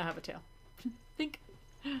 Sal will now have a tail. Think.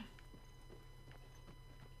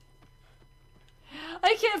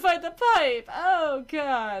 I can't find the pipe! Oh,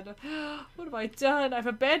 God. What have I done? I've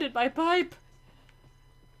abandoned my pipe!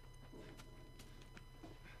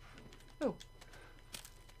 Oh.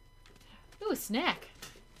 Ooh, a snack.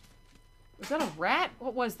 Was that a rat?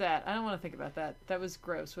 What was that? I don't want to think about that. That was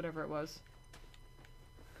gross, whatever it was.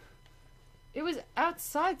 It was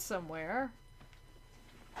outside somewhere.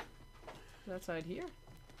 Is it outside here?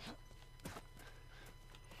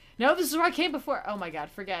 No, this is where I came before. Oh my God,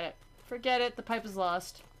 forget it. Forget it. The pipe is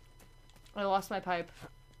lost. I lost my pipe.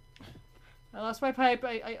 I lost my pipe.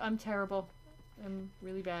 I'm terrible. I'm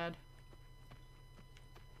really bad.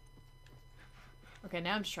 Okay,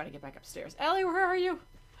 now I'm just trying to get back upstairs. Ellie, where are you?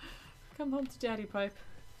 Come home to Daddy Pipe.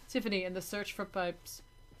 Tiffany in the search for pipes.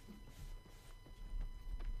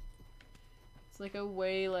 It's like a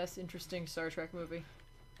way less interesting Star Trek movie.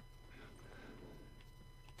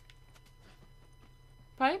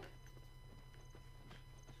 Pipe?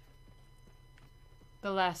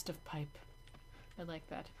 The last of pipe. I like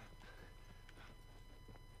that.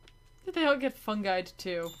 Did they all get fungied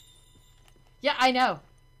too? Yeah, I know.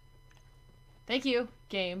 Thank you,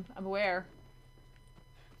 game. I'm aware.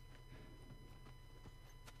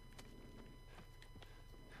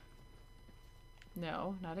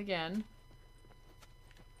 No, not again.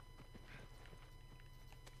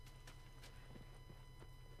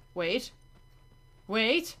 Wait.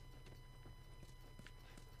 Wait!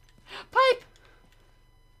 Pipe!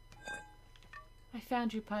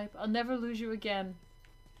 found you, Pipe. I'll never lose you again.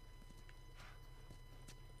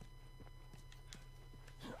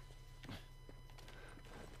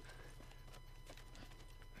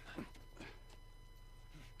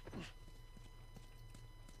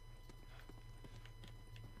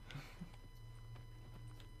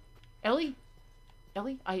 Ellie?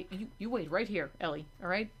 Ellie? You wait right here, Ellie,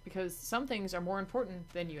 alright? Because some things are more important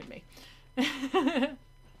than you and me.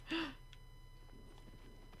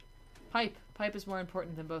 Pipe is more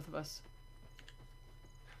important than both of us.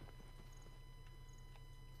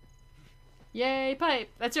 Yay, Pipe!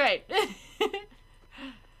 That's right!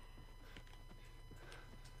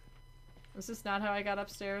 Was this not how I got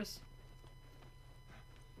upstairs?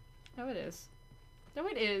 No, it is. No,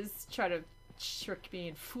 it is. Try to trick me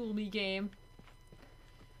and fool me, game.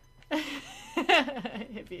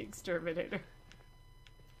 Hippie exterminator.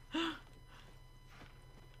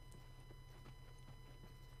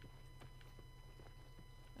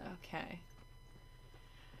 Okay.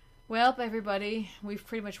 Well, everybody, we've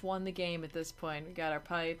pretty much won the game at this point. We got our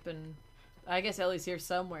pipe, and I guess Ellie's here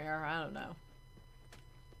somewhere. I don't know.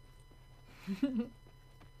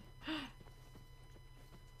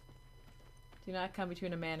 Do not come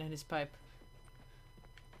between a man and his pipe.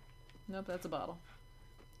 Nope, that's a bottle.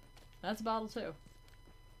 That's a bottle too.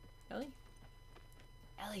 Ellie?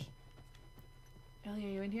 Ellie! Ellie, are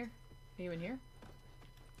you in here? Are you in here?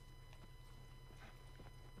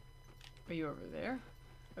 Are you over there?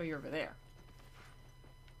 Oh, you're over there.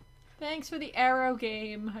 Thanks for the arrow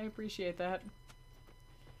game. I appreciate that.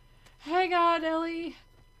 Hang on, Ellie!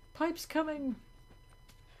 Pipe's coming!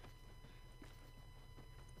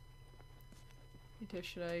 Hey, Tiff,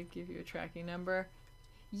 should I give you a tracking number?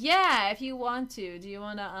 Yeah, if you want to. Do you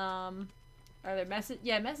want to, are there message?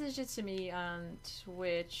 Yeah, message it to me on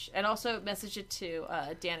Twitch. And also message it to,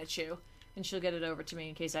 Danachu. And she'll get it over to me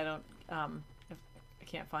in case I don't, if I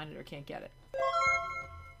can't find it or can't get it.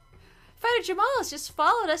 Fighter Jamal has just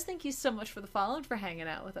followed us. Thank you so much for the follow and for hanging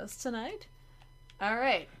out with us tonight.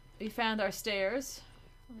 Alright, we found our stairs.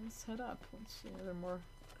 Let's head up. Let's see, are there more?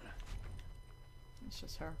 It's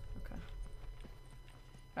just her. Okay.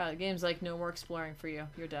 The game's like, no more exploring for you.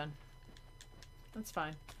 You're done. That's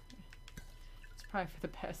fine. It's probably for the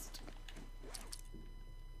best.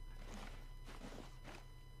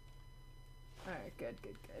 Alright, good.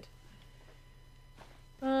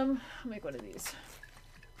 I'll make one of these.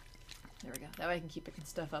 There we go. That way I can keep picking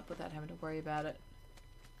stuff up without having to worry about it.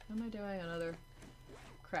 How am I doing on other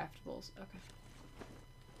craftables? Okay.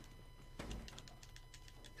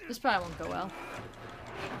 This probably won't go well.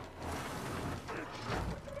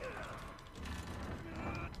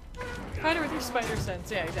 Fighter with your spider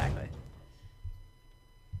sense. Yeah, exactly.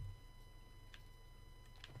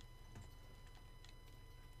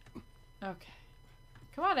 Okay.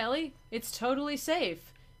 Come on, Ellie. It's totally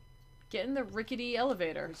safe. Get in the rickety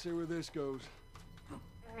elevator. Let's see where this goes.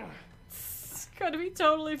 It's gonna be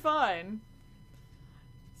totally fine.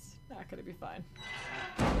 It's not gonna be fine.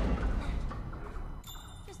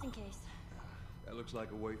 Just in case. That looks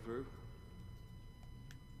like a way through.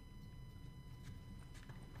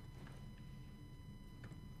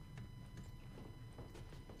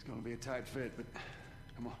 It's gonna be a tight fit, but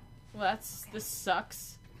come on. Well, this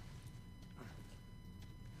sucks.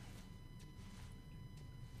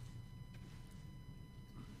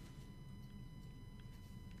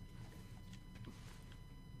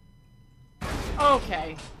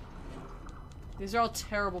 Okay. These are all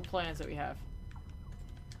terrible plans that we have.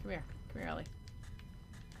 Come here, Ellie.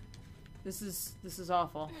 This is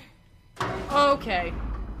awful. Okay.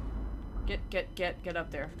 Get up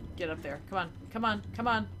there. Get up there. Come on.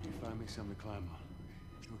 You find me something to climb on.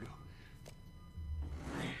 Here we go.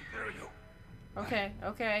 There we go.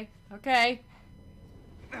 Okay.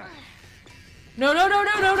 No.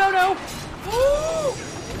 Woo!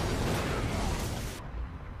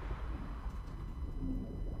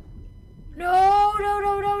 No.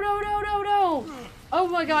 Oh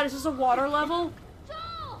my god, is this a water level?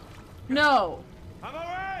 No. I'm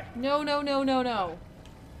alright! No.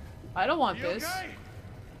 I don't want You this. okay?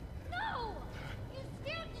 No! You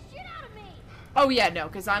scared the shit out of me! Oh yeah, no,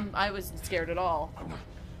 because I wasn't scared at all.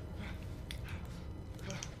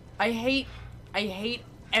 I hate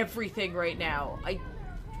everything right now.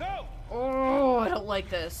 No! Oh, I don't like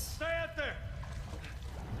this. Stay out there!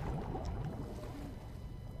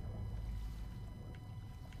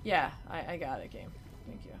 Yeah, I got it, game.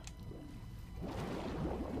 Thank you.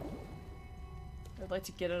 I'd like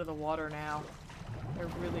to get out of the water now. I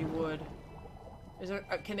really would. Is there?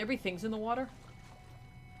 Can there be things in the water?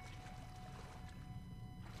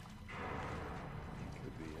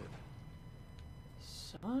 Could be it.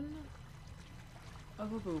 Sun?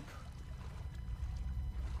 of a boop.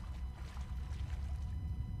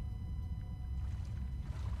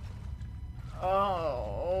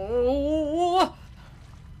 Oh.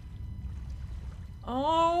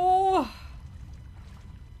 Oh.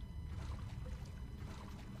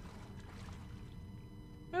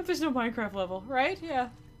 If there's no Minecraft level, right? Yeah.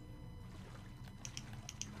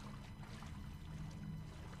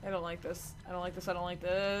 I don't like this. I don't like this. I don't like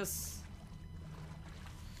this.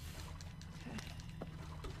 Okay.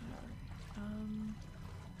 Alright.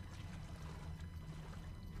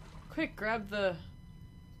 Quick, grab the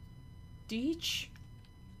Deech.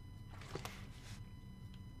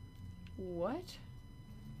 What?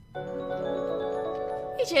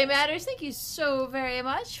 AJ Matters, thank you so very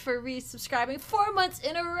much for resubscribing 4 months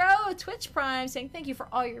in a row. Twitch Prime saying thank you for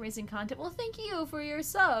all your amazing content. Well, thank you for your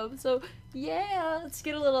sub. So yeah, let's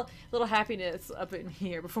get a little happiness up in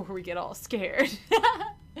here before we get all scared.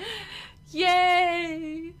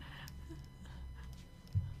 Yay!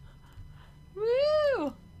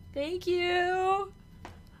 Woo! Thank you.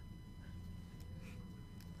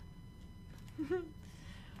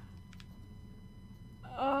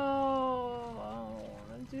 Oh,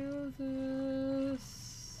 I want to do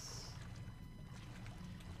this.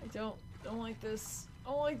 I don't like this.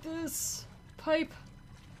 I don't like this. Pipe,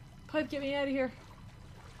 get me out of here.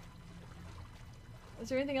 Is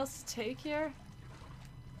there anything else to take here?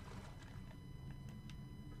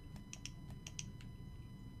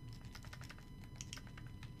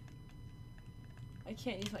 I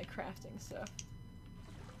can't use my crafting stuff.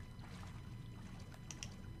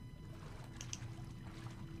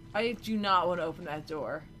 I do not want to open that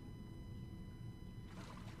door.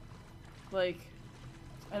 Like,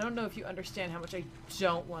 I don't know if you understand how much I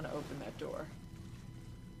don't want to open that door.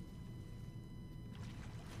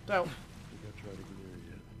 So,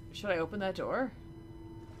 should I open that door?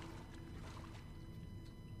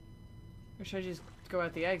 Or should I just go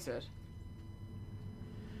out the exit?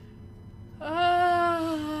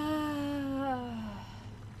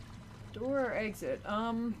 Door or exit?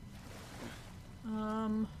 I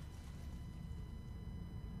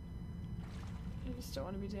just don't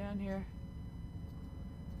want to be down here.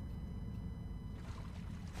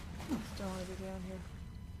 I just don't want to be down here.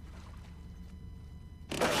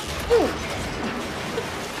 Ooh!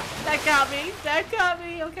 That got me! That got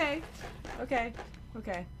me! Okay. Okay.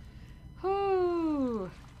 Okay. Whoo!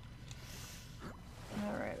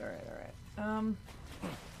 Alright, alright, alright.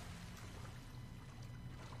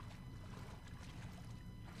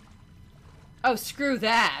 Oh, screw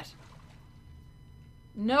that!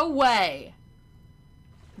 No way!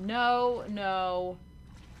 No, no.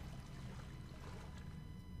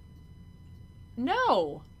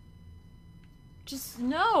 No! Just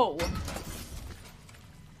no!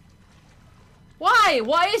 Why?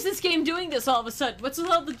 Why is this game doing this all of a sudden? What's with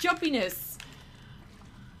all the jumpiness?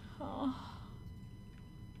 Oh.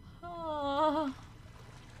 Oh.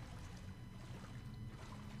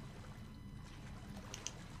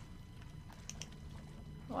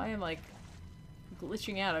 Well, I am like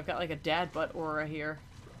glitching out. I've got like a dad butt aura here.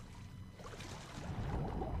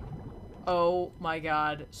 Oh my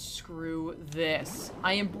god, screw this.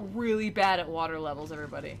 I am really bad at water levels,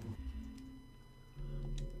 everybody.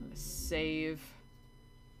 I'm gonna save.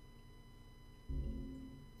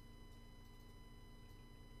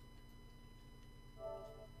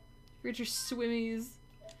 Get your swimmies.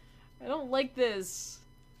 I don't like this.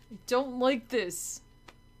 I don't like this.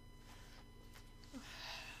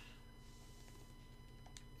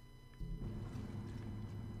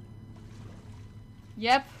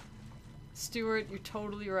 Yep. Stuart, you're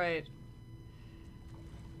totally right.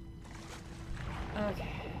 Okay.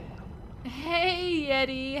 Hey,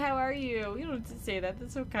 Yeti, how are you? You don't have to say that.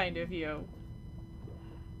 That's so kind of you.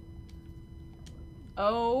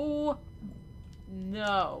 Oh.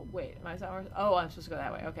 No. Wait, am I somewhere? Oh, I'm supposed to go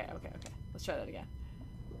that way. Okay, okay, okay. Let's try that again.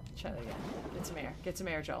 Try that again. Get some air. Get some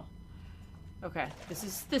air, Joel. Okay.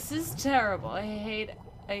 This is terrible. I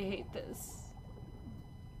hate this.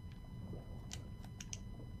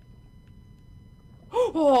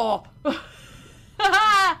 Oh!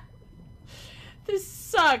 This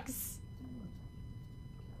sucks.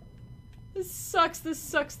 This sucks, this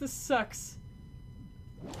sucks, this sucks.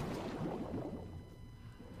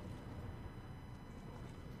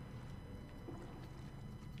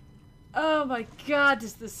 Oh my god,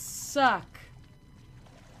 does this suck?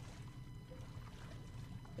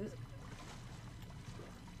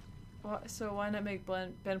 So why not make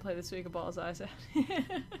Ben play this week of Ball's Eyes Out?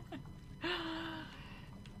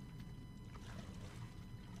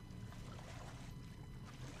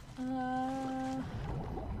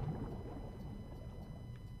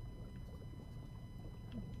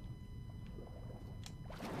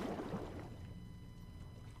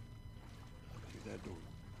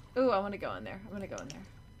 Ooh, I want to go in there. I'm gonna go in there.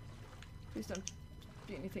 Please don't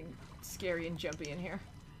be anything scary and jumpy in here.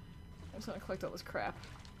 I just want to collect all this crap.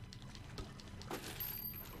 Okay.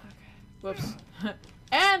 Whoops.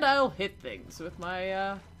 And I'll hit things with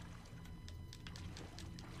my,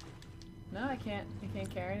 No, I can't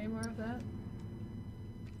carry any more of that.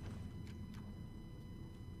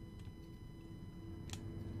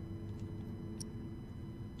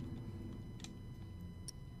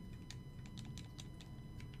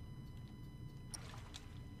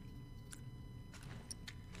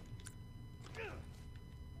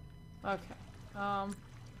 Okay.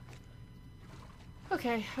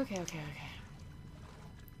 Okay.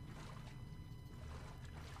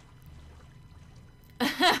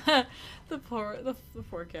 the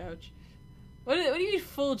poor couch. What do you mean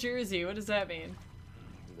full jersey? What does that mean?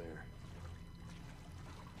 There.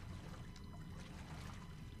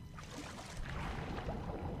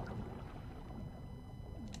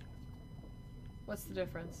 What's the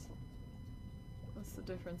difference? What's the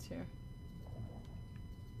difference here?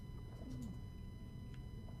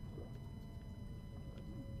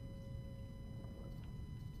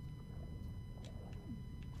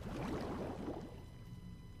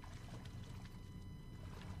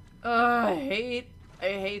 I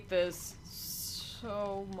hate this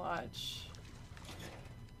so much.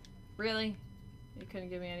 Really? You couldn't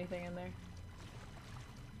give me anything in there?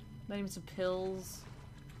 Not even some pills?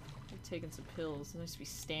 I've taken some pills. Nice to be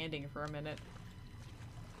standing for a minute.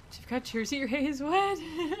 You've got jersey, your hay is wet.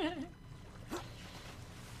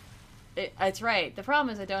 That's right. The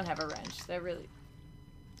problem is I don't have a wrench. That really...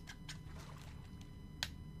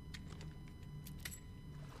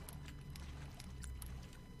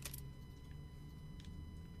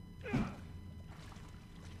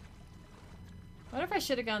 I wonder if I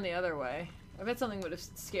should have gone the other way. I bet something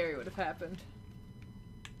scary would have happened.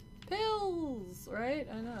 Pills! Right?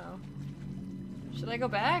 I know. Should I go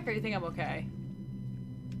back, or do you think I'm okay?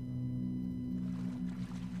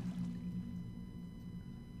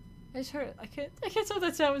 I just heard it. I can't tell if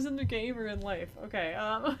that sound was in the game or in life. Okay,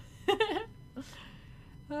 I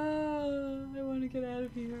want to get out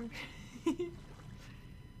of here.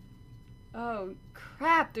 Oh,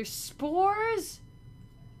 crap! There's spores?!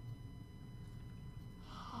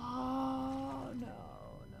 Oh, no.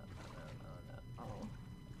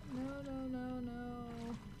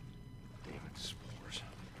 Damn it, spores.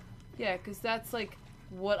 Yeah, because that's, like,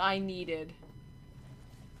 what I needed.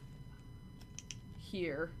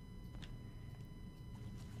 Here.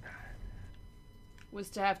 Was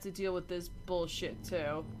to have to deal with this bullshit,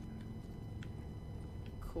 too.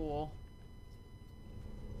 Cool.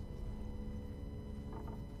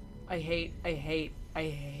 I hate.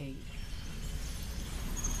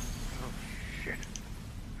 Shit.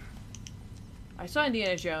 I saw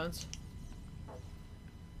Indiana Jones.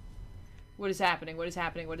 What is happening? What is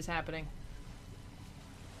happening? What is happening?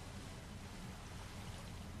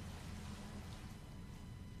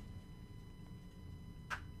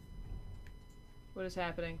 What is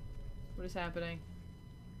happening? What is happening?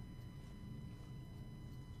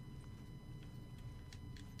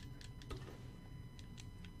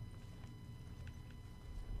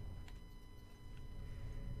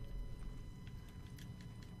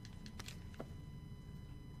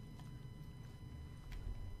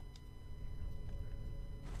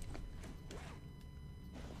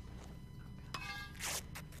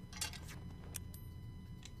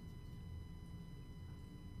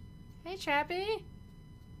 Hey, Trappy.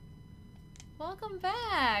 Welcome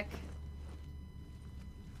back.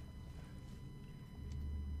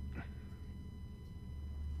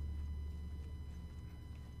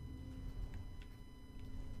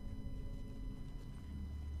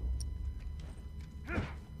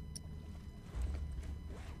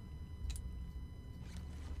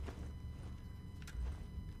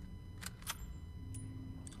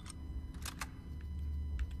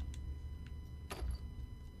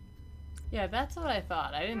 Yeah, that's what I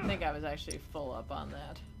thought. I didn't think I was actually full up on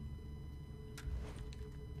that.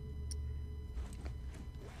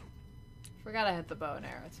 Forgot I had the bow and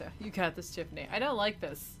arrow too. You got this, Tiffany. I don't like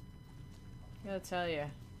this. I gotta tell you,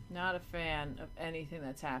 not a fan of anything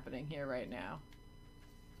that's happening here right now.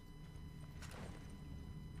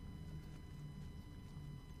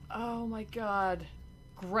 Oh my god.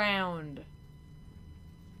 Ground.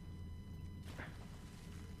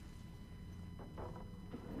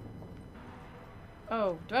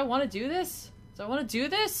 Oh, do I want to do this? Do I want to do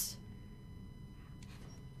this?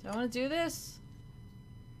 Do I want to do this?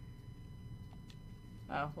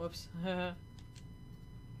 Oh, whoops.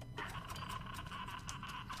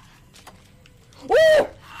 Woo!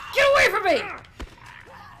 Get away from me!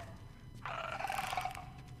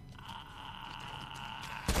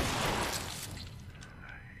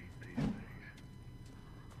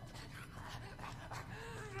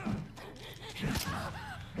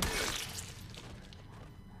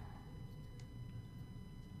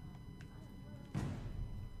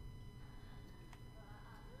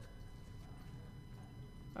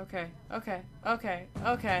 Okay, okay, okay,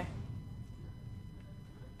 okay.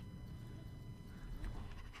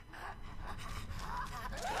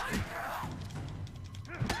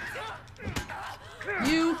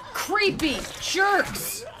 You creepy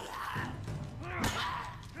jerks!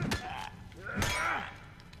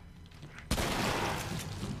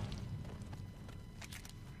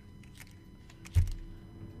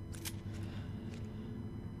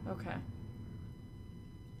 Okay.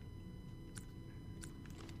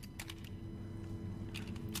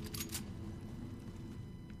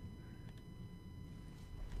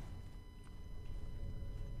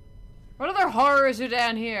 What other horrors are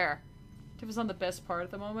down here? Tiff is on the best part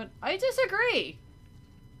at the moment. I disagree!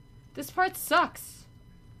 This part sucks.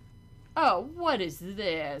 Oh, what is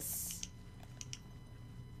this?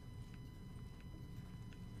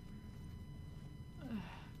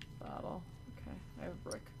 Bottle. Okay, I have a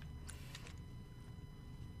brick.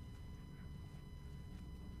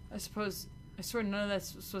 I swear none of that's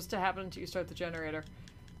supposed to happen until you start the generator.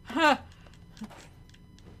 Ha!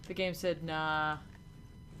 The game said, nah.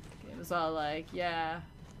 The game was all like, yeah.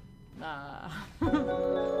 Nah.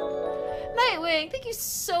 Nightwing, thank you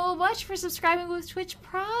so much for subscribing with Twitch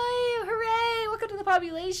Prime. Hooray! Welcome to the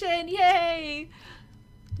population. Yay!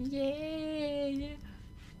 Yay!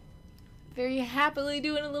 Very happily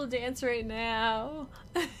doing a little dance right now.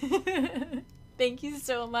 Thank you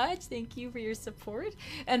so much. Thank you for your support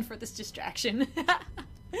and for this distraction.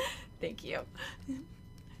 Thank you.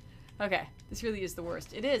 Okay, this really is the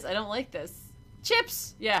worst. It is. I don't like this.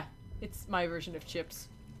 Chips! Yeah, it's my version of chips.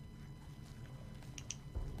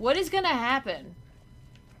 What is gonna happen?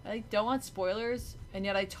 I don't want spoilers, and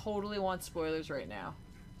yet I totally want spoilers right now.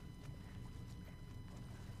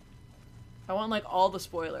 I want, like, all the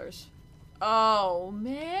spoilers. Oh,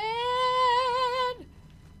 man!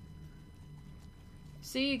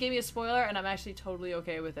 See, you gave me a spoiler, and I'm actually totally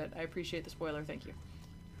okay with it. I appreciate the spoiler, thank you.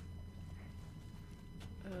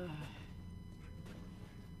 Can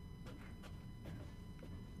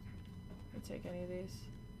I take any of these?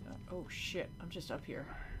 Oh, shit. I'm just up here.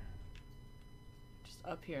 Just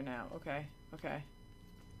up here now. Okay. Okay.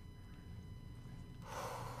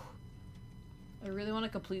 I really want to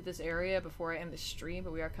complete this area before I end the stream,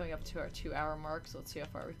 but we are coming up to our 2-hour mark, so let's see how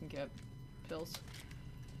far we can get. Pills.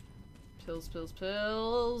 Pills, pills,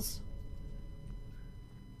 pills!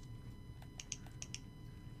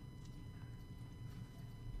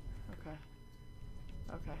 Okay.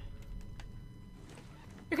 Okay.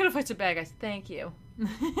 You're gonna fight some bad guys. Thank you.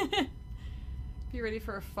 Be ready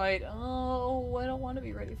for a fight. Oh, I don't want to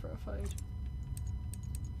be ready for a fight.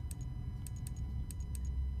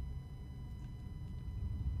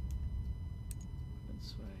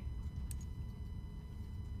 This way.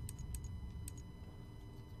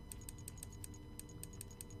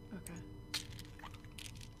 Okay.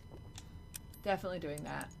 Definitely doing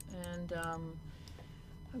that. And,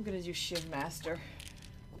 I'm gonna do Shiv Master.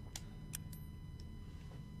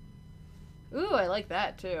 Ooh, I like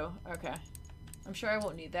that too. Okay. I'm sure I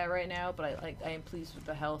won't need that right now, but I am pleased with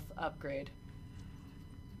the health upgrade.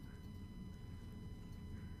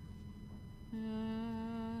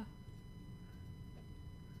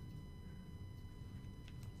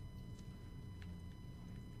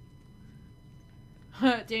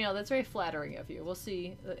 Daniel, that's very flattering of you. We'll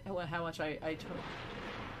see how much I took.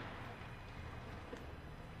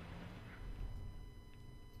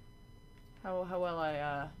 How well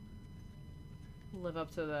I live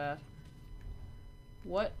up to that.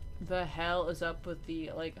 What the hell is up with the,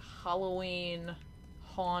 like, Halloween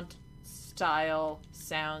haunt style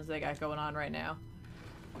sounds they got going on right now?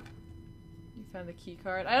 You found the key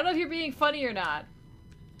card? I don't know if you're being funny or not.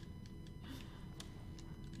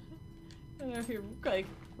 I don't know if you're, like,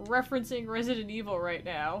 referencing Resident Evil right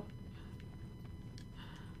now.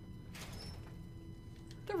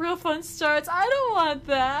 The real fun starts. I don't want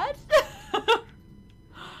that.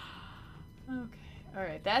 Okay.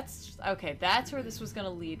 Alright, that's... Okay, that's where this was gonna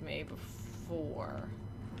lead me before.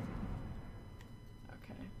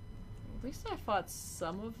 Okay. At least I fought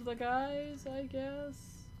some of the guys, I guess.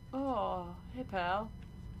 Oh, hey pal.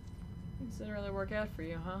 Things didn't really work out for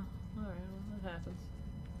you, huh? Alright, well, that happens.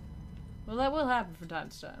 Well, that will happen from time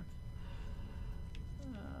to time.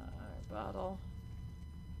 Alright, bottle.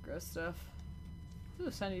 Gross stuff. Ooh,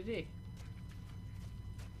 Sunny D.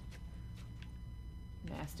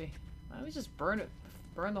 Nasty. Why don't we just burn it?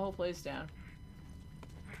 Burn the whole place down.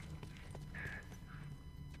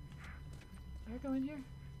 Did I go in here?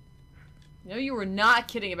 No, you were not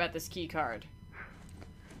kidding about this key card.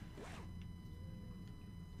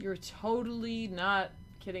 You're totally not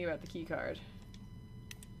kidding about the key card.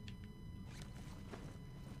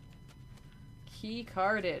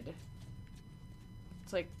 P-carded.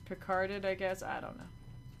 It's like Picarded, I guess. I don't know.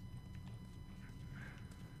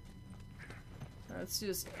 Let's do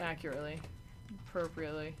this accurately.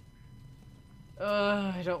 Appropriately.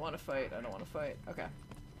 I don't want to fight. I don't want to fight. Okay.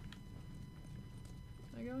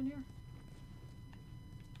 Can I go in here?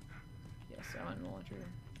 Yes, I want in the laundry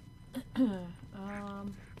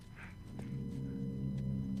room.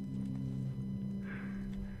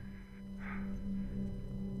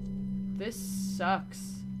 This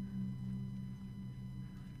sucks.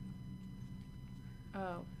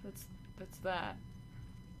 Oh, that's that.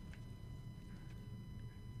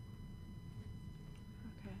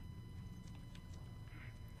 Okay.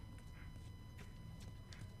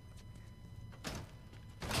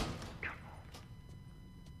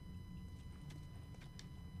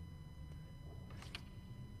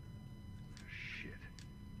 Shit.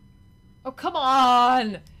 Oh, come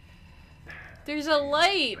on! There's a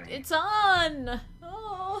light! It's on!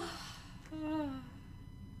 Oh.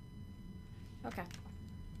 Okay.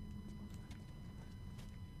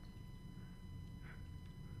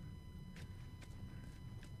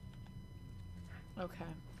 Okay.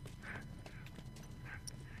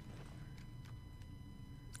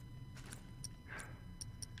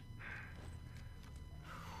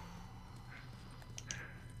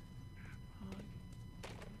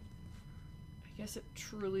 I guess it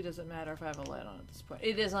truly doesn't matter if I have a light on at this point.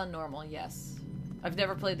 It is on normal, yes. I've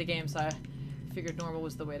never played the game, so I figured normal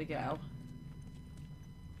was the way to go.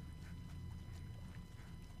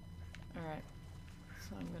 Alright.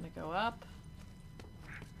 So I'm gonna go up.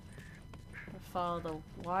 Follow the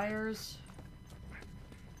wires.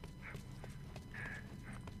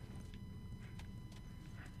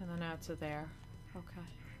 And then out to there. Okay.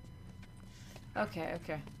 Okay,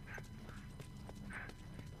 okay.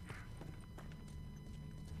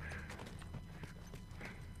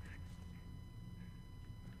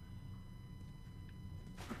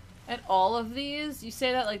 And all of these? You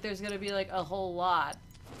say that like there's gonna be like a whole lot.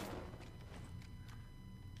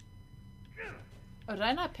 Oh, did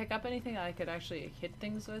I not pick up anything that I could actually hit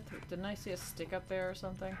things with? Didn't I see a stick up there or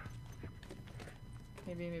something?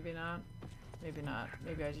 Maybe, maybe not. Maybe not.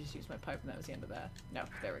 Maybe I just used my pipe and that was the end of that. No,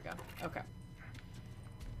 there we go. Okay.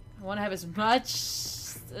 I want to have as much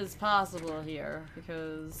as possible here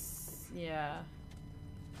because, yeah.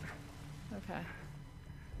 Okay.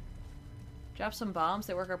 Drop some bombs.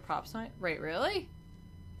 They work our props night. Wait, really?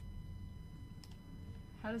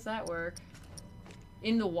 How does that work?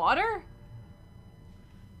 In the water?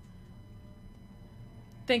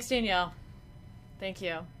 Thanks, Danielle. Thank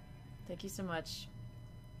you. Thank you so much.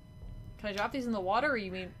 Can I drop these in the water, or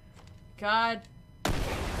you mean... God.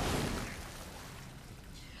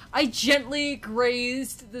 I gently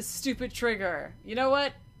grazed the stupid trigger. You know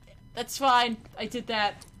what? That's fine. I did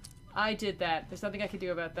that. I did that. There's nothing I can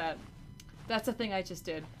do about that. That's a thing I just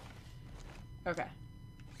did. Okay.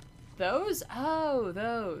 Those? Oh,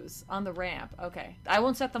 those. On the ramp. Okay. I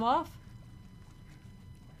won't set them off?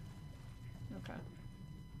 Okay.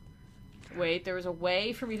 Wait, there was a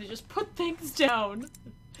way for me to just put things down.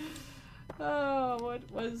 Oh, what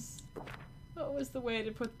was the way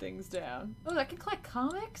to put things down? Oh, I can collect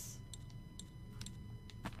comics?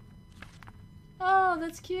 Oh,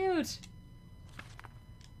 that's cute.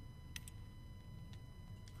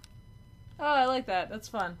 Oh, I like that. That's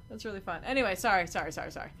fun. That's really fun. Anyway, sorry.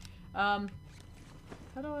 How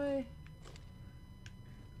do I...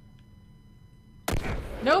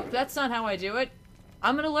 Nope, that's not how I do it.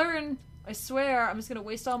 I'm gonna learn. I swear, I'm just gonna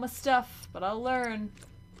waste all my stuff, but I'll learn.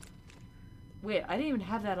 Wait, I didn't even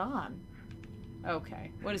have that on.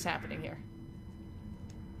 Okay, what is happening here?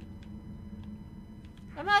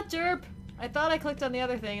 I'm not derp! I thought I clicked on the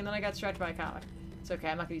other thing and then I got distracted by a comic. It's okay,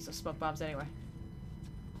 I'm not gonna use those smoke bombs anyway.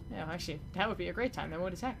 Yeah, actually, that would be a great time. They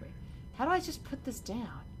won't attack me. How do I just put this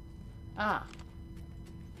down? Ah.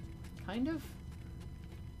 Kind of?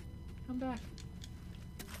 Come back.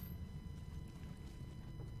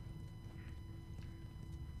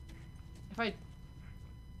 If I...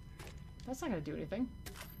 That's not gonna do anything.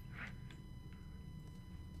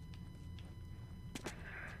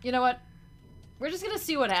 You know what? We're just gonna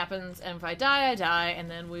see what happens, and if I die, I die, and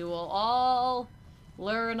then we will all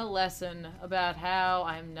learn a lesson about how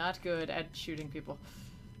I'm not good at shooting people.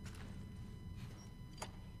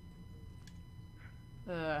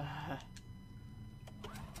 Damn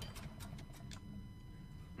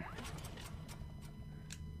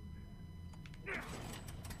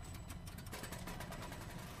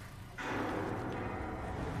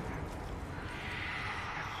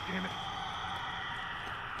it.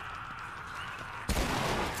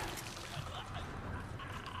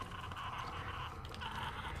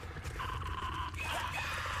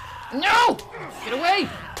 No! Get away!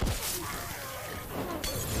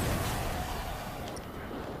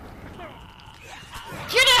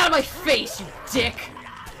 Get out of my face, you dick!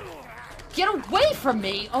 Get away from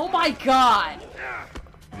me! Oh my god!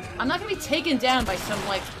 I'm not gonna be taken down by some,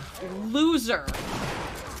 like, loser.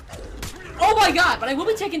 Oh my god! But I will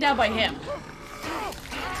be taken down by him.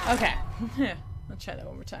 Okay. Let's try that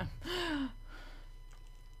one more time.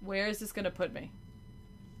 Where is this gonna put me?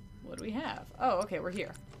 What do we have? Oh, okay, we're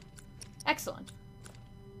here. Excellent.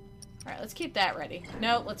 Alright, let's keep that ready.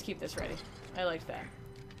 No, let's keep this ready. I liked that.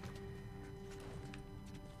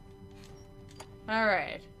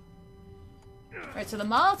 Alright. Alright, so the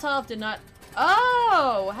Molotov did not...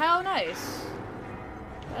 Oh! How nice.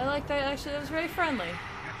 I like that. Actually, that was very friendly.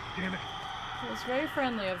 Damn it. It was very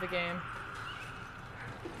friendly of the game.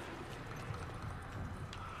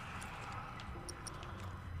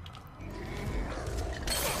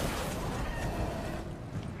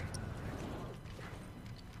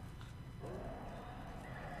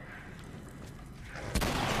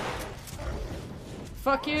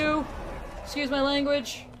 Fuck you! Excuse my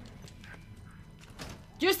language.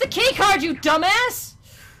 Use the key card, you dumbass!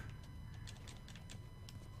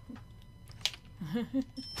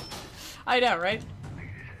 I know, right?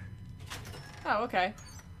 Oh, okay.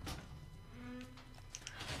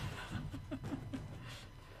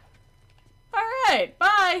 Alright,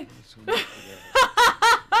 bye!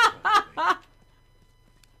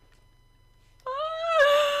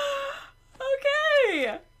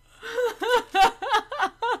 Okay!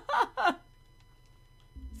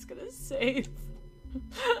 It's gonna save.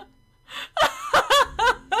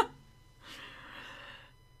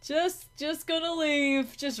 Just gonna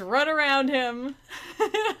leave. Just run around him.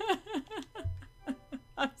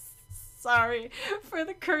 I'm sorry for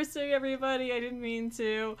the cursing, everybody. I didn't mean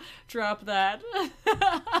to. Drop that.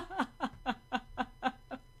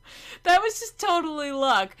 That was just totally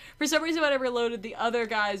luck. For some reason, when I reloaded, the other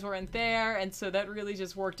guys weren't there, and so that really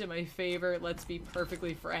just worked in my favor. Let's be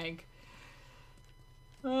perfectly frank.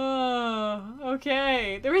 Oh,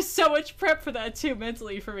 okay. There was so much prep for that, too,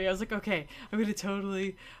 mentally for me. I was like, okay, I'm gonna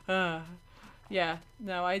totally, yeah.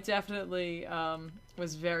 No, I definitely,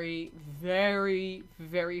 was very, very,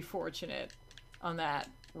 very fortunate on that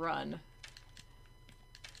run.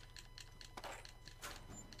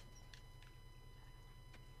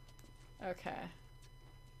 Okay.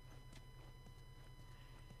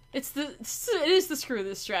 It is the screw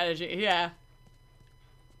this strategy, yeah.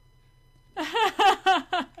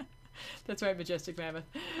 That's right, Majestic Mammoth.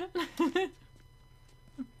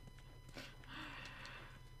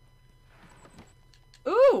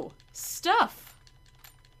 Ooh! Stuff!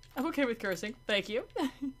 I'm okay with cursing. Thank you.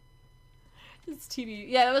 It's TV.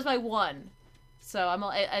 Yeah, that was my one. So,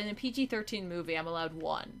 in a PG-13 movie, I'm allowed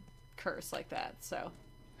one curse like that, so.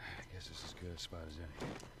 I guess this is as good a spot as any.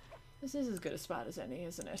 This is as good a spot as any,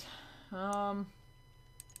 isn't it? I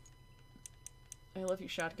love you,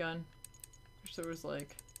 shotgun. Wish there was,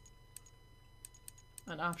 like,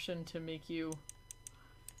 an option to make you,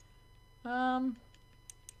 don't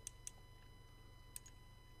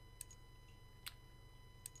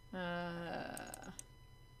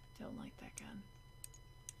like that gun.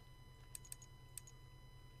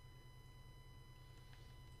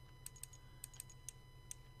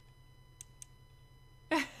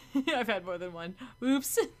 I've had more than one.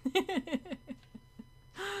 Oops.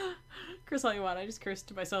 Curse all you want. I just cursed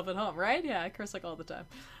to myself at home, right? Yeah, I curse like all the time.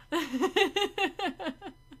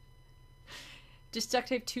 Just duct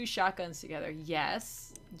tape 2 shotguns together.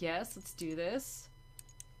 Yes. Yes, let's do this.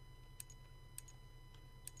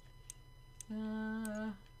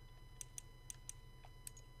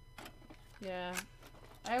 Yeah.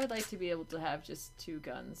 I would like to be able to have just 2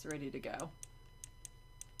 guns ready to go.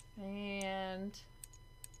 And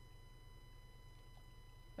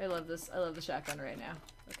I love this. I love the shotgun right now.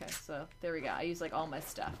 Okay, so there we go. I use like all my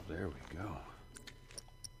stuff. There we go.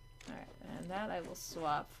 Alright, and that I will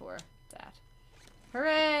swap for that.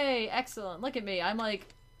 Hooray! Excellent. Look at me. I'm like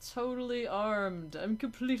totally armed. I'm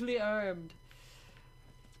completely armed.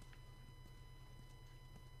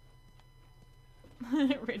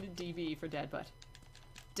 Rated DB for dad butt.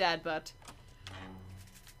 Dad butt.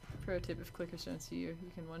 Pro tip: if clickers don't see you,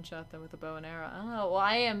 you can one-shot them with a bow and arrow. Oh, well,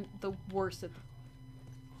 I am the worst at.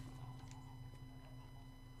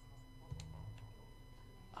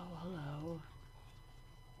 Oh, hello.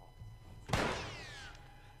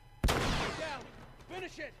 Down.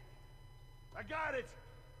 Finish it. I got it.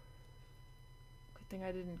 Good thing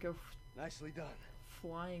I didn't go Nicely done.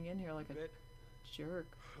 flying in here like a Bit. jerk.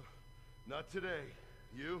 Not today.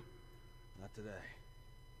 You? Not today.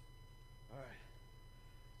 All right.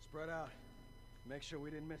 Spread out. Make sure we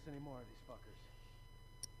didn't miss any more of these fuckers.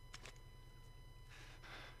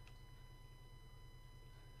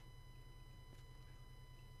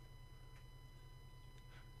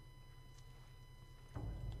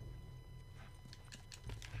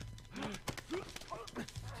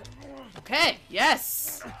 Okay,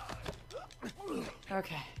 yes!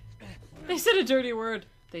 Okay. They said a dirty word.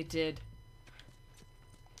 They did.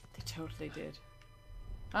 They totally did.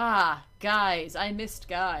 Ah, guys. I missed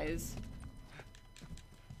guys.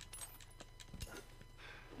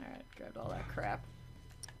 Alright, grabbed all that crap.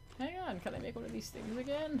 Hang on, can I make one of these things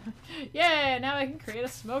again? Yay! Now I can create a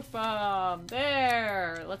smoke bomb!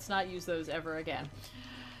 There! Let's not use those ever again.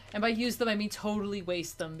 And by use them, I mean totally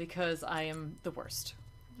waste them, because I am the worst.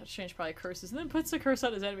 That change probably curses and then puts a curse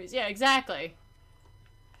on his enemies. Yeah, exactly!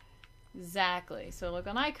 Exactly. So, like,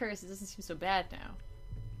 when I curse, it doesn't seem so bad now.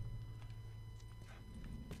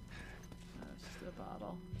 Oh, it's just a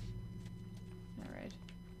bottle. Alright.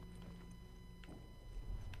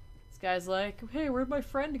 This guy's like, hey, where'd my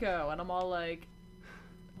friend go? And I'm all like,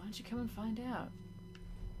 why don't you come and find out?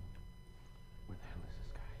 Where the hell is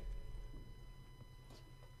this guy?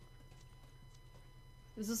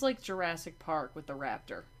 This is like Jurassic Park with the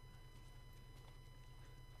raptor.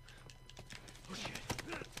 Oh shit.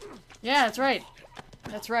 Yeah, that's right.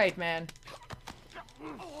 That's right, man.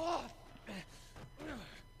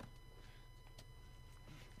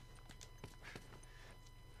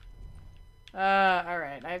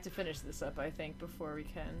 Alright. I have to finish this up, I think, before we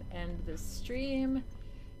can end this stream.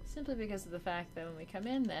 Simply because of the fact that when we come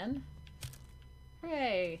in, then...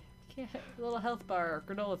 Hooray! A little health bar,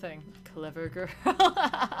 granola thing. Clever girl.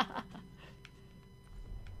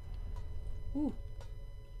 Ooh.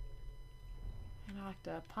 I knocked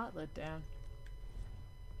a pot lid down.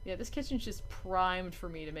 Yeah, this kitchen's just primed for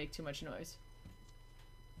me to make too much noise.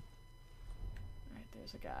 Alright,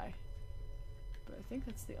 there's a guy. But I think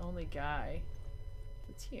that's the only guy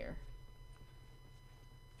that's here.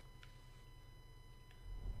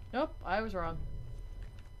 Nope, I was wrong.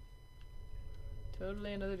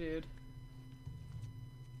 Totally another dude.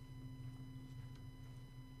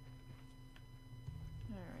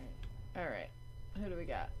 Alright. Alright. Who do we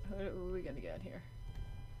got? Who are we gonna get here?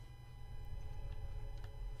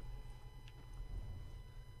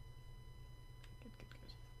 Good, good,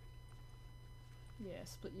 good. Yeah,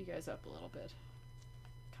 split you guys up a little bit.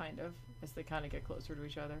 Kind of. As they kind of get closer to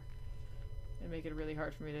each other. And make it really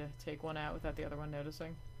hard for me to take one out without the other one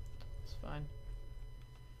noticing. It's fine.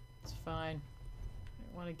 It's fine.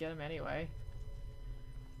 I want to get him anyway.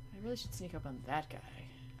 I really should sneak up on that guy.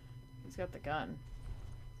 He's got the gun.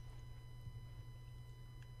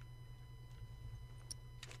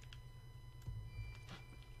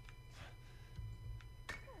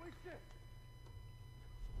 Holy shit!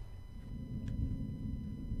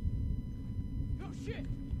 Oh shit!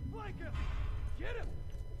 Flank him! Get him!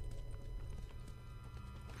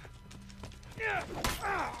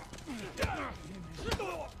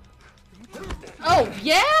 Oh,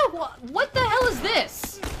 yeah? What the hell is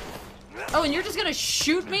this? Oh, and you're just gonna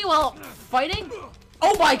shoot me while fighting?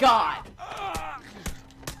 Oh my god!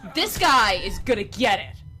 This guy is gonna get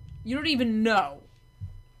it. You don't even know.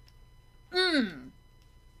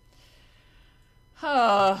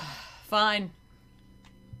 Fine.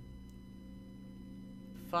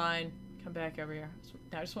 Fine. Come back over here.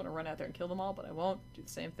 Now I just want to run out there and kill them all, but I won't. Do the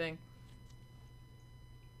same thing.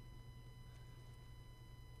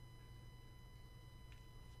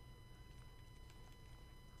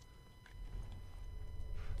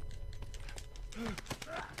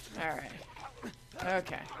 Alright.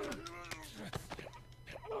 Okay.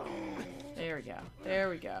 There we go. There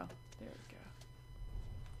we go. There we go.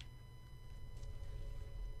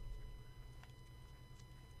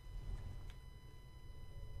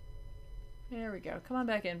 There we go. Come on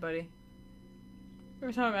back in, buddy.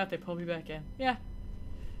 Every time I'm out, they pull me back in. Yeah.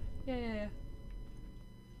 Yeah.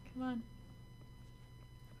 Come on.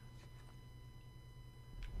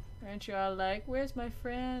 Aren't you all like, where's my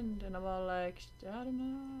friend? And I'm all like, I don't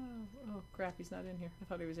know. Oh, crap, he's not in here. I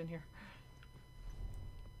thought he was in here.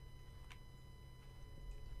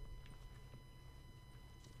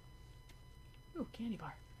 Ooh, candy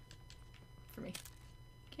bar. For me.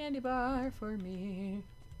 Candy bar for me.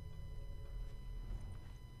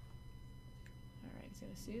 Alright, he's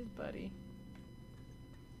gonna see his buddy.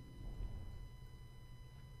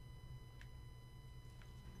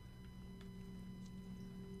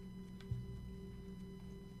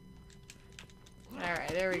 Alright,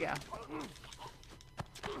 there we go.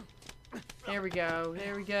 There we go,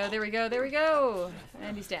 there we go, there we go, there we go!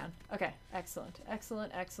 And he's down. Okay, excellent,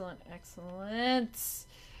 excellent, excellent, excellent.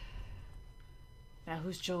 Now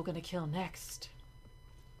who's Joel gonna kill next?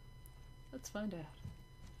 Let's find out.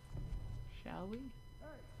 Shall we?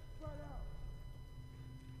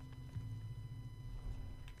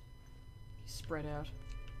 Spread out.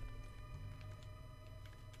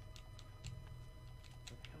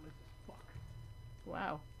 What the hell is this fuck?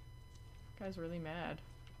 Wow. This guy's really mad.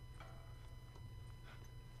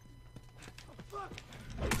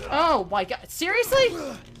 Oh my god.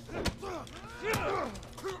 Seriously?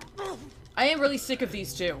 I am really sick of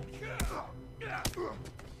these two.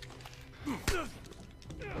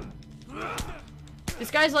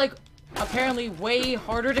 This guy's like apparently way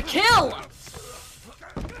harder to kill.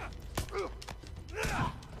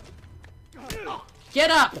 Get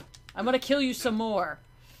up! I'm gonna kill you some more.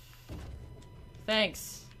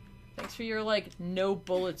 Thanks. Thanks for your, like, no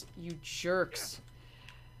bullets, you jerks.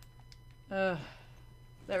 That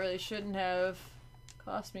really shouldn't have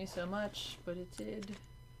cost me so much, but it did.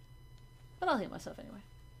 But I'll heal myself anyway.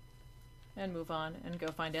 And move on and go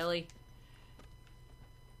find Ellie.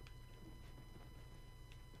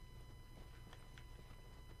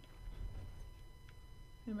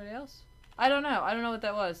 Anybody else? I don't know. I don't know what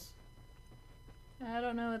that was. I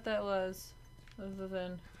don't know what that was. Other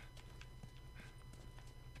than...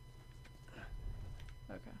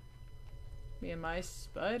 Okay. Me and my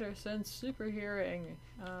spider sense super hearing.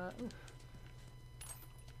 Ooh.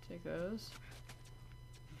 Take those.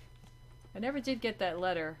 I never did get that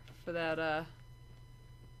letter for that,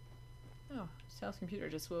 Oh, Sal's computer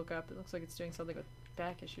just woke up. It looks like it's doing something with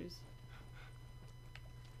back issues.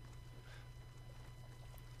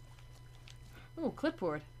 Ooh,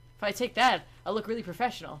 clipboard. If I take that, I'll look really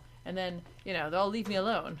professional. And then, you know, they'll leave me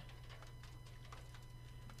alone.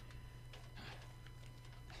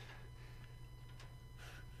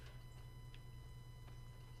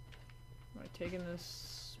 Am I taking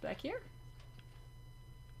this back here?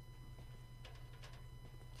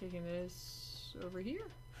 Taking this over here?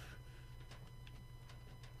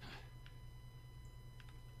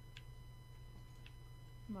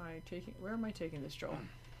 Where am I taking this, Joel?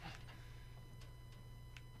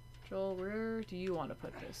 Joel, where do you want to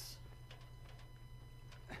put this?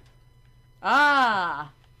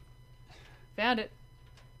 Ah! Found it.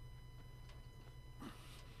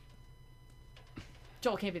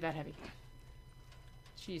 Joel can't be that heavy.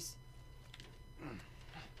 Jeez.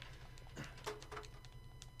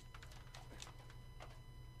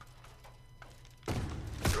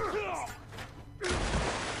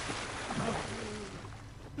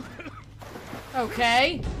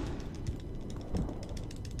 Okay.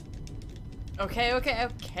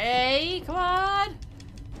 Okay. Come on.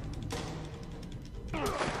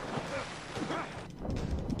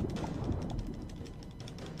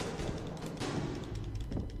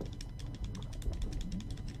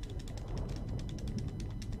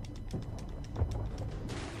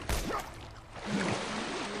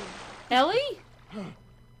 Ellie?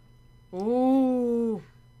 Ooh.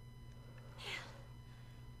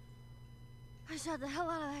 I shot the hell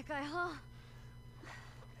out of that guy, huh?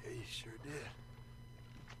 Yeah, you sure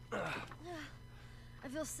did. I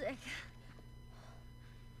feel sick.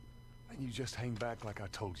 And you just hang back like I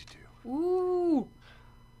told you to. Ooh.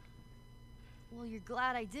 Well, you're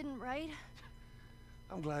glad I didn't, right?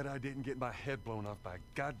 I'm glad I didn't get my head blown off by a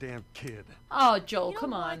goddamn kid. Oh, Joel, You know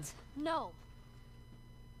come on. what? No.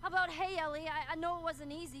 How about, hey, Ellie, I know it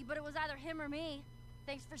wasn't easy, but it was either him or me.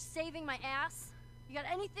 Thanks for saving my ass. You got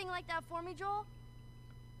anything like that for me, Joel?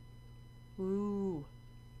 Ooh.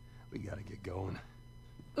 We gotta get going.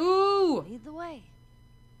 Ooh. Lead the way.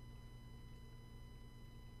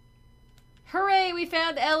 Hooray, we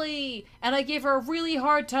found Ellie! And I gave her a really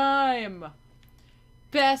hard time.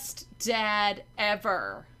 Best dad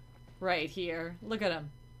ever. Right here. Look at him.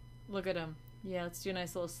 Look at him. Yeah, let's do a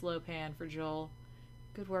nice little slow pan for Joel.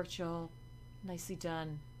 Good work, Joel. Nicely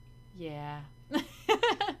done. Yeah.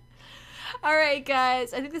 Alright,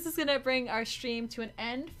 guys. I think this is going to bring our stream to an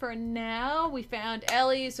end for now. We found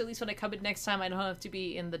Ellie, so at least when I come in next time, I don't have to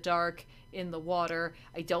be in the dark, in the water.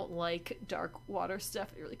 I don't like dark water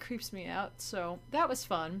stuff. It really creeps me out. So that was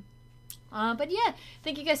fun. But yeah,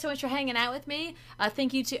 thank you guys so much for hanging out with me.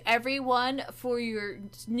 Thank you to everyone for your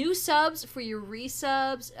new subs, for your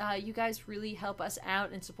resubs. You guys really help us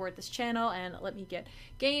out and support this channel and let me get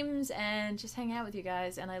games and just hang out with you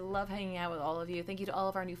guys. And I love hanging out with all of you. Thank you to all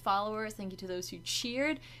of our new followers. Thank you to those who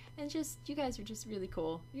cheered. And just, you guys are just really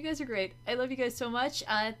cool. You guys are great. I love you guys so much.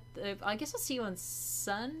 I guess I'll see you on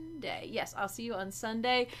Sunday. Yes, I'll see you on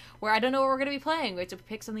Sunday, where I don't know what we're going to be playing. We have to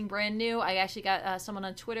pick something brand new. I actually got someone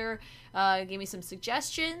on Twitter gave me some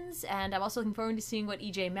suggestions, and I'm also looking forward to seeing what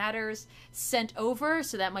EJ Matters sent over,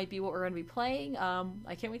 so that might be what we're going to be playing.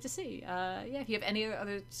 I can't wait to see. Yeah, if you have any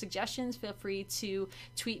other suggestions, feel free to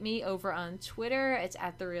tweet me over on Twitter. It's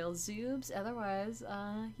 @TheRealZoobs. Otherwise,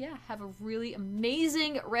 yeah, have a really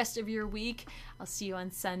amazing rest of your week. I'll see you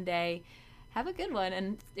on Sunday. Have a good one,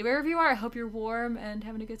 and wherever you are, I hope you're warm and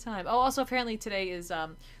having a good time. Oh, also, apparently today is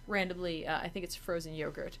randomly, I think it's frozen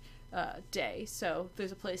yogurt day, so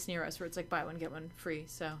there's a place near us where it's like buy one, get one free,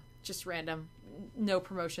 so just random, no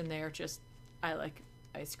promotion there, just I like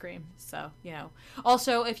ice cream, so, you know.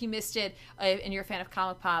 Also, if you missed it, and you're a fan of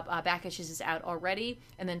Comic Pop, Back Issues is out already,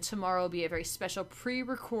 and then tomorrow will be a very special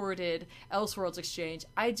pre-recorded Elseworlds exchange.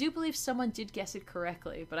 I do believe someone did guess it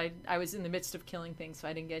correctly, but I was in the midst of killing things, so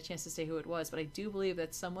I didn't get a chance to say who it was, but I do believe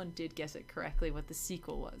that someone did guess it correctly what the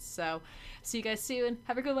sequel was. So, see you guys soon.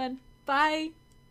 Have a good one. Bye!